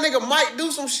see that nigga Mike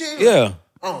do some shit. Yeah.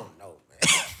 Oh no, man.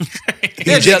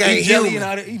 This nigga ain't human.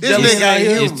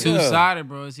 It's two-sided,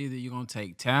 bro. It's either you're going to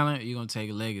take talent or you're going to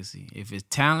take legacy. If it's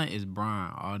talent, it's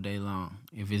Bron all day long.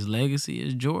 If it's legacy,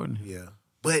 it's Jordan. Yeah.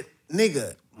 But,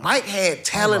 nigga, Mike had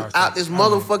talent out this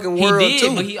motherfucking world, he did,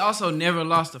 too. But he also never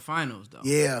lost the finals, though.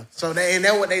 Yeah. So,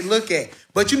 that's what they look at.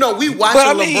 But, we watching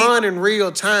LeBron in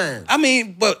real time. I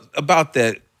mean, but about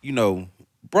that,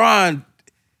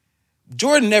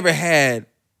 Jordan never had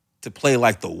to play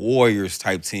like the Warriors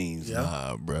type teams. Yeah.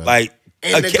 Nah, bro. Like,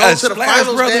 and to go to the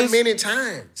finals that many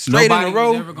times. Straight Nobody in a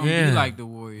row. was ever going to be like the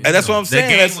Warriors. And that's what I'm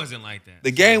saying. The game wasn't like that.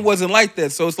 The game wasn't like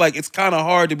that. So it's like, it's kind of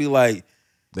hard to be like,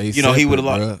 he would have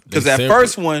lost. Because that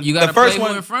first one, you got to play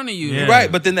one in front of you. Yeah.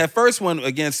 Right, but then that first one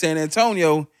against San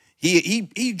Antonio,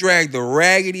 he dragged the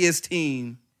raggediest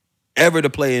team ever to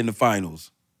play in the finals.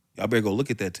 Y'all better go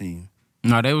look at that team.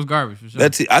 No, they was garbage for sure.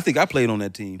 I think I played on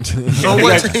that team. So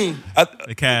what team?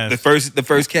 The Cavs. The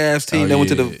first Cavs team that went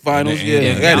to the finals. I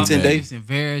had a 10-day. Look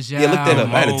that up.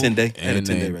 I had a 10-day. I had a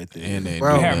 10-day right there. And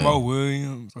Bro. We had Mo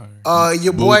Williams.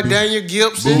 Your boy Daniel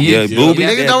Gibson. Yeah, Booby.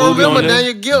 Niggas don't remember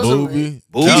Daniel Gibson. Booby.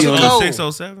 Booby on on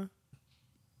 06, 07?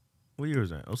 What year was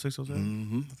that? 06,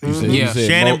 07? Yeah.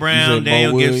 Shannon Brown,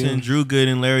 Daniel Gibson, Drew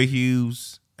Gooden, Larry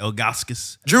Hughes,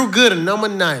 Elgauskas. Drew Gooden, number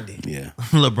 90. Yeah.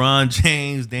 LeBron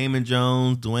James, Damon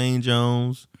Jones, Dwayne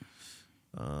Jones,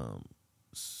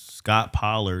 Scott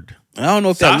Pollard. I don't know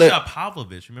if Sasha that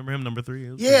Pavlovich. Remember him, number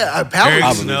 3? Yeah, Eric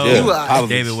Pavlovich. Snow, yeah.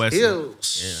 David West.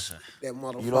 That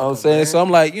motherfucker. You know what I'm saying? Man. So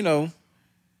I'm like,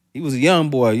 he was a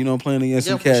young boy, playing against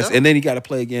some for cats. sure. And then he got to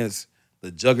play against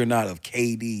the juggernaut of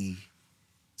KD,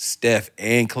 Steph,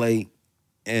 and Clay,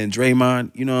 and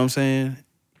Draymond. You know what I'm saying?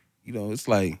 It's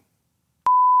like.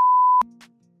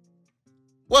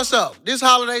 What's up? This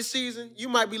holiday season, you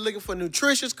might be looking for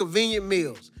nutritious, convenient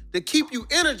meals to keep you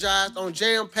energized on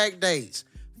jam-packed days.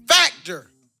 Factor.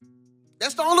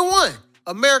 That's the only one.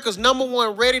 America's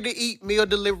 #1 ready-to-eat meal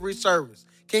delivery service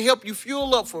can help you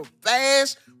fuel up for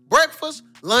fast breakfast,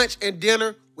 lunch, and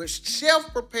dinner with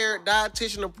chef-prepared,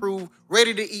 dietitian-approved,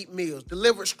 ready-to-eat meals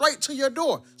delivered straight to your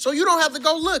door so you don't have to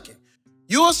go looking.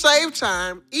 You'll save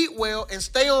time, eat well, and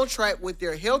stay on track with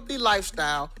your healthy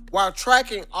lifestyle while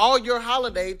tracking all your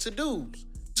holiday to-dos.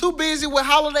 Too busy with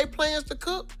holiday plans to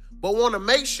cook, but want to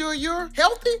make sure you're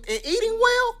healthy and eating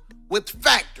well? With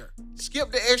Factor,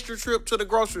 skip the extra trip to the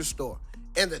grocery store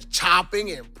and the chopping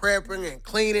and prepping and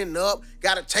cleaning up.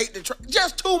 Gotta take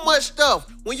just too much stuff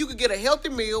when you can get a healthy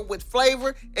meal with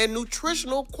flavor and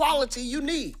nutritional quality you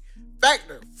need.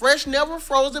 Factor, fresh, never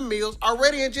frozen meals are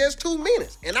ready in just 2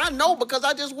 minutes. And I know because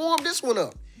I just warmed this one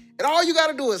up. And all you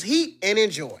gotta do is heat and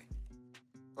enjoy.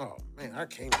 Oh, man, I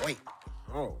can't wait.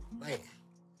 Oh, man.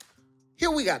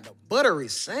 Here we got the buttery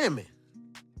salmon.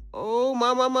 Oh, my.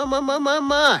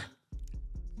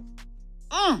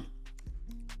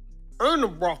 And the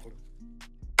broccoli.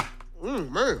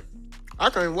 Man, I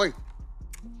can't wait.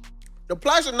 The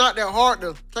price is not that hard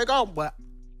to take off, but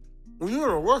when you're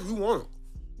in a rush, you want it.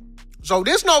 So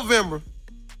this November,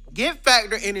 get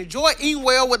Factor and enjoy eating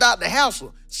well without the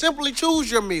hassle. Simply choose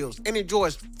your meals and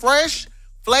enjoy fresh,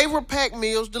 flavor-packed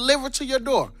meals delivered to your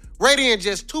door. Ready in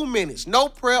just 2 minutes. No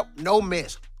prep, no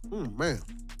mess. Man.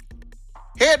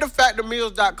 Head to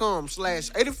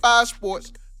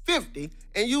factormeals.com/85sports50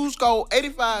 and use code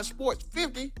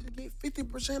 85sports50 to get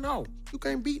 50% off. You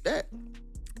can't beat that.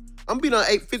 I'm beating on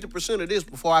 50% of this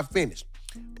before I finish.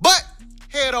 But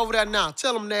head over there now.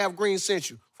 Tell them Nav Green sent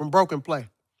you from Broken Play.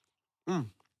 And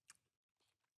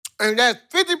that's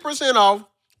 50% off.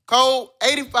 Code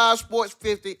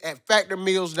 85sports50 at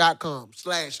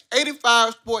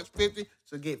factormeals.com/85sports50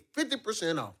 to get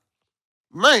 50% off.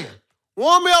 Man,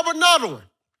 warm me up another one.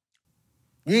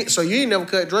 So you ain't never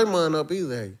cut Draymond up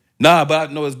either, have you? Nah, but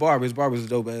I know his barber. His barber's a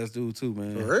dope ass dude too,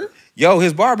 man. For real? Yo,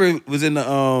 his barber was in the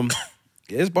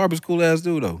yeah, his barber's cool ass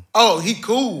dude though. Oh, he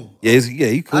cool. Yeah,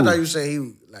 he cool. I thought you said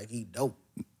he dope.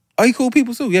 Oh, he cool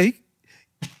people too. Yeah,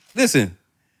 listen.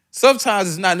 Sometimes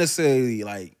it's not necessarily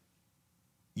like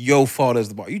your fault as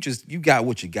the bar. You got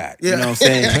what you got. You know what I'm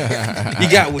saying? You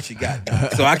got what you got.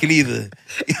 Dog. So I can either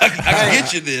I can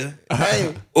get you there,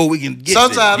 or we can get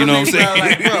sometimes there. You know what I'm saying?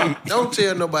 Like, bro, don't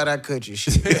tell nobody I cut you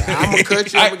shit. I'm gonna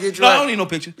cut you. I'm gonna get you. I don't need no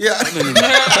picture. Yeah.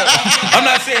 I'm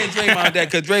not saying Draymond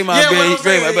that because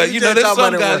Draymond, but you know, there's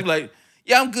some guys like,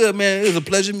 yeah, I'm good, man. It was a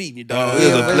pleasure meeting you, dog. It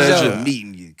was a pleasure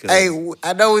meeting you. Hey,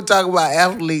 I know we talk about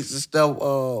athletes and stuff.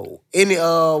 Any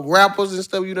rappers and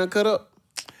stuff you done cut up?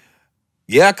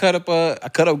 Yeah, I cut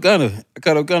up Gunna. I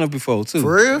cut up Gunna before too.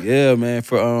 For real? Yeah, man.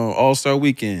 For All-Star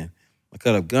Weekend. I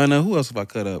cut up Gunna. Who else have I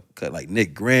cut up? Cut like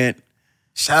Nick Grant.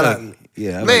 Shout out.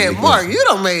 Yeah. Man, Mark, you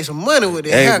done made some money with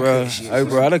that haircut shit. Hey,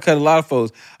 bro. I done cut a lot of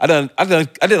folks. I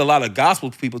did a lot of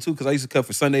gospel people too, because I used to cut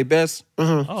for Sunday Best.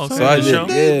 Oh, okay. So I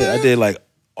did like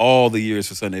all the years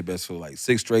for Sunday Best for like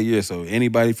 6 straight years. So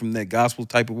anybody from that gospel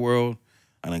type of world,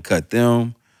 I done cut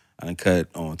them. I done cut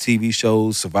on TV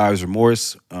shows, Survivor's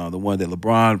Remorse, the one that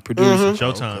LeBron produced.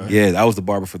 Showtime. Yeah, I was the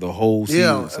barber for the whole season.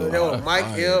 Yeah, So, there was Mike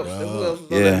Epps,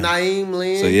 Naeem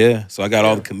Lynn. So yeah, so I got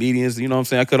all the comedians. You know what I'm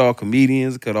saying? I cut all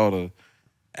comedians, cut all the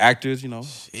actors. You know,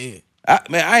 Shit.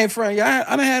 I ain't front. Yeah,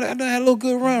 I done had a little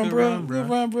good run, bro. Good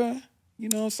run, bro. You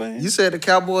know what I'm saying? You said the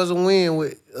Cowboys will win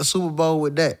with a Super Bowl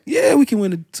with that. Yeah, we can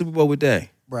win the Super Bowl with that.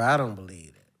 Bro, I don't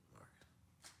believe that.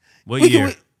 What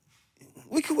year?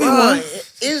 We can win one.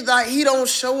 It's like he don't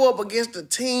show up against the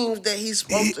teams that he's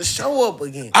supposed to show up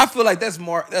against. I feel like that's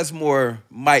more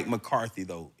Mike McCarthy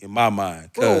though, in my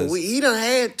mind. Bro, he done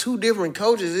had 2 different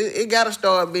coaches. It got to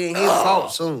start being his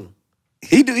fault soon.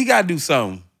 He got to do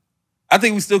something. I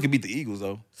think we still can beat the Eagles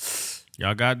though.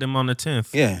 Y'all got them on the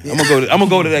 10th. Yeah, I'm gonna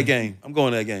go to that game. I'm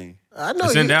going to that game. I know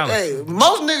It's you. in Dallas. Hey,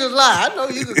 most niggas lie. I know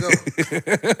you could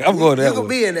go. I'm going to that You one. could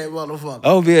be in that motherfucker.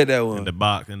 I'll be at that In one.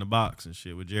 the box and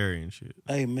shit with Jerry and shit.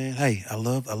 Hey man, I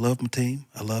love my team.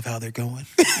 I love how they're going.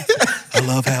 I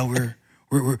love how we're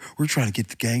trying to get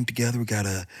the gang together.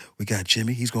 We got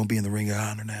Jimmy. He's gonna be in the Ring of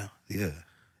Honor now. Yeah.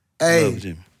 I love Hey,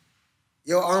 Jimmy.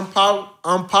 your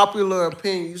unpopular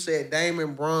opinion, you said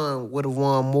Damon Brown would have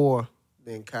won more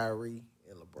than Kyrie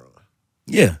and LeBron.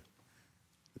 Yeah.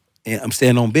 And I'm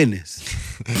standing on business.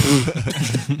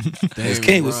 As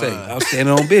King would say, I'm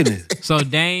standing on business. So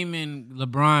Dame and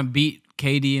LeBron beat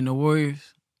KD and the Warriors?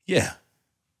 Yeah.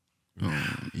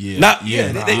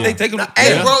 Yeah. They take them.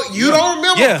 Hey, bro, you don't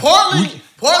remember Yeah. Portland?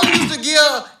 Portland used to give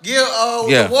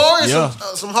the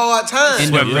Warriors some hard times.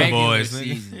 In the Swept them regular boys, nigga.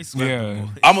 season. They swept them Yeah. boys.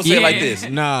 I'm gonna say it Yeah. like this. They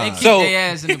Nah. kicked So-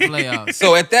 their ass in the playoffs.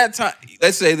 So at that time,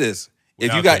 let's say this: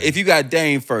 Without if you got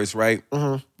Dame first, right,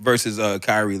 versus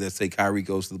Kyrie. Let's say Kyrie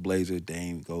goes to the Blazers,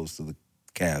 Dame goes to the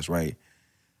Cavs, right?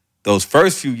 Those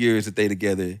first few years that they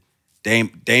together, Dame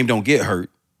don't get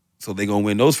hurt, so they gonna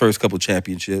win those first couple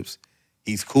championships.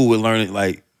 He's cool with learning,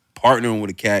 like partnering with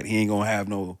a cat. He ain't gonna have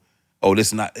no,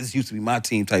 this used to be my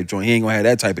team type joint. He ain't gonna have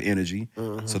that type of energy.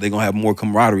 So they gonna have more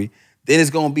camaraderie. Then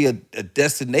it's gonna be a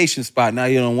destination spot. Now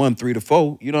you're on 1, 3 to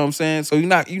 4. You know what I'm saying? So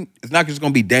it's not just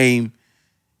gonna be Dame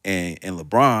and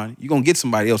LeBron. You're gonna get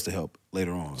somebody else to help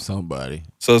later on. Somebody.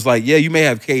 So it's like, yeah, you may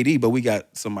have KD, but we got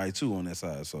somebody too on that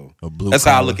side. So A blue that's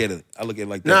how I collar. look at it. I look at it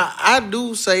like that. Now, I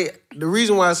do say, the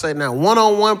reason why I say now,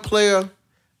 one-on-one player,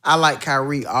 I like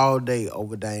Kyrie all day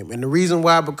over Dame. And the reason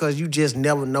why, because you just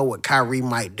never know what Kyrie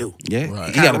might do. Yeah, Right.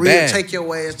 he got a Kyrie will bag. take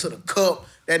your ass to the cup.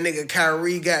 That nigga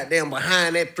Kyrie goddamn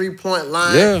behind that 3-point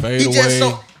line. Yeah. He Fade just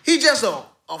away. he just a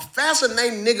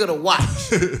fascinating nigga to watch.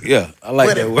 Yeah, I like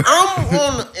But that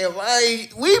if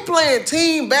word. we playing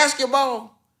team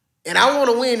basketball and I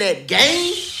want to win that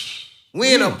game,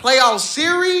 win a playoff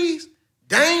series,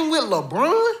 Dame with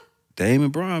LeBron, Dame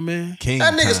and Bron, man. King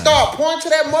that nigga time. start pointing to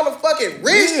that motherfucking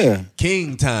wrist. Yeah,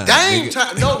 King time. Dame nigga.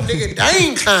 time. No, nigga,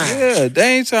 Dame time. yeah.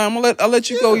 Dame time. I'll let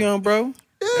you go, young bro.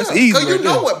 Yeah, That's easy. Because you right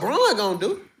know there. what Bron gonna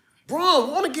do. Bron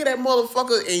want to get that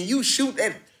motherfucker and you shoot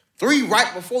that 3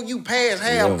 right before you pass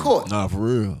half court. Nah, for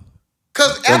real.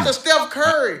 Because after Steph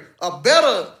Curry, a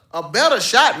better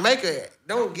shot maker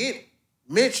don't get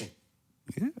mentioned.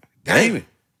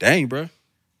 Dame, bro.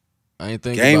 I ain't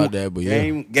thinking about that, but yeah.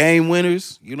 Game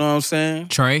winners. You know what I'm saying?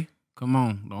 Trey, come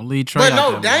on. Don't leave Trey But out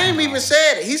no, there, man. Dame even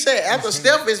said it. He said after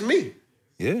Steph is me.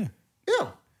 Yeah, Yeah.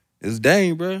 it's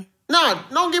Dame, bro. Nah,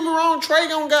 don't get me wrong. Trey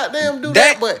gonna goddamn do That-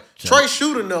 that, but Trey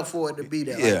shoot enough for it to be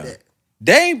there Yeah. like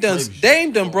that.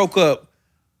 Dame done broke up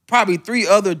probably 3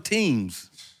 other teams.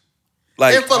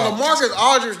 Like And for LaMarcus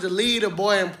Aldridge to lead a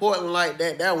boy in Portland like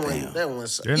that one.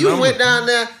 Their You numbers- went down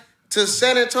there to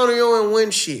San Antonio and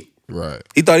win shit. Right.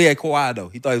 he thought he had Kawhi though.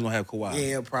 He thought he was gonna have Kawhi.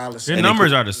 Yeah, probably. Their So.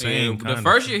 numbers are the Yeah, same. the kinda.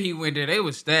 first year he went there, they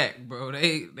was stacked, bro.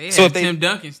 They So had if they- Tim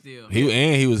Duncan still.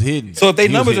 He was hitting. So if they He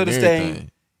was numbers are the hitting same,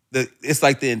 everything. it's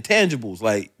like the intangibles.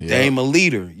 Like Dame a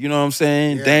leader. You know what I'm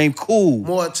saying? Yeah. Dame cool.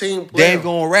 More team player. Dame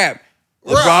gonna rap.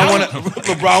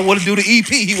 LeBron want to do the EP.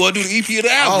 He want to do the EP of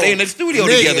the album. They in the studio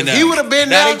together now. He would have been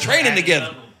now. there. They training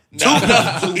together. 2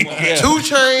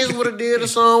 Chainz would have did a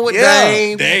song with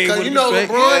Dame. Because, you know,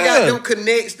 LeBron got them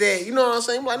connects that, you know what I'm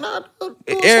saying? Like, nah, do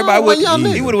everybody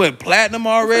would. He would have went platinum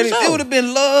already. Sure. It would have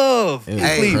been love. It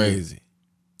was crazy.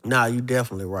 Nah, you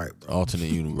definitely right, bro.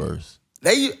 Alternate universe.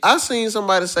 I seen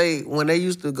somebody say when they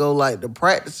used to go like the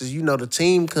practices, you know, the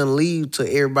team couldn't leave till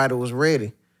everybody was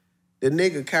ready. The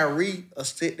nigga Kyrie will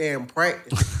sit there and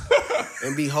practice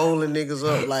and be holding niggas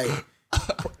up. Like,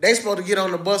 they supposed to get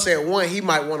on the bus at 1. He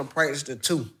might want to practice to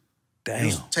 2.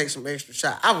 Damn. Take some extra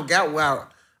shot. I forgot where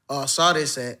I saw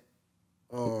this at.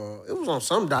 It was on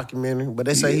some documentary, but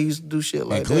they say he used to do shit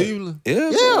like that. Cleveland?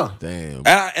 Yeah. Damn.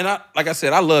 And I like I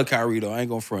said, I love Kyrie though. I ain't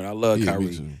gonna front. I love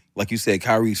Kyrie. Like you said,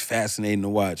 Kyrie's fascinating to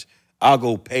watch. I'll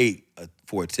go pay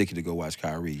for a ticket to go watch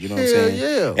Kyrie. You know what I'm saying?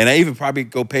 Yeah. And I even probably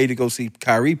go pay to go see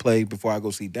Kyrie play before I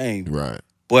go see Dame. Right.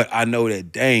 But I know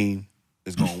that Dame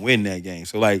is gonna win that game.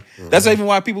 So like that's even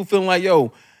why people feeling like,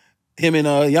 yo, him and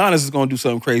Giannis is gonna do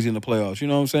something crazy in the playoffs. You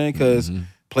know what I'm saying? Because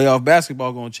playoff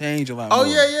basketball gonna change a lot. Oh,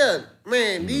 more. yeah.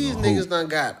 Man, these niggas done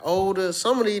got older.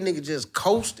 Some of these niggas just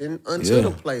coasting until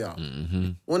the playoff.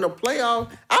 When the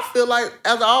playoff, I feel like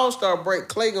as an All-Star break,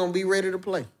 Clay gonna be ready to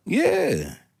play.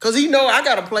 Yeah. Cause he know I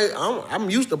gotta play. I'm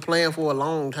used to playing for a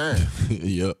long time.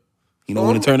 Yep. You know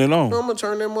when to turn it on. I'm gonna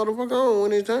turn that motherfucker on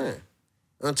when it's time.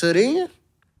 Until then,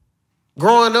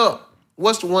 growing up,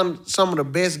 what's some of the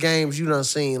best games you done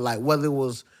seen? Like whether it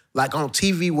was like on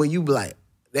TV where you be like,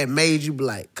 that made you be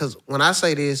like, cause when I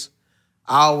say this,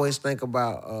 I always think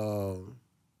about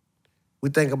we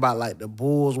think about like the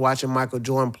Bulls watching Michael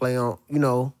Jordan play on, you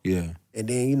know. Yeah. And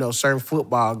then, you know, certain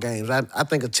football games. I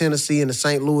think of Tennessee and the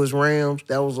St. Louis Rams.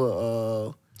 That was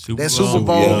a Super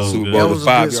Bowl. Yeah, Super Bowl. That was a good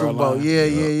 5-yard Super Bowl. line.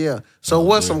 Yeah. So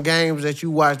what's some games that you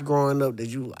watched growing up that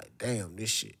you like, damn, this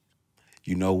shit?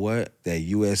 You know what? That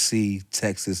USC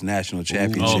Texas National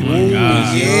Championship. Oh my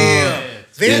God. Yeah.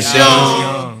 Vince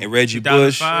Young. And Reggie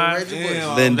Bush.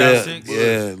 2005. Lindell. 2006.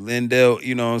 Yeah, Lindell,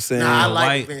 you know what I'm saying? Nah, I like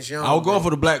White. Vince Young. I was going for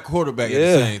the black quarterback at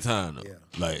Yeah. the same time, though.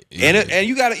 Like, And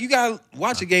you gotta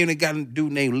watch a game that got a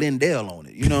dude named Lindell on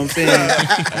it. You know what I'm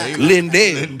saying?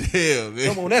 Lindell. Lindell,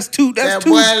 man. Come on, that's two That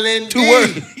boy Lindell. 2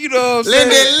 words. You know what I'm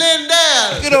saying?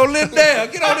 Lindell. Get on Lindell.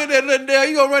 Get on in there, Lindell.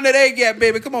 You gonna run that A gap,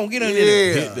 baby. Come on, get on in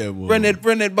there. Hit that one.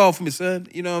 Run that ball for me, son.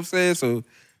 You know what I'm saying? So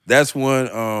that's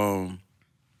one.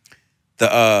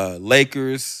 The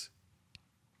Lakers,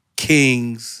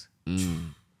 Kings.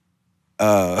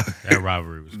 That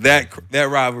rivalry was That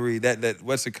rivalry, that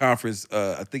Western Conference,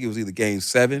 I think it was either game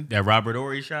 7. that Robert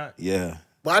Horry shot. Yeah.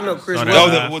 Well, I know Chris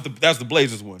Oh, Webber. That's the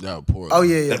Blazers one. That was poor. Oh,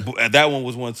 yeah. That one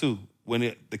was one too. When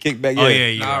the kickback. Oh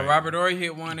yeah. Nah, Right. Robert Horry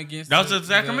hit one against. That was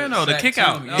Sacramento, the kick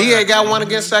out. team. He had got one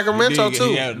against Sacramento, too.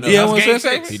 He Yeah, That was what's game that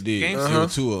 6. He did. Game There were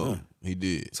 6. 2 of them. He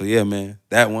did. So yeah, man,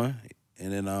 that one,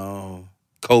 and then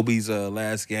Kobe's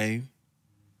last game,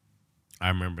 I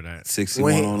remember that.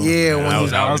 61 on him. Yeah, when I he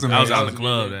was out. was I was amazing. out in the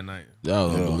club that night. That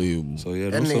was unbelievable. So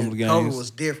yeah, That those some of the nigga Kobe games. was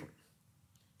different.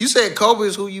 You said Kobe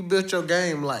is who you built your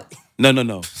game like.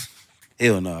 No.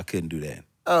 Hell no, I couldn't do that.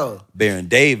 Oh. Baron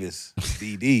Davis,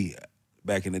 BD,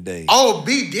 back in the day. Oh,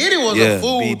 B. Diddy was Yeah, a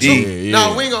fool, B. too. Diddy. Yeah,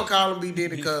 No, yeah. we ain't gonna call him B.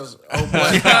 Diddy because, oh, boy.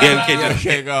 Yeah, we can't do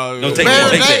Can't go. Don't take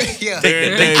Baron that. Davis, Take yeah.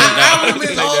 that. I remember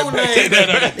his old name. Take that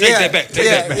back. Take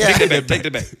that back. Yeah. Take that back. Take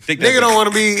that back. Take that Nigga back. don't want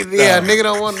to be, nigga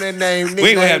don't want that name. We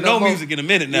ain't gonna have nickname no more. music in a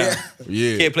minute now.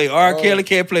 Yeah. Yeah. Can't play R. Kelly.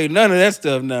 Can't play none of that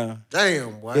stuff now.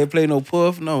 Damn, boy. Can't play no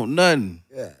Puff. No, nothing.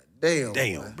 Yeah, damn.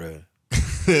 Damn, bro.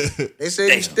 They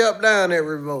said you stepped down that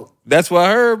revolt. That's what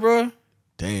I heard, bro.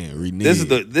 Damn,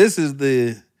 reneged. This is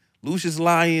the Lucius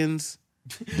Lyons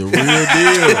the real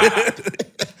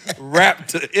deal. rap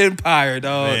to empire,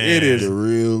 dog. Man. It is The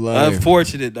real life.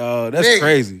 unfortunate, dog. That's Nigga.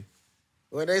 crazy.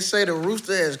 Well, they say the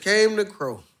rooster has came to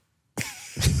crow.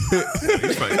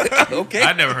 Okay.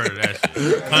 I never heard of that shit.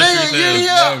 Nigga, Country you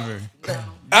here?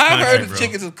 I've Country, heard the bro.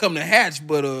 chickens have come to hatch,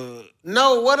 but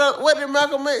No, what did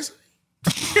Malcolm X? says.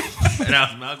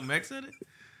 That was Malcolm X in it.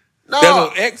 No. that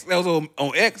was on X. That was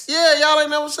on X. Yeah, y'all ain't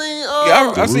never seen.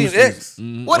 Yeah, I seen Roosters. X.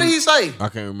 What did he say? I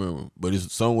can't remember, but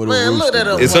it's somewhere. Man, look that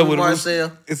up. It's up with a Marcel.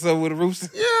 rooster. It's up with a rooster.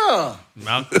 Yeah,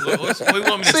 Malcolm. What you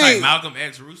want me to See. type? Malcolm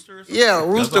X Rooster? Or something? yeah,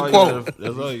 rooster quote.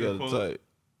 That's all you gotta type.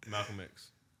 Malcolm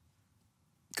X.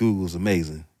 Google's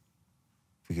amazing.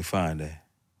 If we can find that.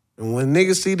 And when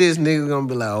niggas see this, niggas gonna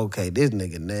be like, okay, this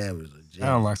nigga Nav is a G.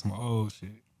 Sound like some old shit.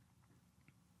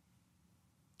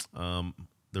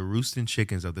 The Roosting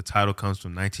Chickens of the title comes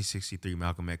from 1963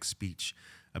 Malcolm X speech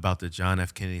about the John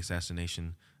F. Kennedy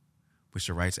assassination which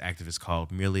the rights activists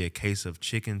called merely a case of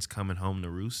chickens coming home to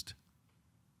roost.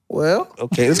 Well,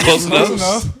 okay, it's close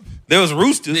enough. There was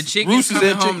roosters. The chickens roosters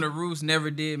coming and home to roost never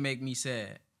did make me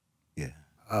sad. Yeah.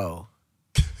 Oh.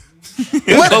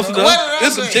 Close enough.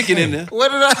 There's some chicken in there.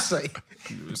 What did I say?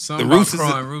 Something about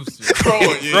crowing roosters.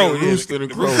 Rooster and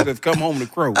The crow. roosters have come home to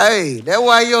crow. Hey, that's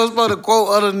why you don't supposed to quote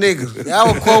other niggas.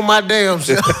 I would quote my damn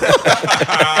self.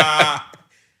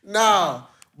 No,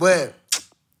 but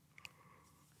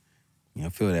Yeah, I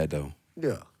feel that though.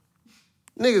 yeah,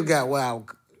 niggas got what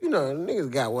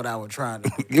niggas got what I was trying to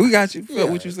do. Yeah, we got you. Yeah,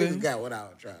 What you saying? Niggas got what I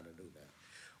was trying to do. Now.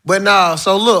 But nah,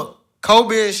 so look,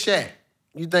 Kobe and Shaq.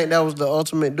 You think that was the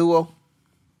ultimate duo?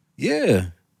 Yeah.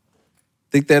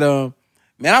 Think that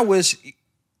man, I wish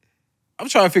I'm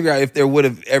trying to figure out if there would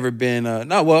have ever been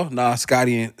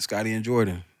Scotty and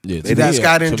Jordan. Yeah, They got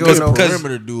Scotty and Jordan over.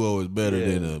 perimeter duo is better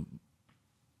than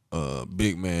a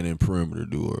big man and perimeter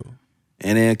duo.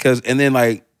 And then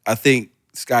like I think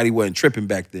Scotty wasn't tripping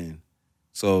back then.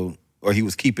 So or he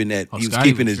was keeping that he was Scotty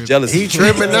keeping was his tripping. jealousy. He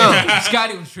tripping now.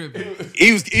 Scotty was tripping.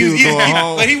 He was going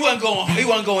home. but he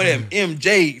wasn't going at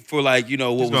MJ for like, what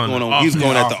was going going to on. He was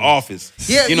going at the office.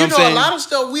 Yeah, you know what I'm a saying? lot of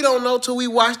stuff we don't know till we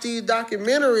watch these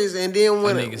documentaries, and then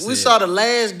when That nigga we said- saw The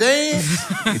Last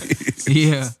Dance,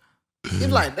 Yeah. it's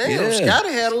like, damn, Yeah.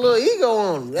 Scotty had a little ego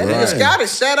on him. That nigga Right. Scotty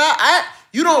sat out.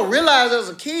 You don't realize as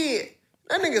a kid,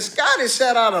 that nigga Scotty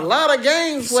sat out a lot of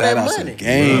games for Sat that out money. some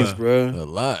games, bro. A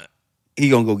lot. He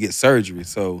gonna go get surgery.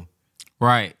 So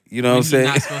Right. you know what I'm He's saying?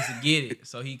 not supposed to get it,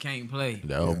 so he can't play.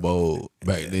 That was bold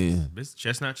back then. It's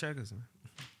chestnut checkers.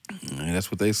 Man,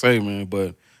 that's what they say, man.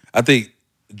 But I think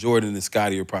Jordan and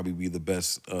Scotty will probably be the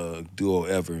best duo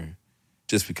ever,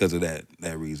 just because of that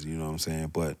reason. You know what I'm saying?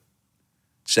 But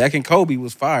Shaq and Kobe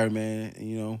was fire, man.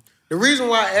 And, The reason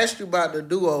why I asked you about the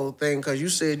duo thing, because you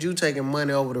said you taking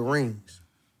money over the rings.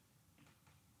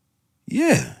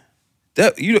 yeah.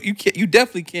 That you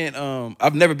definitely can't.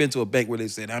 I've never been to a bank where they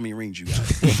said how many rings you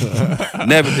got.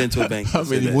 Never been to a bank. How that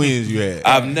said many that. wins you had?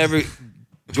 I've never.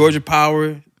 Georgia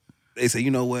Power. They say, you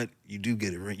know what? You do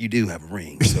get a ring. You do have a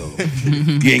ring, so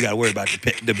you ain't got to worry about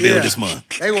the bill Yeah. this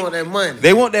month. They want that money.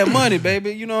 They want that money,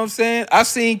 baby. You know what I'm saying? I've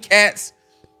seen cats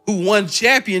who won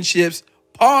championships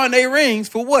pawn their rings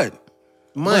for what?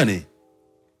 Money.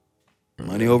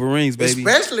 Money over rings, baby.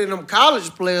 Especially them college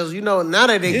players, now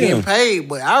that they getting paid.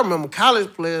 But I remember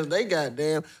college players, they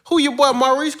goddamn. Who your boy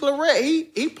Maurice Claret?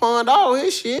 He pawned all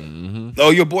his shit. Oh,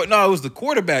 your boy? No, it was the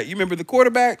quarterback. You remember the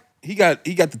quarterback? He got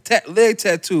the leg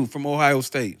tattoo from Ohio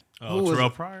State. Oh, Terrell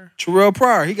Pryor? Terrell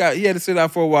Pryor. He had to sit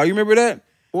out for a while. You remember that?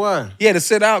 Why? He had to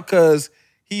sit out because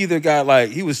he either got like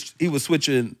he was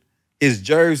switching his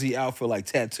jersey out for like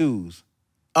tattoos.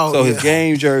 Oh, So yeah. his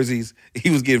game jerseys, he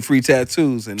was getting free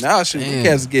tattoos, and now shit, Damn.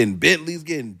 cats getting Bentleys,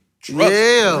 getting trucks.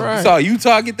 Yeah. You saw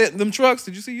Utah get them trucks?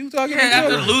 Did you see Utah get Yeah, them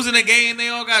after trucks? losing the game, they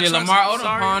all got Shit, trucks. Lamar Odom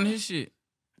Sorry. pawned his shit.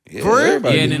 Yeah, For real?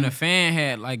 everybody Yeah, and did. then a fan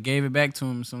had gave it back to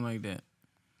him or something like that.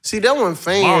 See, that one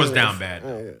fans. Lamar was down bad.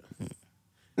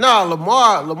 No,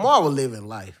 Lamar was living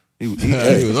life. He was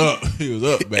up. He was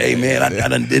up, man. Hey man, I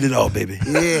done did it all, baby.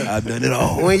 Yeah. I done it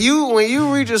all. When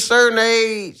you reach a certain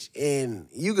age and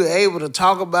you get able to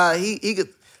talk about, he could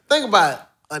think about it,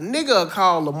 a nigga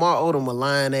call Lamar Odom a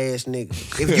lying ass nigga.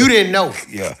 If you didn't know,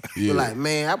 Yeah. But like,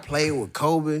 man, I played with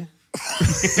Kobe.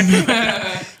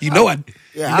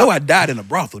 I died in a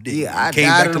brothel, didn't you? Yeah, I Came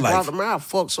died back in to the life. brothel. Man, I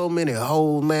fucked so many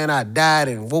hoes, man. I died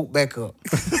and woke back up.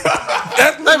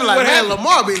 That's They be like, man,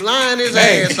 Lamar be lying his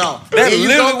ass off. That's And you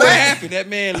literally go what back. happened. That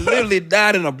man literally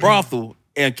died in a brothel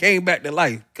and came back to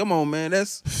life. Come on, man.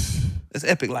 That's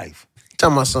epic life.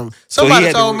 Talking about something. he Somebody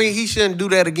had to told me he shouldn't do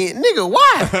that again. Nigga,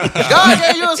 why? God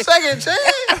gave you a second chance.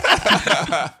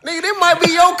 Nigga, this might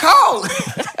be your call.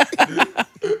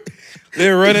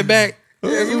 They're running back.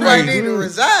 Yeah, you might need to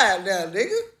reside now,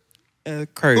 nigga.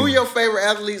 That's crazy. Who your favorite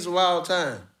athletes of all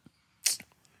time?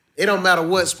 It don't matter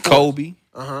what sport. Kobe.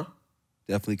 Uh-huh.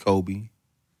 Definitely Kobe.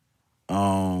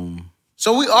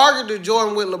 So we argued to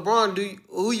Jordan with LeBron.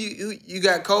 Who you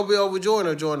got Kobe over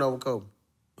Jordan or Jordan over Kobe?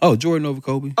 Oh, Jordan over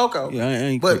Kobe. Okay. Yeah, I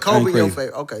ain't But I ain't Kobe your crazy.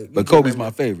 favorite. Okay. But Kobe's my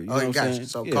favorite. You Oh, know what I'm got saying? you.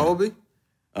 So Yeah. Kobe.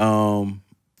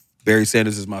 Barry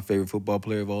Sanders is my favorite football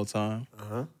player of all time.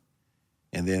 Uh-huh.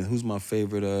 And then who's my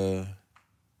favorite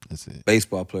That's it.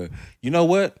 baseball player? You know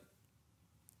what?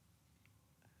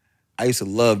 I used to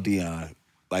love Deion,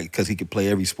 because he could play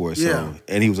every sport. So, Yeah.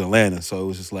 and he was in Atlanta, so it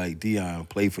was just like Deion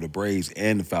played for the Braves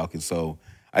and the Falcons. So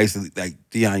I used to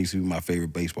Deion used to be my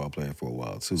favorite baseball player for a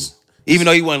while too. Even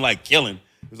though he wasn't killing,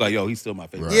 it was like, yo, he's still my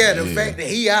favorite. Yeah, the fact that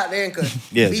he out there and could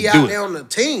Yeah, be to out do it. there on the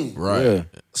team. Right. Yeah.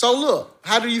 So look,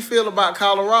 how do you feel about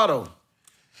Colorado?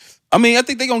 I mean, I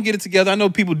think they're gonna get it together. I know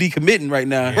people decommitting right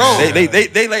now. Bro.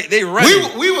 They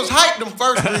running. We was hyped them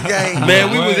first 3 games.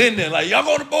 Man, we was in there like, y'all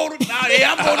going to Boulder? Nah,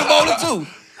 yeah, I'm going to Boulder too.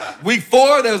 Week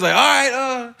 4, they was like, all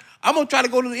right, I'm gonna try to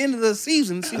go to the end of the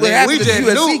season and see what happens to the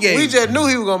USC game. We just knew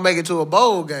he was gonna make it to a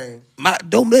bowl game.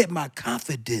 Don't let my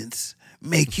confidence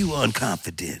make you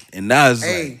unconfident. And now it's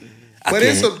like, but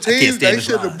it's some teams they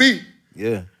should have beat.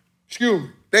 Yeah. Excuse me.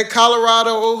 That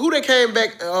Colorado, who they came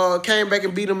back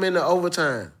and beat them in the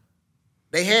overtime.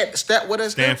 They had Stanford. They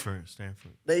had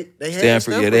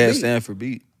Stanford. Yeah, they had Stanford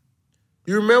beat.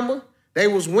 You remember? They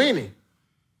was winning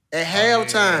at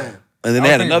halftime. And then they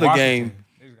had another game.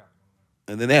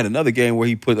 And then they had another game where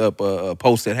he put up a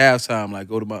post at halftime, like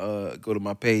go to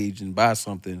my page and buy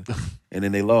something, and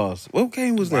then they lost. What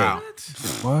game was that?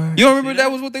 What? You don't remember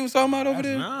that was what they was talking about over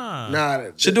there?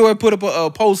 Nah. Shador put up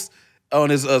a post on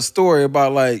his story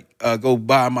about like go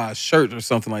buy my shirt or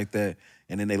something like that,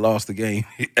 and then they lost the game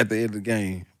at the end of the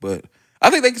game. But I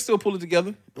think they can still pull it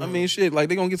together. I mean, shit, like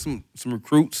they're gonna get some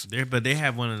recruits. But they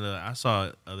have one of the. I saw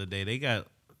it the other day. They got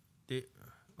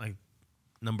like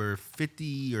number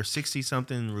 50 or 60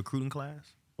 something recruiting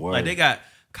class. Word. Like they got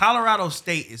Colorado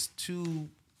State is 2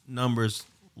 numbers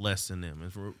less than them.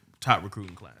 It's top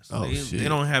recruiting class. They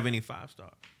don't have any 5-star.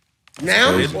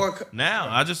 Now? Now,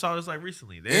 I just saw this like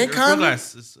recently. They coming?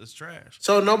 Class is trash.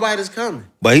 So nobody's coming.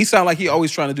 But he sounded like he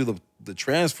always trying to do the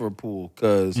transfer pool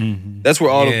because that's where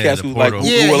all the cats who like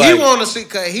he want to see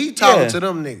because he talking to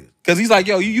them niggas. Because he's like,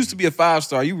 yo, you used to be a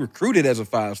 5-star. You recruited as a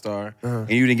 5-star,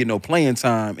 and you didn't get no playing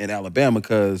time in Alabama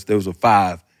because there was a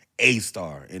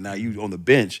 5-A-star, and now you on the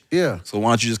bench. Yeah. So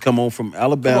why don't you just come on from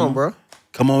Alabama? Come on, bro.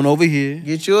 Come on over here.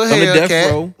 Get you a Come to Death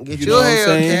Hellcat. Row. Get You you know a what I'm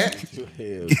saying?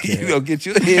 Hellcat. You know, get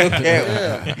you a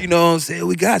Hellcat. You know what I'm saying?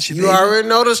 We got you, You baby. already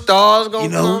know the stars gonna You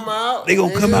know, come out. they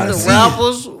gonna come out and The see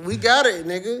rappers, we got it,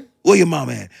 nigga. Where your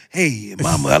mama at? Hey,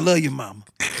 mama, I love your mama.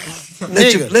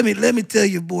 Let me tell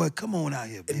you, boy, come on out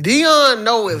here, baby. Dion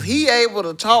know if he able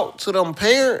to talk to them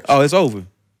parents. Oh, it's over.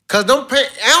 Cause them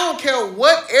parents, I don't care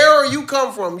what era you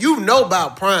come from, you know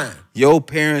about Prime. Your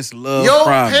parents love Your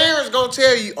Prime. parents gonna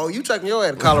tell you, oh, you taking your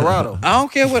ass to Colorado. I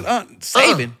don't care what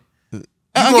saving. going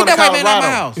Get that to white man out of my Colorado.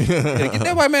 house. Yeah, get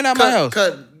that white man out of my house.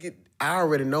 I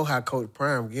already know how Coach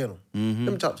Prime get them.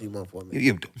 Let me talk to you one for a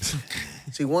minute.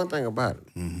 See, one thing about it,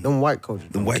 them white coaches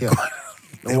don't care.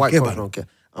 Them white coaches don't care.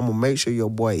 I'm gonna make sure your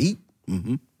boy eat.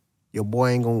 Your boy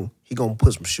ain't gonna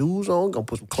put some shoes on, gonna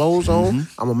put some clothes on.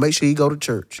 I'm gonna make sure he go to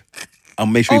church. I'm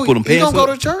gonna make sure he put them pants up. He gonna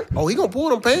go to church? Oh, he gonna pull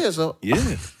them pants up.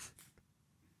 Yeah.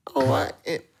 All right.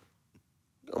 And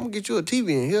I'm gonna get you a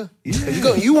TV in here.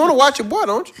 Yeah. You want to watch your boy,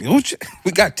 don't you? Don't you?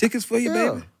 We got tickets for you,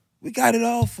 baby. We got it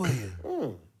all for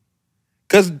you.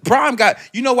 Cause Prime got.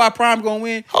 You know why Prime gonna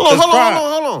win? Hold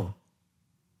on.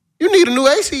 You need a new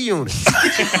AC unit. Man,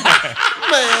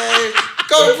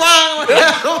 go Prime.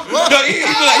 No, he be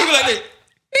like this.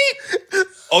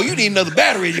 Oh, you need another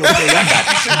battery in your day.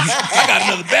 I got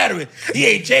another battery. He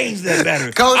ain't changed that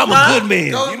battery. Coach I'm Prime, a good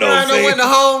man. Coach you know what I'm saying? went to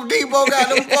Home Depot, got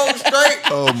them folks straight.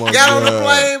 Oh my got God. on the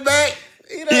plane back.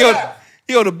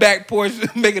 He on the back porch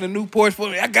making a new porch for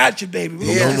me. I got you, baby.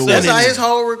 That's how his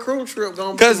whole recruit trip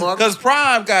gonna be. Because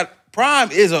Prime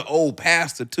is an old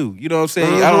pastor too. You know what I'm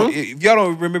saying? If y'all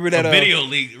don't remember that video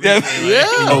league.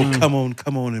 Oh, come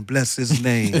on and bless his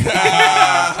name.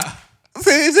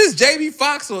 Is this Jamie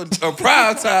Foxx or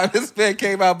Prime Time? This man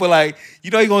came out, but like, you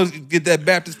know, he gonna get that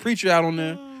Baptist preacher out on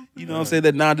there. You know what I'm saying?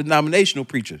 That non-denominational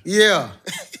preacher. Yeah.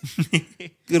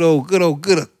 Good old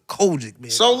Kojic, man.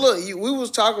 So look, we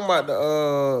was talking about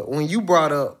the when you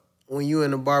brought up when you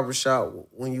in the barbershop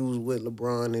when you was with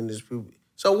LeBron and his people.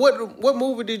 So what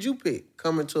movie did you pick?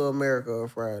 Coming to America or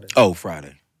Friday? Oh,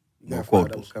 Friday. More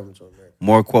quotables. Coming to America.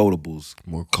 More quotables.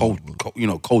 More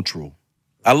cultural.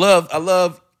 I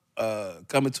love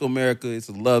Coming to America. It's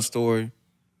a love story.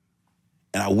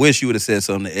 And I wish you would have said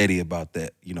something to Eddie about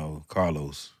that,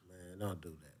 Carlos. Man, don't do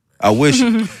that, man. I wish.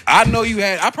 I know you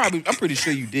had. I'm pretty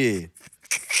sure you did.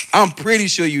 I'm pretty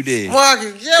sure you did.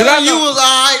 Marcus, you was all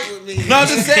right with me. No, I'm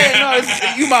just saying. No,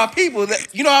 you my people.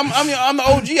 I'm the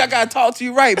OG. I gotta talk to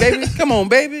you right, baby. Come on,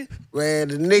 baby. Man,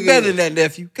 the nigga better than that,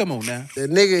 nephew. Come on now. The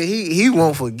nigga, he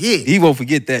won't forget. He won't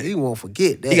forget that. He won't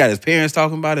forget that. He got his parents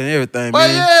talking about it and everything, but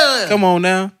man. Yeah. Come on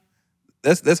now.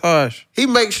 That's harsh. He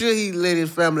makes sure he let his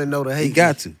family know the hate. He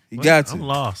got to. He got to. I'm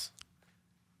lost.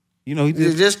 He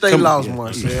just stay lost,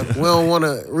 Marcel. We don't want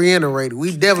to reiterate it.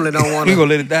 We definitely don't want to. We gonna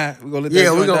let it die. We gonna let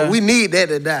that die. We need that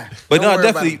to die. But no,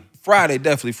 definitely Friday.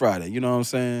 You know what I'm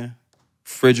saying?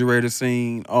 Refrigerator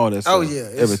scene, all that stuff. Oh yeah,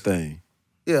 everything.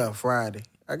 Yeah, Friday.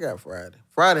 I got Friday.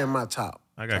 Friday in my top.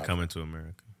 I got Coming to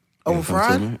America. Over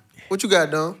Friday? What you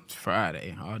got, Don?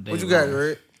 Friday all day. What you got,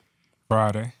 Greg?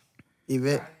 Friday.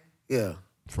 Yvette? Yeah.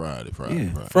 Friday.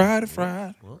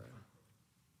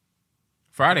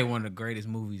 Friday, one of the greatest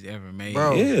movies ever made.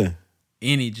 Bro. Yeah.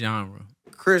 Any genre.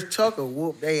 Chris Tucker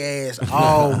whooped their ass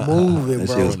all moving, That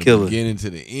bro. shit was killer. Getting to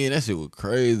the end, that shit was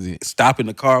crazy. Stopping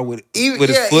the car with his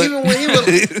foot. Even when he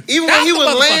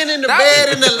was laying in the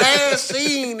bed in the last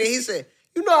scene, and he said,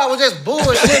 "You know, I was just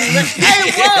bullshitting." Man.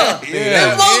 Hey, bro,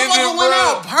 that motherfucker went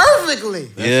out perfectly.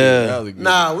 Yeah.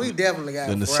 Nah, we definitely got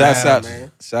And the fried,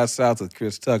 man. shouts out to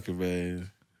Chris Tucker,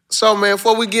 man. So, man,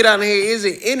 before we get out of here, is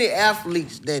there any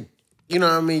athletes that, you know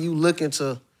what I mean, you looking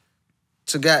to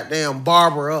goddamn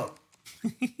barber up?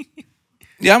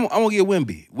 Yeah, I'm gonna get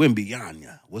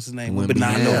Wembanyama. What's his name?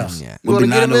 Wembanyama. You want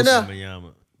to get him in there?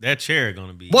 Wembanyama. That chair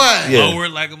gonna be What? lowered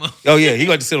like a motherfucker. Oh yeah, he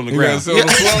got to sit on the ground. He got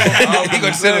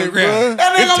to sit on the ground.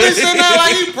 That nigga gonna be sitting there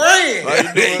like he praying.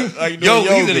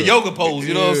 He's in a yoga pose.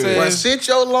 You know what I'm saying? Well, sit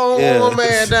your long arm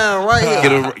man down right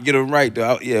here. Get him right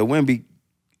though. Yeah, Wemby.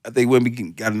 I think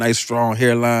Wemby got a nice strong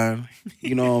hairline.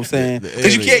 You know what I'm saying?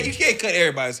 Because you can't cut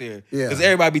everybody's hair. Yeah. Because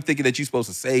everybody be thinking that you're supposed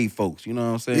to save folks. You know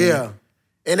what I'm saying? Yeah.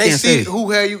 And they Can't see say. who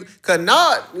hair you. Because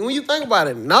Nas, when you think about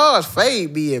it, Nas'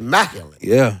 fade be immaculate.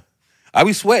 Yeah. I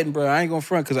be sweating, bro. I ain't gonna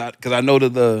front because I know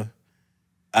the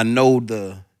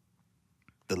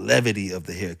levity of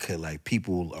the haircut. Like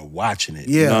people are watching it.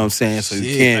 You Yeah. know what I'm saying? So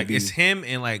you can't Like, be. it's him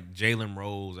and like Jalen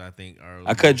Rose, I think.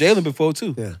 I cut Jalen before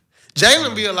too. Yeah.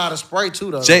 Jalen be a lot of spray too,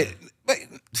 though. Yeah.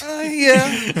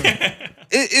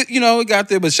 It got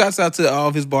there, but shouts out to all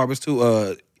of his barbers too.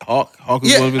 Hawk was one of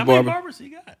his How many barbers. barbers he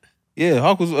got? Yeah,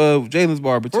 Hawk was Jalen's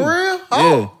barber too. For real? Yeah.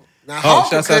 Hawk. Now, Hawk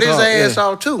shouts cut out to his Hawk, ass yeah.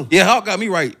 off too. Yeah, Hawk got me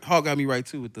right. Hawk got me right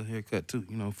too with the haircut too.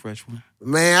 You know, fresh one.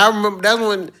 Man, I remember that's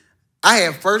when I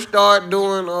had first started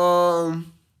doing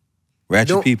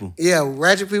Ratchet people. Yeah,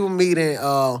 Ratchet People meeting.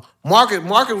 Marcus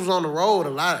was on the road a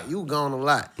lot. You gone a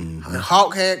lot. Mm-hmm. And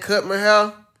Hawk had cut my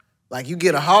hair. Like you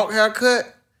get a Hawk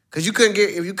haircut, cause you couldn't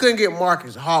get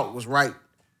Marcus, Hawk was right.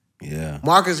 Yeah.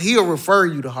 Marcus, he'll refer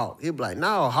you to Hawk. He'll be like,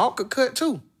 no, Hawk could cut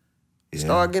too. Yeah.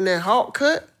 Start getting that Hawk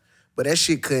cut, but that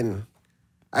shit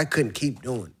I couldn't keep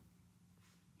doing it.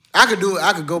 I could do it,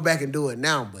 I could go back and do it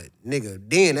now, but nigga,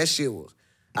 then that shit was,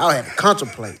 I would have to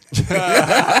contemplate.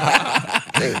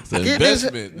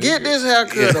 Get this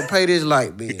haircut or pay this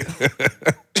light bill.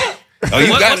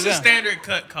 What's the standard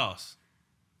cut cost?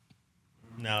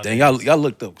 No, Dang, y'all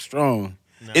looked up strong.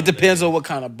 It depends on what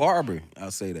kind of barber.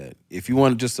 I'll say that. If you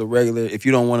want just a regular, if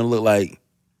you don't want to look like,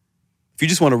 if you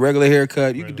just want a regular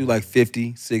haircut, you can do like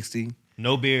 50, 60.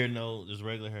 No beard, just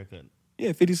regular haircut.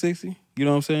 Yeah, 50, 60. You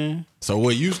know what I'm saying? So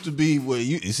what used to be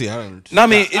you see, I don't. No, I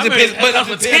mean, it depends, but that's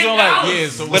it depends on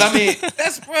like, but I mean,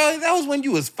 that was when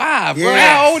you was 5, bro.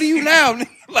 Yeah. How old are you now?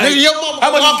 Like, Nigga, your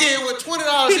mama walk in with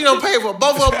 $20, she don't pay for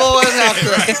both of her boys'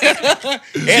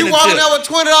 haircuts. You walking there with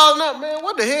 $20 now, man,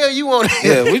 what the hell you want?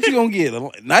 Yeah, what you gonna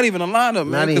get? Not even a lineup,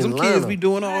 man. Because them kids be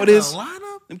doing all this.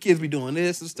 Lineup? Them kids be doing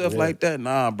this and stuff like that.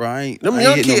 Nah, bro, I ain't. Them I ain't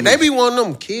young hitting kids, no they be one of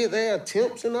them kids, they have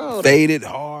temps and all that. faded,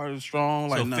 hard, strong.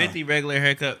 Like, So nah. 50 regular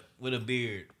haircut with a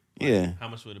beard. Yeah. How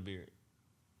much with a beard?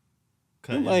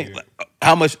 Cut your Like, beard.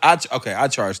 how much? I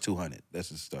charge $200. Let's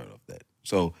just start off that.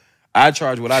 So I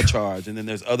charge what I charge, and then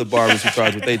there's other barbers who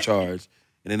charge what they charge,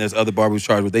 and then there's other barbers who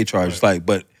charge what they charge. It's like,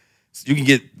 but you can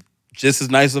get just as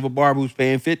nice of a barber who's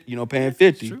paying 50. You know, paying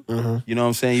 50. You know what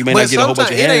I'm saying? You may But not get a whole bunch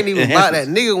sometimes of it ain't even about that.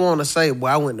 enhancements. Nigga want to say, "Boy,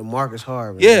 I went to Marcus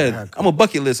Harvey." Yeah, I'm a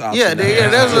bucket list option. Yeah,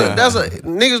 now. that's a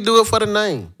niggas do it for the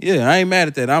name. Yeah, I ain't mad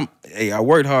at that. I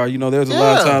worked hard. You know, there's a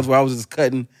lot of times where I was just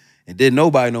cutting and didn't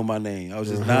nobody know my name. I was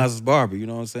just Nas's barber. You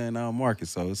know what I'm saying? Now I'm Marcus,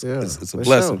 so it's a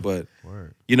blessing. But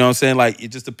you know what I'm saying? Like, it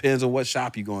just depends on what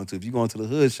shop you're going to. If you're going to the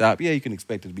hood shop, yeah, you can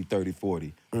expect it to be 30,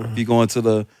 40. If you're going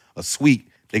to a suite,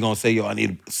 they're going to say, yo, I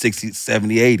need 60,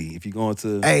 70, 80. If you're going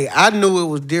to... Hey, I knew it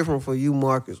was different for you,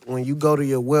 Marcus. When you go to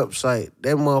your website,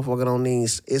 that motherfucker don't need,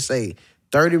 it's a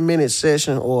 30-minute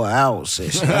session or an hour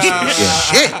session.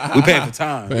 Shit. We paying for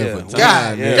time.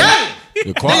 God damn. The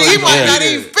Nigga, quality. he might not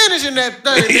even finishing that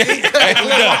 30. Hey,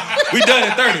 we done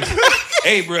at 30.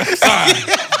 Hey, bro,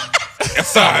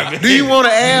 sorry, man. Do you want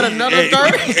to add another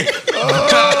 30?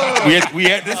 We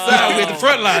at this side. We at the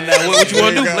front line now. What you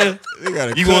want to do, player?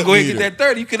 You want to go ahead and get that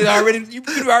 30? You could have already been paid.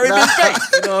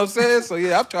 You know what I'm saying? So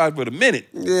yeah, I've charged for the minute.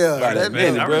 Yeah, Right, that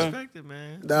man, I bro. respect it,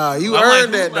 man. Nah, you I'm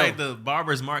earned like, that who's like though. the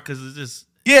barber's mark because it's just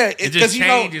Yeah, it just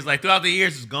changes. Like throughout the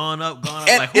years, it's gone up. And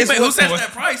Like who it's sets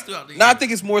that price throughout the years? No, I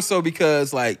think it's more so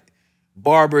because like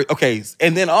barber. Okay,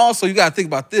 and then also you got to think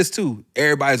about this too.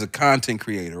 Everybody's a content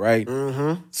creator, right?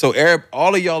 Mm-hmm. So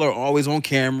all of y'all are always on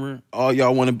camera. All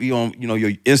y'all want to be on,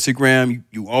 your Instagram.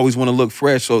 You always want to look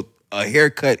fresh. So a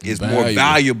haircut is more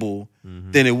valuable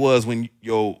than it was when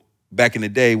your back in the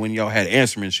day when y'all had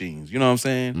answering machines. You know what I'm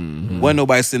saying? Wasn't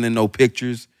nobody sending no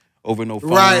pictures over no phone.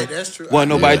 Right, that's true. Wasn't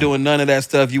nobody doing none of that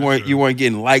stuff. You weren't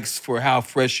getting likes for how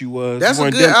fresh you was. That's you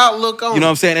a good outlook on it. You know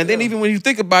what I'm saying? And then even when you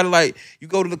think about it, like you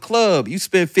go to the club, you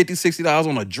spend $50, $60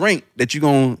 on a drink that you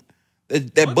going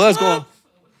that buzz going.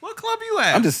 What club you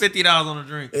at? I'm just $50 on a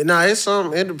drink. Nah, it's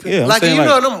something independent. Yeah, like you like,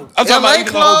 know them I'm talking LA about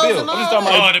even the whole clubs bill. and I'm all just talking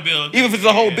that. about the bill. even if it's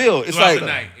the whole bill. It's Throughout like the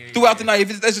night. throughout the night.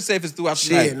 Let's just say if it's throughout the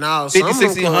Shit, night. nah, 50, some of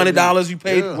 60, them $100 you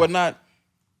paid, yeah. whatnot.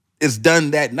 It's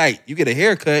done that night. You get a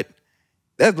haircut.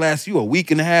 That lasts you a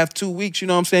week and a half, 2 weeks. You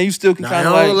know what I'm saying? You still can Nah, kind it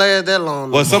of don't like. last that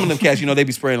long. Well, some of them cats, they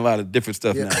be spraying a lot of different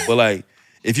stuff now. But like,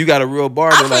 if you got a real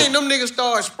barber, I like, think them niggas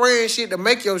start spraying shit to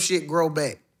make your shit grow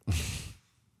back.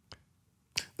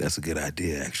 that's a good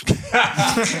idea, actually.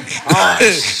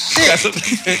 Shit.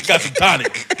 got some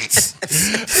tonic.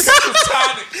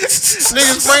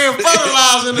 Niggas spraying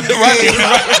fertilizer in the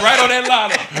right on that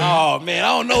line. Oh man, I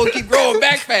don't know. It keep growing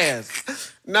back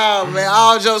fast. Nah, man,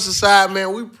 all jokes aside,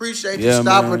 man, we appreciate you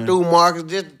stopping through, Marcus,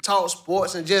 just to talk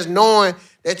sports and just knowing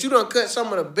that you done cut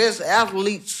some of the best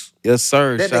athletes Yes,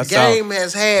 sir. that the Shouts out. game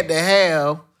has had to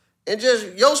have, and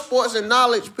just your sports and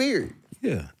knowledge, period.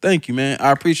 Yeah, thank you, man.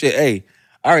 I appreciate. Hey,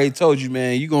 I already told you,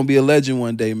 man. You gonna be a legend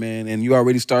one day, man, and you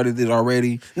already started it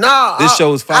already. Nah, This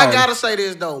show is fire. I gotta say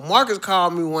this though. Marcus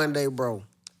called me one day, bro.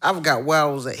 I forgot where I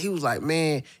was at. He was like,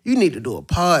 "Man, you need to do a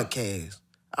podcast."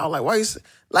 I was like, "Why you say?"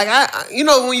 Like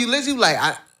when you listen, he was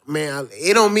like,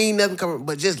 it don't mean nothing coming,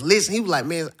 but just listen. He was like,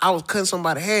 "Man, I was cutting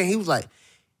somebody's hair," and he was like,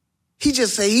 he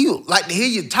just say he would like to hear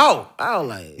you talk. I was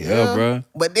like, Yeah, bro.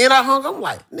 But then I hung up, I'm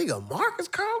like, nigga, Marcus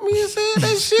called me and said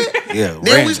that shit. Yeah, Then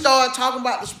we random. started talking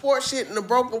about the sports shit and the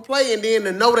broken play, and then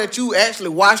to know that you actually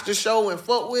watched the show and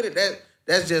fuck with it,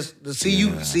 that's just to see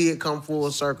you see it come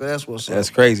full circle. That's what's up. That's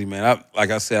crazy, man. Like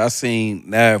I said, I seen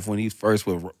Nav when he first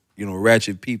was,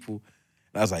 Ratchet People.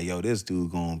 And I was like, yo, this dude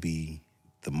gonna be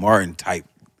the Martin type,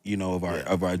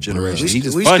 of our generation. He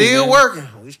just we funny, still man. working.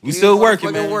 We still working,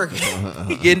 fucking man. working.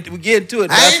 we getting to it.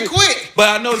 I ain't quit.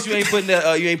 But I noticed you ain't putting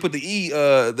that. You ain't put the E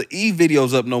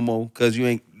videos up no more because you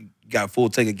ain't got full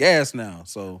tank of gas now.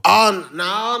 So Oh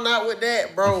no, not with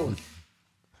that, bro.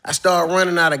 I started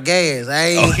running out of gas. I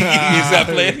ain't. you stop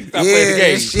playing the game.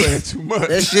 That shit, Too much.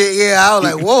 That shit, yeah. I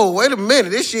was like, whoa, wait a minute,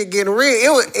 this shit getting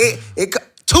real. It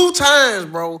 2 times,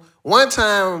 bro. One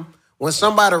time when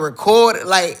somebody recorded,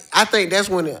 like I think that's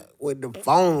when with the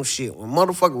phone shit, when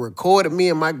motherfucker recorded me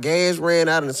and my gas ran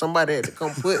out and somebody had to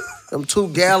come put them 2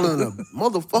 gallons of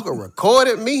motherfucker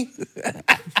recorded me.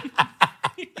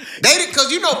 They did, cause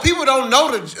people don't know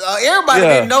everybody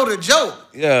didn't know the joke.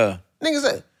 Yeah. Nigga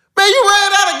said, man, you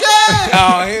ran out of gas.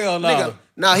 Oh hell no. Nigga,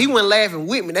 nah, he wasn't laughing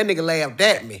with me. That nigga laughed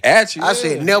at me. At you, I yeah.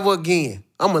 said, never again.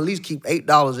 I'm gonna at least keep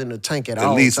 $8 in the tank at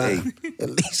all least times. 8. At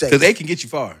least 8. Because they can get you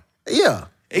far. Yeah.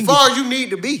 As far as you need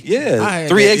to be. Yeah. I had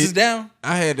 3 that exits down.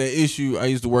 I had that issue. I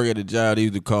used to work at a job. They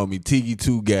used to call me Tiggy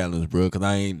 2 gallons, bro, because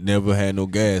I ain't never had no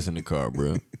gas in the car,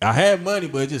 bro. I had money,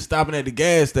 but just stopping at the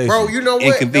gas station. Bro, you know what?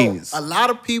 Inconvenience. Though? A lot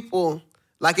of people,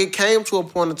 like it came to a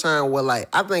point in time where like,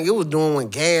 I think it was doing when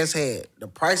gas had, the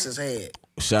prices had.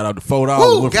 Shout out to $4.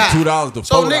 Woo, Went God. from $2 to $4.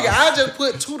 So nigga, I just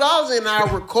put $2 in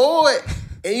our record.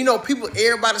 And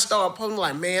everybody started posting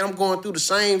like, man, I'm going through the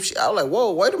same shit. I was like,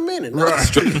 whoa, wait a minute. Nah. Yeah.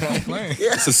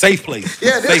 It's a safe place.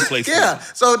 Yeah, safe place. Yeah.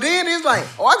 So then it's like,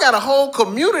 I got a whole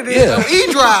community Yeah. of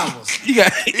e-drivers. You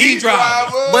got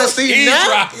e-drive. But see now,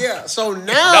 E-drive. yeah. So No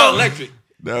now, electric.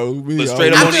 No, me. But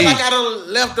straight up I on feel E. like I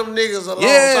done left them niggas alone.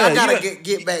 Yeah, so I gotta you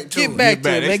get back to Get it. back to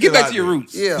back. it, They man. still Get back out to your there.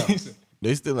 roots. Yeah.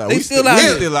 They still out. They We still out we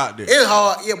there. still out there. It's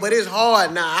hard. Yeah, but it's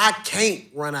hard now. I can't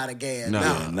run out of gas.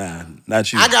 Nah. Nah. Nah,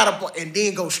 not you. I gotta and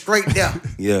then go straight there.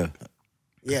 Yeah.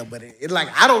 Yeah, but it's like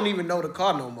I don't even know the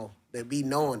car no more. They be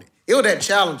knowing it. It was that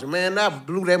Challenger, man. I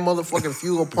blew that motherfucking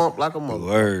fuel pump like a mother.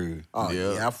 Word. Oh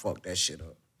Yeah. yeah, I fucked that shit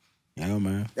up. Yeah,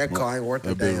 man. That car ain't worth a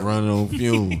I've been damn. running on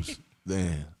fumes.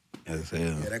 Damn. As hell.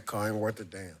 Yeah, that car ain't worth a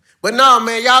damn. But nah,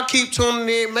 man, y'all keep tuning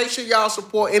in. Make sure y'all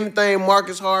support anything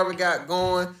Marcus Harvey got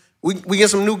going. We get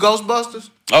some new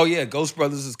Ghostbusters. Oh yeah, Ghost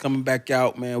Brothers is coming back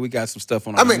out, man. We got some stuff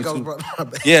on our I mean YouTube. Ghostbusters. My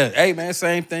bad. Yeah, hey man,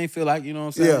 same thing. Feel like, you know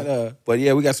what I'm saying? Yeah. But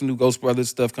yeah, we got some new Ghost Brothers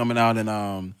stuff coming out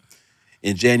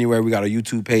in January. We got a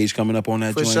YouTube page coming up on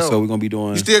that For joint. sure. So we're gonna be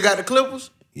doing You still got the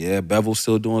Clippers? yeah, Bevel's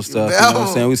still doing stuff. You know what I'm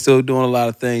Bevel. saying? We still doing a lot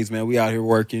of things, man. We out here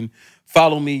working.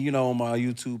 Follow me, on my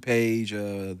YouTube page,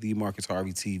 The Marcus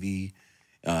Harvey TV,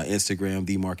 Instagram,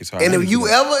 The Marcus Harvey. And if you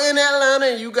ever in Atlanta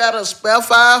and you got a spare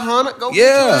 500, go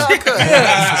Yeah. get you a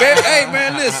haircut. Yeah. Hey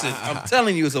man, listen. I'm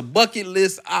telling you, it's a bucket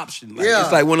list option. Like, Yeah.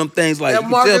 It's like one of them things like That you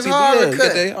can tell Marcus people, Harvey get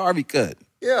cut. that Harvey cut.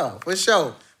 Yeah, for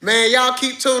sure. Man, y'all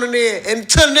keep tuning in.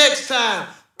 Until next time.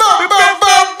 Bye, bye,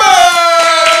 bye,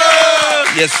 bye.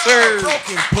 Yes, sir.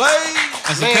 Fucking play.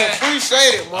 Man,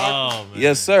 appreciate it, Mark. Oh, man.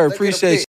 Yes, sir. Appreciate you.